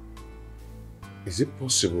 is it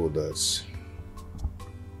possible that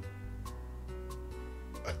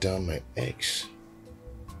Ada, my ex,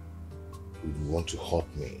 would want to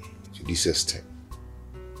hurt me to this extent?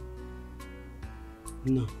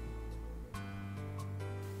 No.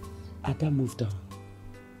 Ada moved on.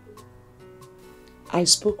 I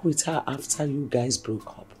spoke with her after you guys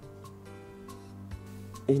broke up.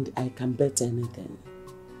 And I can bet anything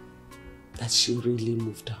that she really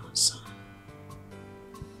moved on, son.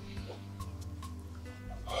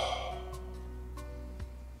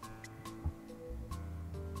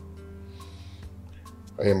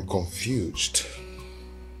 I am confused.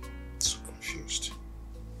 So confused.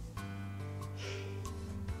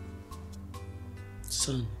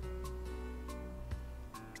 Son,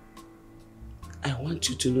 I want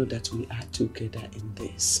you to know that we are together in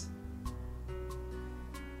this.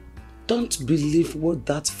 Don't believe what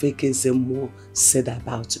that fake Ezemo said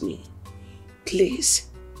about me. Please.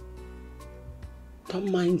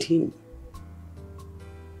 Don't mind him.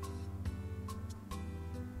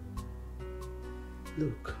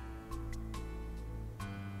 Look.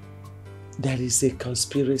 There is a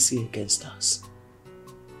conspiracy against us.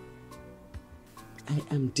 I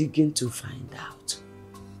am digging to find out.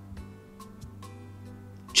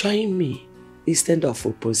 Join me instead of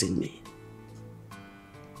opposing me.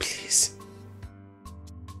 Please.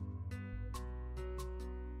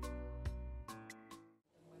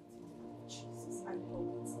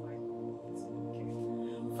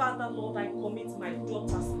 Father, Lord, I commit my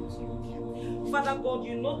daughters into you. Father God,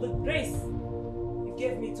 you know the grace you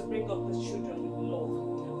gave me to bring up the children you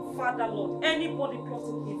love. Father, Lord, anybody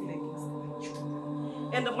plotting evil against my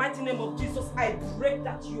children, in the mighty name of Jesus, I break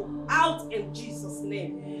that yoke out in Jesus'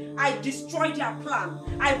 name. I destroy their plan.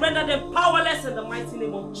 I render them powerless in the mighty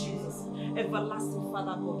name of Jesus. Everlasting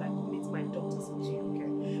Father God, I commit my daughters into your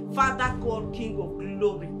care. Father God, King of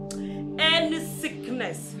glory, any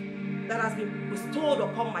sickness that has been bestowed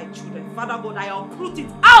upon my children, Father God, I uproot it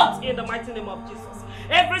out in the mighty name of Jesus.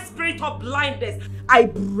 Every spirit of blindness, I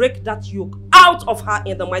break that yoke out of her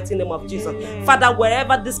in the mighty name of Jesus. Father,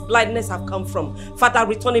 wherever this blindness have come from, Father,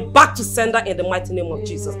 return it back to sender in the mighty name of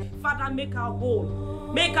Jesus. Father, make her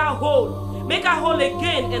whole. Make her whole. Make her whole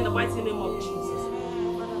again in the mighty name of Jesus.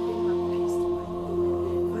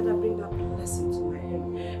 Father, bring that blessing to my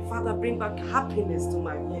home. Father, bring back happiness to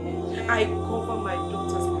my home. I cover my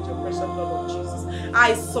daughters with your precious blood of Jesus.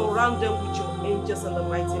 I surround them with your angels in the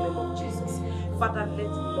mighty name of Jesus. Father, let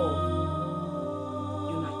love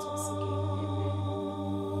unite us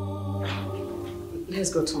again. Let's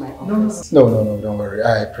go to my office. No, don't worry.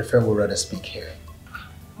 I prefer we'd rather speak here.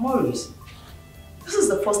 Maurice, this is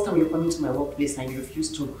the first time you're coming to my workplace and you refuse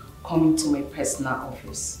to come into my personal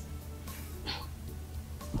office.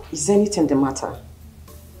 Is anything the matter?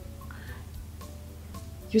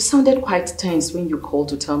 You sounded quite tense when you called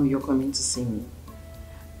to tell me you're coming to see me.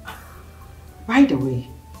 By the way,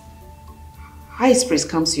 high praise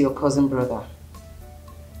comes to your cousin brother.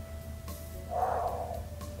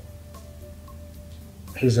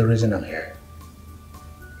 Here's the reason I'm here.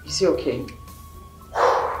 Is he okay?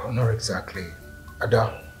 Not exactly.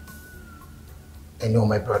 Ada, I know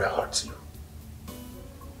my brother hurts you.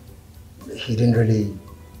 He didn't really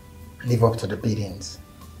live up to the biddings.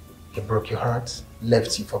 He broke your heart,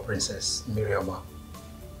 left you for Princess Miriam.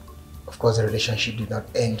 Of course, the relationship did not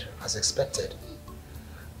end as expected.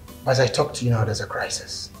 But as I talk to you now, there's a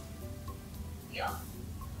crisis. Yeah.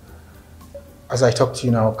 As I talk to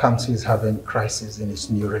you now, Kamsi is having a crisis in his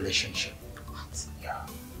new relationship. What? Yeah.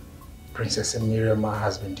 Princess Miriam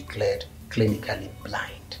has been declared clinically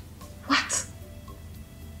blind. What?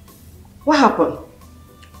 What happened?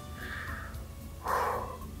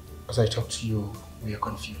 As I talk to you, we are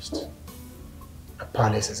confused. The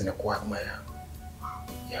palace is in a quagmire.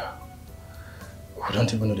 Yeah. We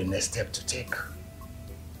don't even know the next step to take.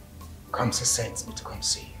 Kamsi sent me to come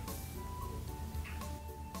see you.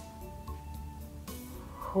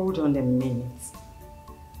 Hold on a minute.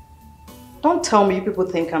 Don't tell me you people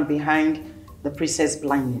think I'm behind the princess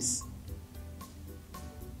blindness.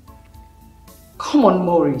 Come on,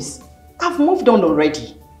 Maurice. I've moved on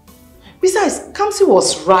already. Besides, Kamsi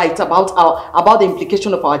was right about the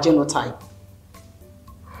implication of our genotype.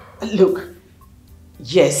 Look,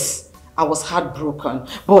 yes, I was heartbroken,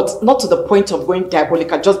 but not to the point of going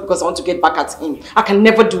diabolical just because I want to get back at him. I can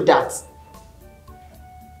never do that.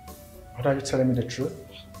 What are you telling me the truth?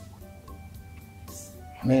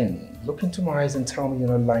 I mean, look into my eyes and tell me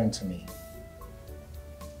you're not lying to me.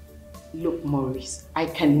 Look, Maurice, I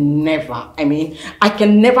can never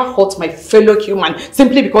hurt my fellow human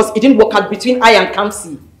simply because it didn't work out between I and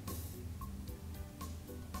Kamsi.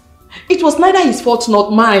 It was neither his fault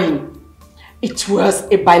nor mine. It was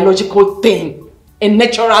a biological thing, a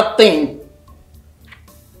natural thing.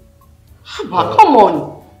 Haba, come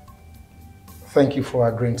on. Thank you for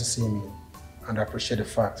agreeing to see me, and I appreciate the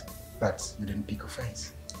fact that you didn't pick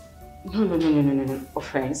offense. No.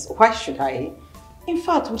 Offense? Why should I? In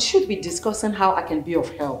fact, we should be discussing how I can be of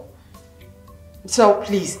help. So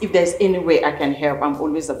please, if there's any way I can help, I'm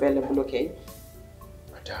always available, okay?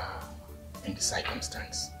 But in the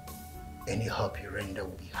circumstance, any help you render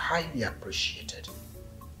will be highly appreciated.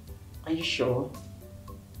 Are you sure?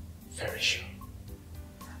 Very sure.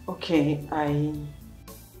 Okay,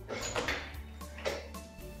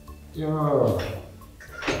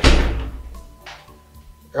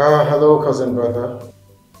 hello, cousin brother.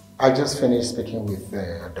 I just finished speaking with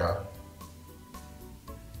Ada.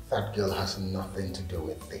 That girl has nothing to do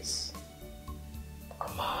with this.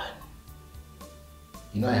 Come on.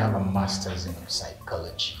 You know I have a master's in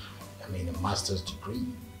psychology. I mean a master's degree.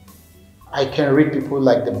 I can read people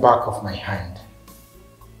like the back of my hand.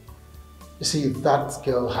 You see, that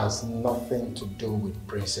girl has nothing to do with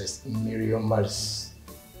Princess Miriam's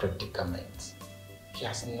predicament. She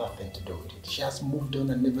has nothing to do with it. She has moved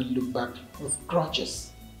on and never looked back with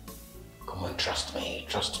grudges. Come on, trust me,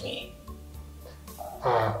 trust me.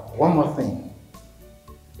 One more thing.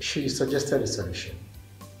 She suggested a solution.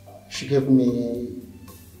 She gave me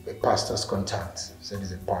a pastor's contact. Said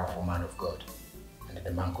he's a powerful man of God and that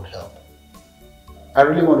the man could help. I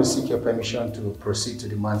really want to seek your permission to proceed to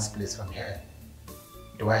the man's place from here.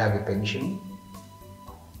 Do I have your permission?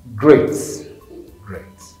 Great, great.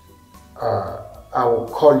 I will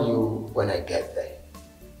call you when I get there.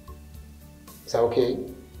 Is that okay?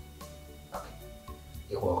 Okay.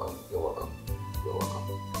 You're welcome, you're welcome, you're welcome.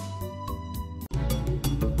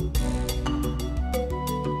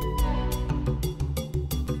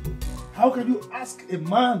 How can you ask a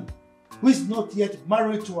man who is not yet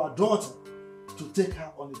married to a daughter to take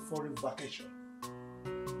her on a foreign vacation?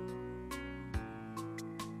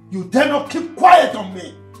 You dare not keep quiet on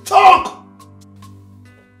me. Talk!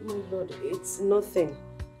 My lord, it's nothing.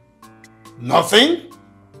 Nothing?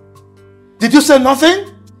 Did you say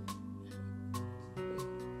nothing?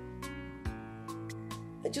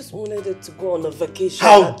 I just wanted it to go on a vacation.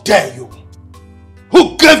 How dare you?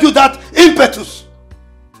 Who gave you that impetus?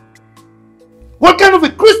 What kind of a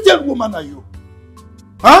Christian woman are you?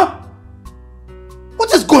 Huh?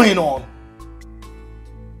 What is going on?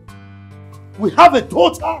 We have a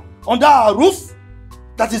daughter under our roof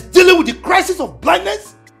that is dealing with the crisis of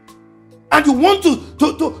blindness, and you want to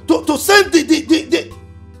send the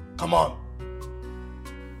Come on.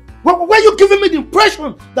 Why are you giving me the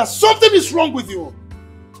impression that something is wrong with you?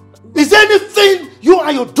 Is there anything you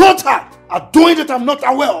and your daughter are doing that I'm not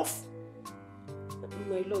aware of?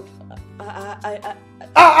 My lord,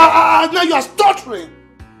 now you are stuttering.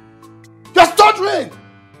 You are stuttering.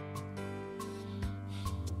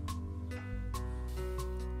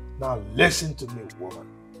 Now listen to me, woman.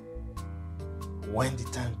 When the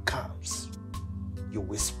time comes, you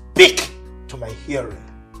will speak to my hearing.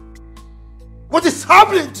 What is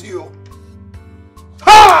happening to you?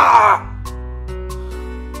 Ha!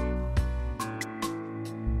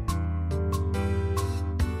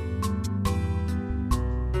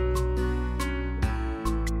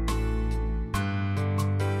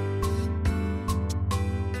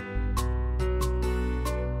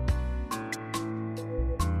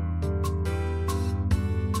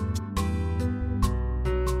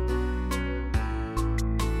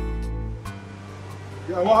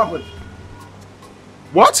 Yeah, what happened?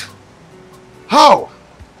 What? How?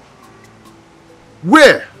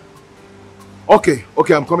 Where? Okay,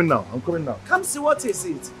 I'm coming now. Come see, what is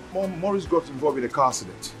it? Mom, Maurice got involved in a car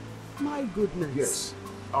accident. My goodness. Yes.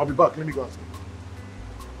 I'll be back. Let me go and see.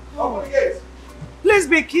 Oh, yes. Please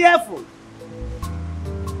be careful.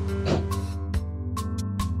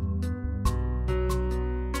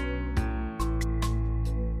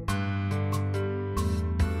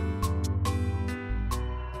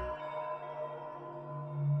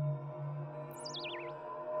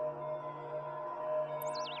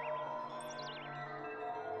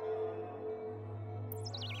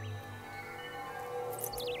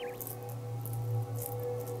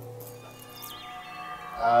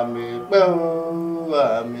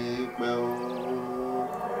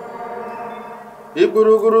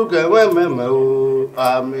 Iguruguru kewe meme o,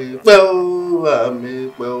 ami pe o, ami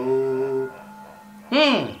pe o.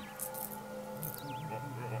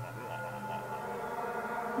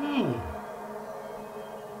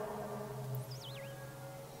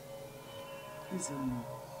 Listen,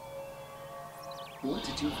 what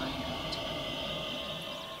did you find out?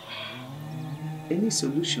 Any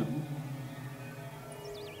solution?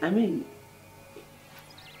 I mean,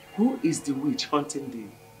 who is the witch hunting the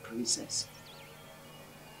princess?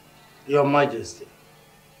 Your Majesty,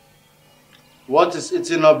 what is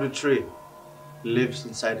eating up the tree lives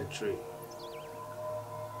inside the tree.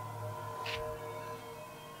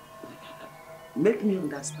 Make me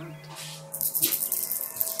understand.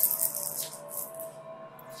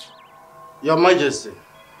 Your Majesty,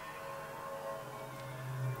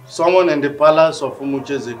 someone in the palace of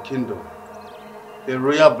Umuche's kingdom, a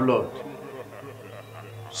royal blood,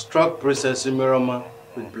 struck Princess Imiroma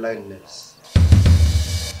with blindness.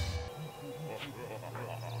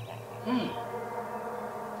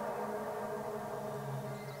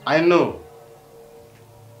 I know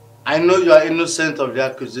you are innocent of the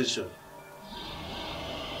accusation.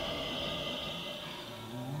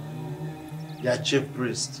 Their chief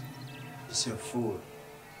priest is a fool.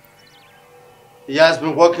 He has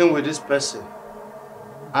been working with this person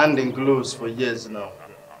hand in gloves for years now.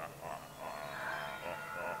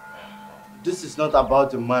 This is not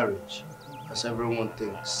about the marriage, as everyone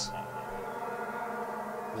thinks.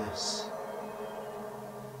 Yes.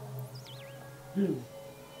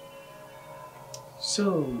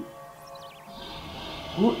 So,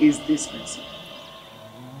 who is this person?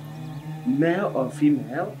 Male or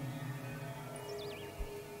female?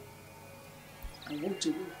 I want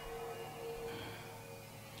to know.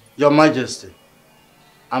 Your Majesty,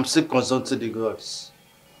 I'm still consulting the gods.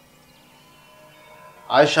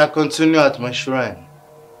 I shall continue at my shrine,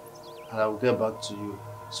 and I will get back to you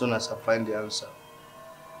as soon as I find the answer.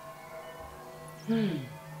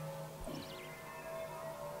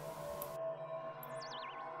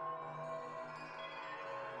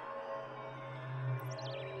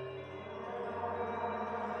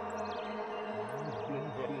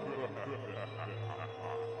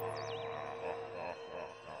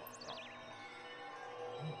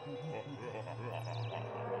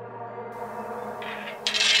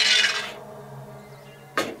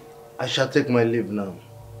 I shall take my leave now.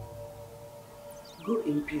 Go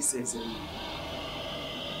in peace, Ezema.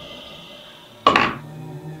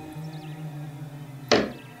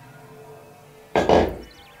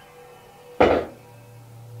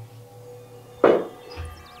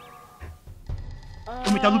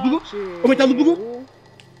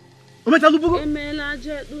 Emela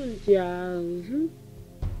jedunti ahụ.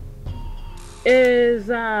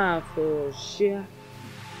 Ezafoshia.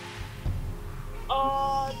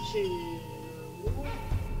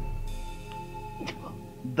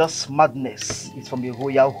 This madness is from a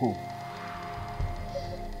royal home.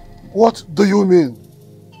 What do you mean?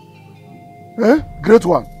 Eh? Great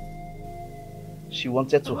one. She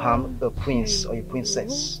wanted to harm a prince or a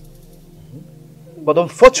princess. But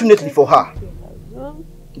unfortunately for her,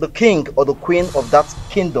 the king or the queen of that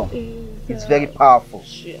kingdom is very powerful.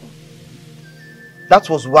 That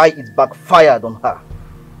was why it backfired on her.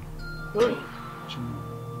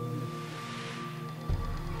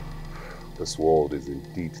 This world is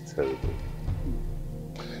indeed terrible.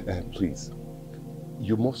 Please,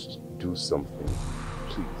 you must do something.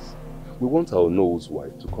 Please. We want our nose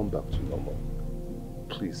wife to come back to normal.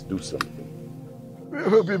 Please do something.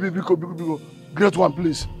 Biko. Great one,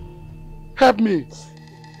 please. Help me.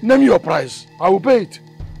 Name your price. I will pay it.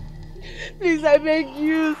 Please, I beg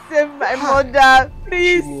you, save my mother.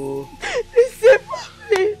 Please. Please save her,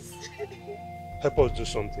 please. Help us do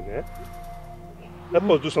something, eh? Help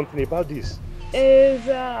us do something about this. There is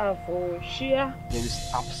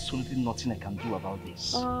absolutely nothing I can do about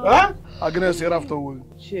this. I'm gonna say it afterwards.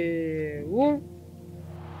 If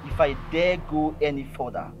I dare go any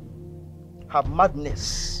further, her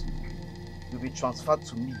madness will be transferred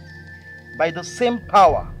to me by the same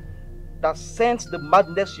power that sent the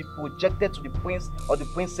madness she projected to the prince or the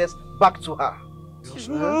princess back to her.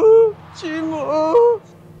 Chingo.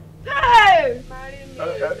 Hey! So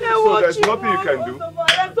there's nothing you can do?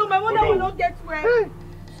 So my mother will not get well.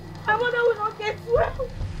 My mother will not get well.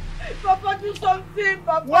 Papa, do something,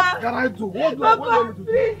 Papa. What can I do? What do I want to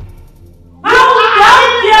do?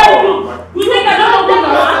 How dare you? You think I don't know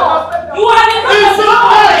what you are the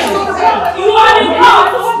You are the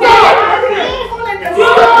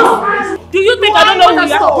Do you think I don't know who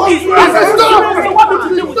you are? Please, stop! What did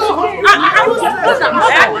you do with you? Stop! You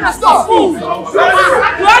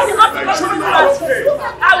are the not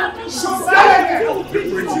I will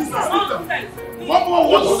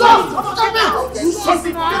do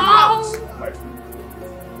something.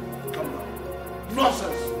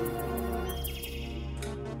 Nonsense.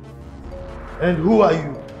 And who are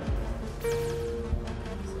you?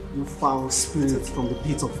 You foul spirit from the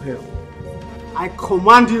pit of hell. I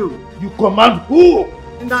command you. You command who?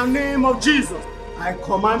 In the name of Jesus. I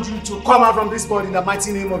command you to come out from this body in the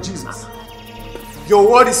mighty name of Jesus. Your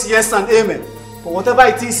word is yes and amen. For whatever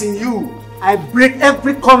it is in you, I break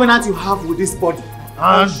every covenant you have with this body.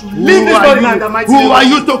 And leave this body now in the mighty name. Who are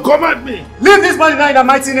you to command me? Leave this body now in the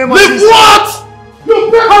mighty name of Jesus. Leave what?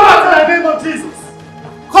 You come out in the name of Jesus.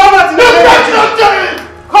 Come out in the name of Jesus.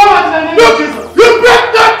 Come out in the name of Jesus. You break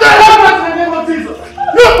nothing. Come out in the name of Jesus.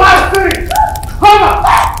 You bad spirit. Come out.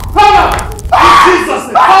 Come out. In Jesus'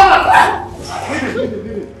 name. Come out. Leave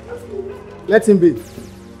it. Let him be.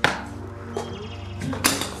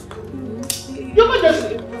 You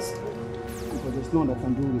majesty. But there's no one that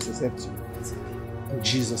can do this except you. In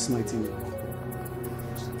Jesus' mighty name.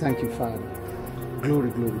 Thank you, Father. Glory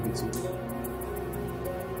be to you.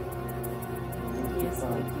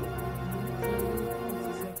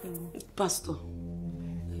 Pastor,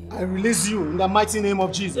 I release you in the mighty name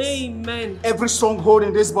of Jesus. Amen. Every stronghold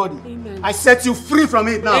in this body, Amen. I set you free from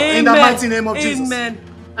it now. Amen. In the mighty name of Jesus. Amen.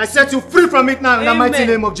 I set you free from it now in the mighty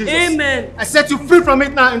name of Jesus. Amen. I set you free from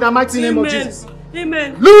it now in the mighty name of Jesus.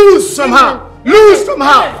 Amen. Loose from her. Loose from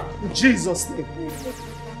her. In Jesus' name.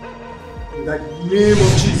 In the name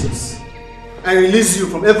of Jesus. I release you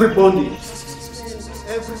from every bondage.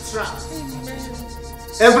 Every trap.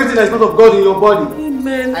 Everything that is not of God in your body.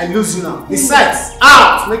 Amen. I lose you now. Besides,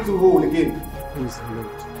 out! Make you whole again. Praise the Lord.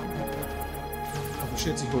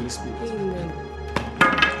 Appreciate you, Holy Spirit. Amen.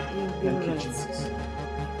 Thank you, Jesus.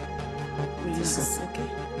 Yes, okay.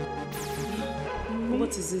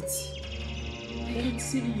 What is it? I can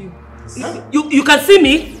see you. Huh? You can see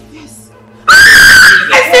me? Yes.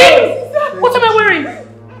 I see! What am I wearing?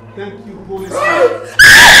 Thank you, Holy Spirit.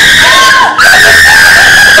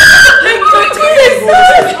 Thank you, Jesus!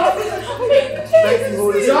 Thank you,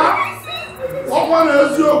 Holy Spirit. What one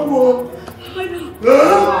is your book? I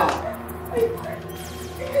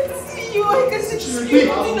can see you. I can see you.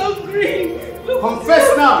 Don't green. Confess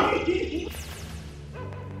now.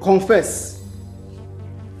 Confess.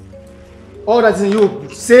 All that's in you,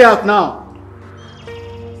 say out now.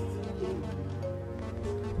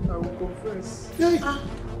 I will confess. Hey,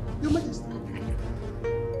 Your Majesty. I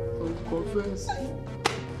will confess.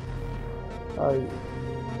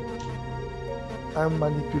 I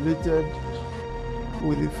manipulated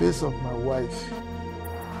with the face of my wife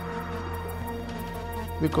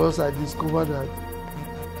because I discovered that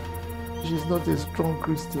she's not a strong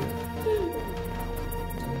Christian.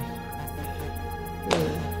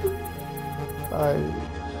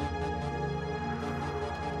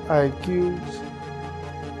 I killed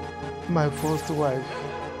my first wife,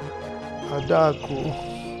 Adako.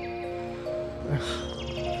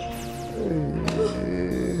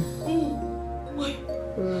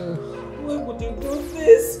 Why would you do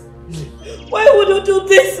this? Why would you do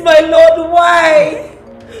this, my Lord? Why?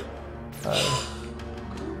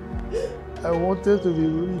 I wanted to be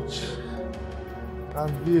rich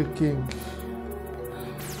and be a king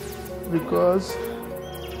because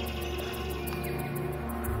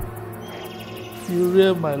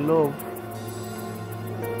Uriah, my love,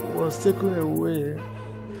 was taken away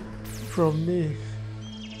from me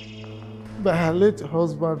by her late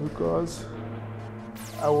husband because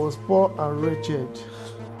I was poor and wretched.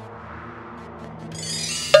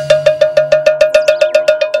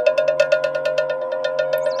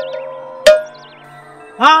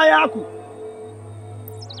 Hayaku!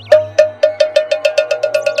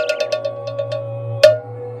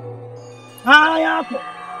 Hayaku!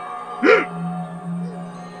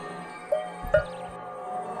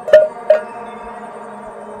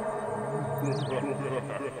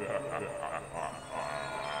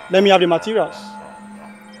 Let me have the materials.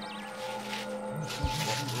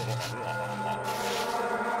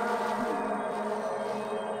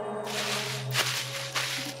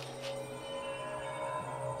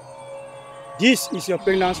 This is your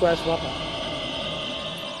pregnant wife's wrapper.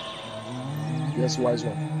 Yes, wise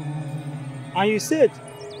one. And you said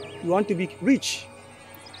you want to be rich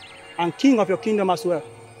and king of your kingdom as well.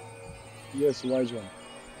 Yes, wise one.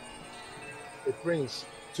 A prince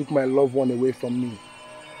took my loved one away from me,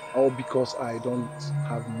 all because I don't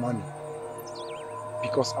have money,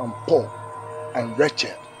 because I'm poor and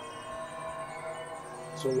wretched.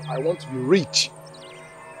 So I want to be rich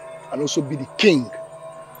and also be the king.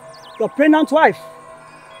 Your pregnant wife,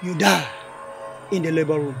 you die in the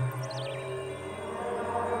labor room.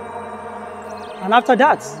 And after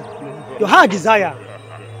that, your heart desire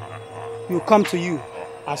will come to you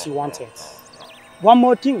as you wanted. One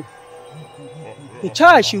more thing, the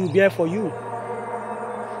child she will bear for you,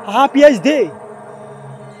 her happiest day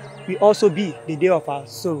will also be the day of our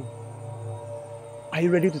sorrow. Are you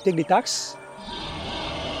ready to take the tax?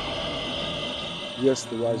 Yes,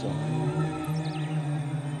 the wise one.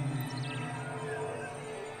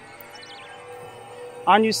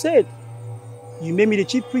 And you said you made me the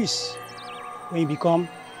chief priest when you become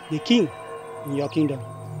the king in your kingdom.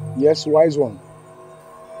 Yes, wise one.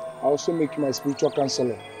 I also make you my spiritual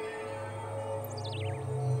counselor.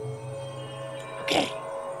 Okay.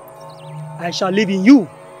 I shall live in you,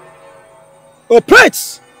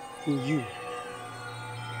 operate in you,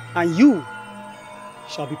 and you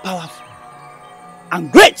shall be powerful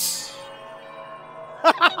and great.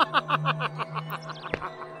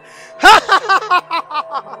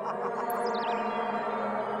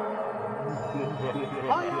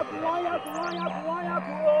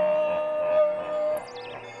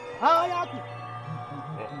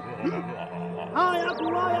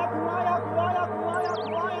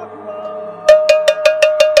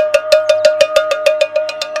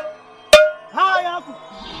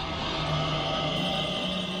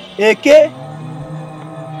 Eke,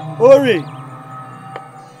 Ore,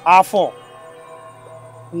 Afo,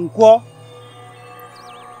 Nkwo,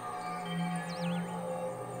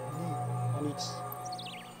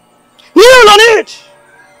 kneel on it!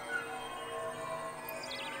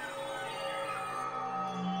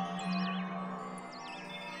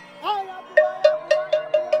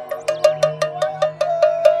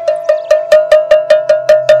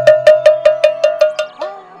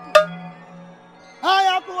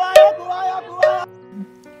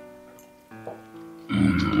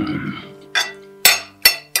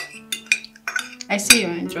 I see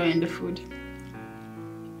you're enjoying the food.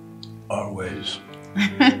 Always.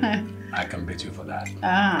 I can beat you for that.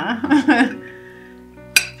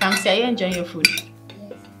 Kamsi, are you enjoying your food?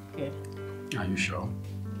 Yes. Good. Are you sure?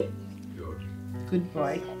 Good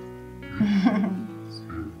boy.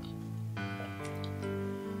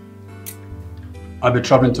 I'll be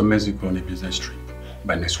traveling to Mexico on a business trip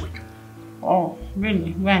by next week. Oh,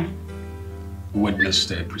 really? When?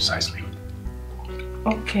 Wednesday, precisely.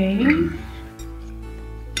 Okay.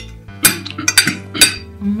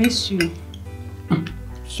 I miss you.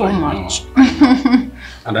 So much.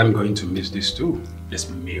 And I'm going to miss this too. These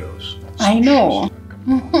meals. I know.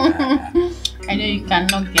 I know you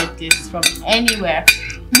cannot get this from anywhere.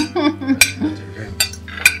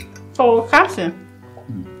 So, Captain,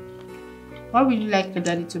 what would you like the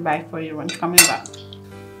daddy to buy for you when coming back?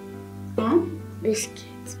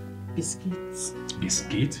 Biscuits. Biscuits.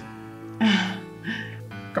 Biscuit?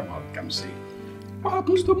 Come on, come see. What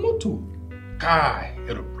happens to motor? Car,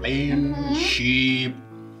 aeroplane, ship,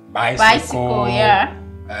 bicycle. Yeah.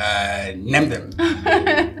 Name them.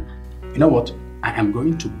 You know what? I am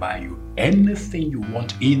going to buy you anything you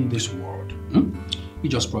want in this world. You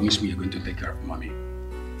just promise me you're going to take care of mommy.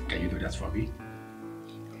 Can you do that for me?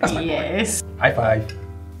 That's my boy. High five.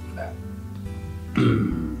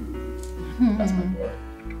 That's my boy.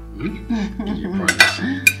 You promise.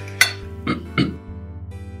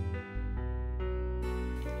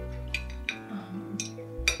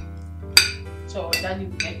 So daddy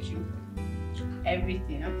will get you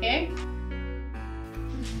everything, okay?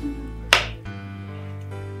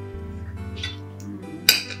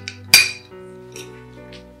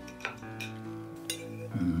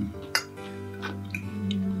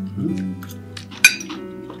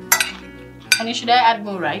 Honey, should I add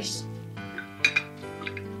more rice?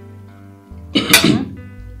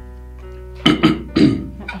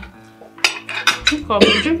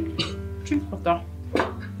 Drink water.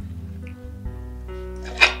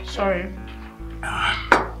 Sorry.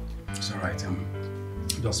 It's alright.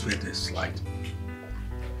 Just wait a slide.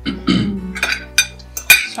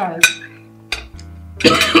 Sorry.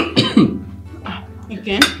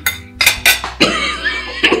 Again.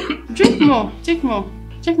 Drink more. Take more.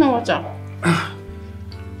 Take more water.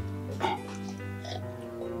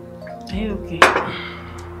 Are you okay?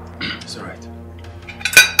 It's alright.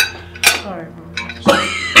 Sorry.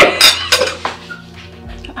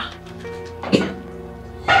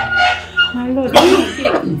 My lord, are you okay?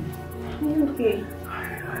 Are you okay?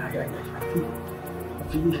 I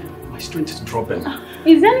feel my strength is dropping.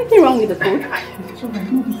 Is there anything wrong with the food? It's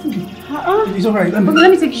alright. No, the food. It's alright. Okay,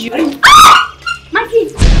 let me take you.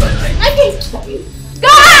 Mikey! Mikey!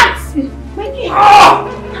 Guards! Mikey!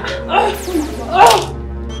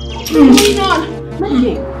 What's going on?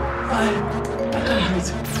 Mikey!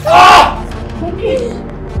 Mikey!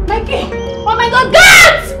 Mikey! Oh my god,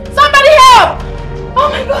 guards! Somebody help! Oh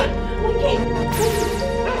my god! Mikey!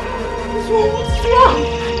 What's wrong?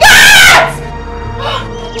 Guards!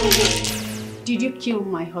 Did you kill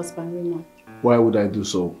my husband, Raymond? Why would I do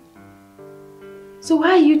so? So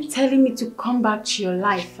why are you telling me to come back to your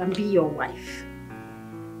life and be your wife?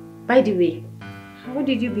 By the way, how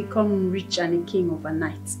did you become rich and a king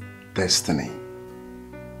overnight? Destiny.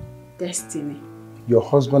 Destiny. Your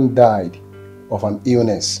husband died of an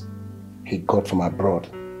illness he got from abroad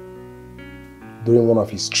during one of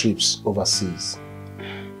his trips overseas.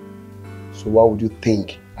 So why would you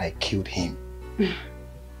think I killed him?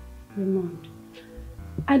 Raymond,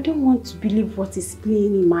 I don't want to believe what is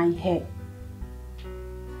playing in my head.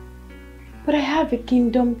 But I have a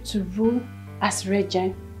kingdom to rule as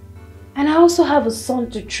regent. And I also have a son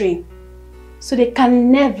to train. So they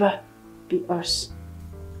can never be us.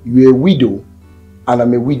 You're a widow and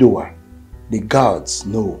I'm a widower. The gods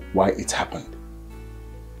know why it happened.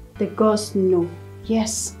 The gods know,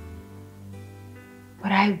 yes.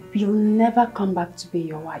 But I will never come back to be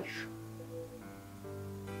your wife.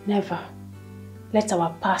 Never. Let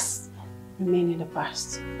our past remain in the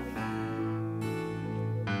past.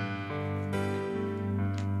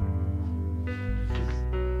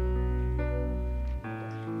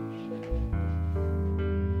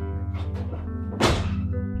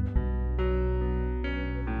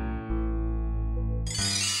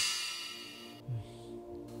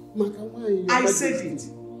 I said it.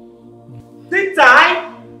 Didn't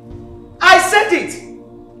I? I said it.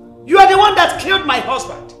 You are the one that killed my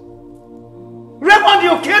husband. Raymond,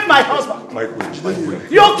 you killed my husband.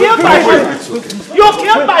 You killed my husband. You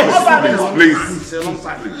killed my husband. Please.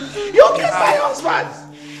 You killed my husband.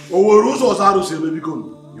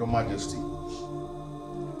 Your Majesty,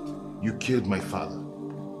 you killed my father.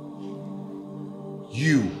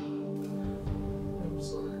 You.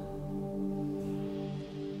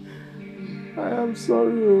 I am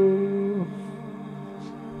sorry.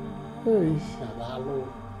 Oh.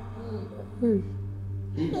 Hey.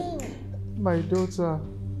 Hey. My daughter.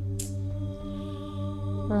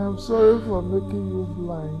 I am sorry for making you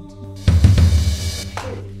blind.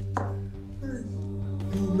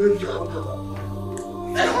 You made your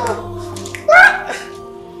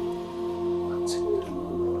What?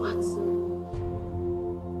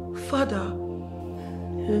 Father.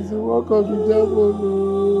 It's the work of the devil.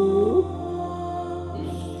 Oh.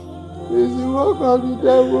 the work of the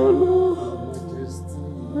devil.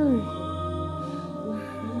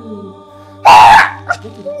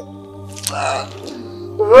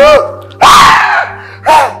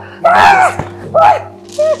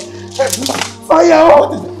 Fire!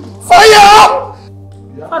 Fire!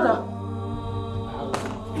 Father!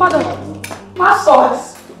 Father! Pastor!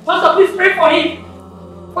 Pastor, please pray for him!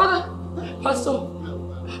 Father! Pastor!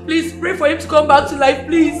 Please pray for him to come back to life,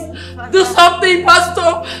 please! Do something,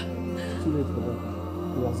 Pastor! Too late for that.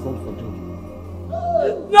 He has gone for good.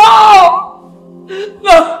 No!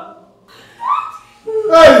 No!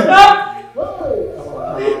 Hey!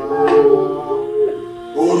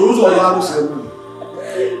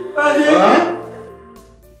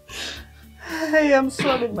 I am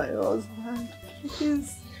sorry, my husband.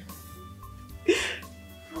 Please.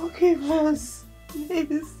 Forgive us.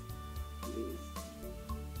 Please.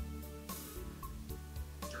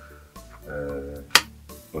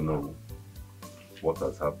 Oh no. What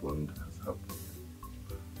has happened has happened.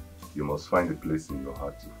 You must find a place in your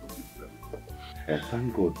heart to forgive them. And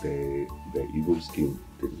thank God the evil scheme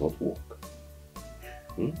did not work.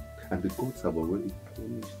 And the gods have already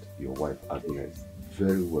punished your wife Agnes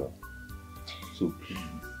very well. So please,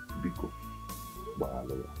 Biko,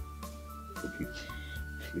 forgive.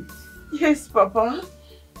 Please. Yes, Papa.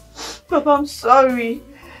 Papa, I'm sorry.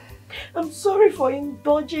 I'm sorry for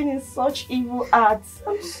indulging in such evil acts.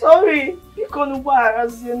 I'm sorry. Bikonu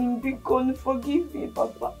Warazian, Bikonu, forgive me,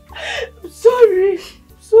 Papa. I'm sorry.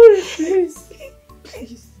 I'm sorry, please.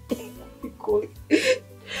 Please. Bikonu.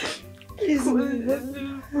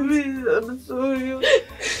 Please, I'm sorry.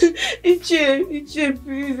 Iche,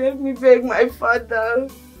 please help me beg my father.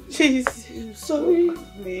 Please, I'm sorry.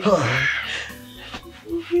 Please.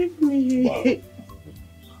 Forgive me. Wow.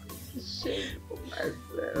 Shame for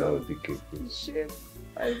myself. No, DK, please. Shame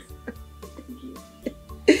for myself.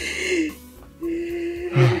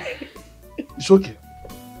 It's okay.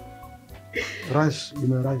 Rise, you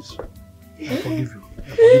may rise. I forgive you. I'm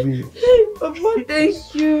forgiving you. Papa,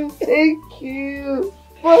 thank you. Thank you.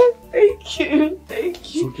 Papa, thank you.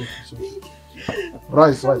 Thank you. It's okay. It's okay.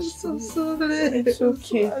 Rise, rise. I'm so sorry. It's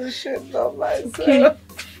okay. I should not myself. Okay.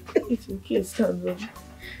 It's okay, stand up.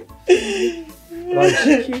 Rise.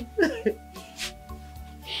 Okay.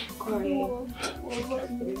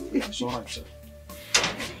 It's alright, sir.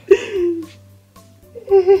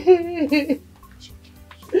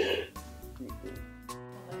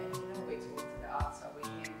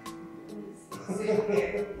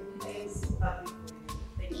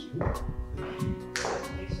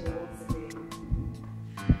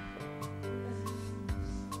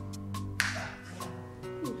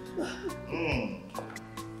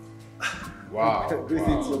 Wow.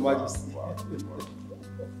 Greetings, Your Majesty. Wow.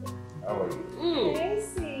 How are you?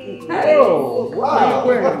 Casey. Oh, wow.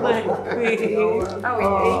 My queen. How are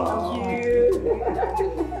you?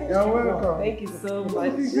 You're welcome. Thank you so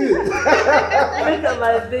much. Good. Look at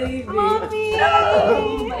my baby. Mommy.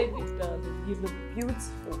 Oh, my big darling. You look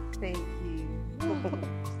beautiful. Thank you.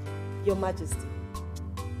 Your Majesty,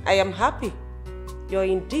 I am happy. You're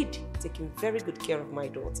indeed taking very good care of my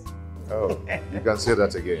daughter. Oh, you can say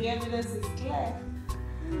that again. The evidence is clear.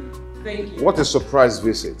 Thank you. What a surprise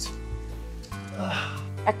visit.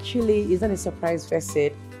 Actually, it's not a surprise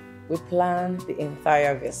visit. We planned the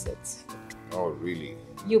entire visit. Oh, really?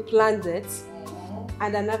 You planned it,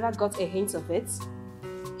 and I never got a hint of it.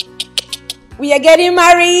 We are getting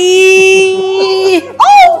married!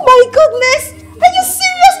 Oh my goodness! Are you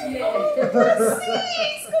serious?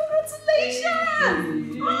 Yes.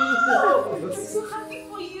 Congratulations! Oh, I'm so happy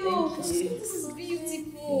for you. This is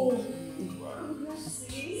beautiful.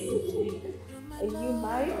 Are you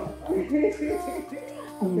mine?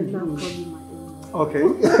 Okay.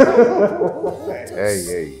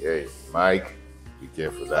 Hey, Mike, be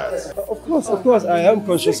careful that. Of course, I am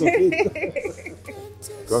conscious of it.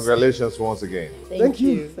 Congratulations once again. Thank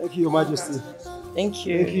you, Your Majesty. Thank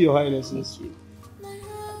you. Thank you, Your Highnesses.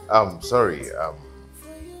 Sorry, I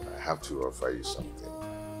have to offer you something.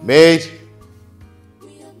 Maid!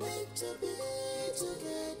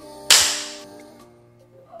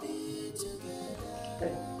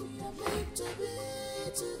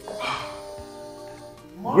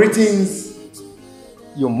 Greetings,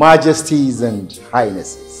 Your Majesties and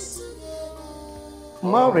Highnesses.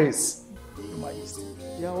 Maurice, Your Majesty.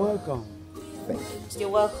 You're welcome. Thank you. You're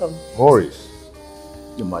welcome. Maurice.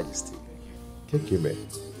 Your Majesty. Take him in.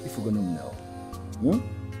 If you're gonna know, I'm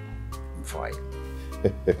fine.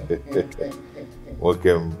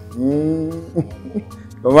 Welcome.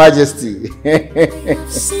 Your Majesty.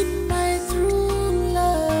 I've seen my true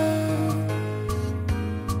love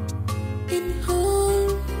in whom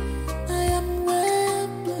I am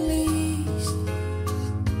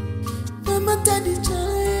matter the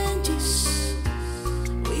challenges,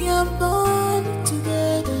 we are born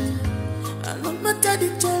together. And no matter the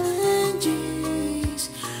challenges,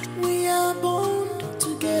 we are born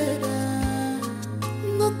together.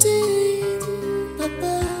 Nothing,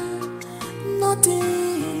 Papa,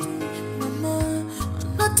 nothing, Mama,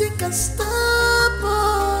 nothing can stop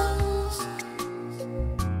us.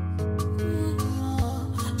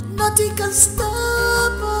 Nothing can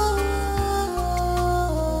stop us.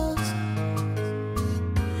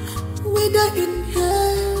 Whether in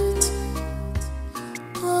health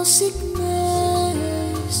or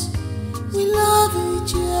sickness, we love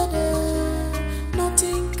each other.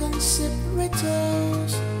 Nothing can separate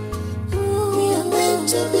us. We are meant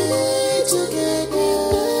to be together.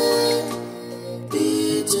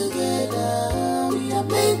 Be together. We are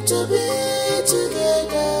meant to be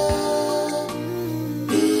together.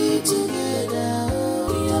 Be together.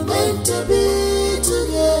 We are meant to be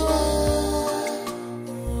together.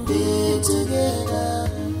 Be together.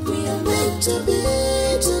 We are meant to be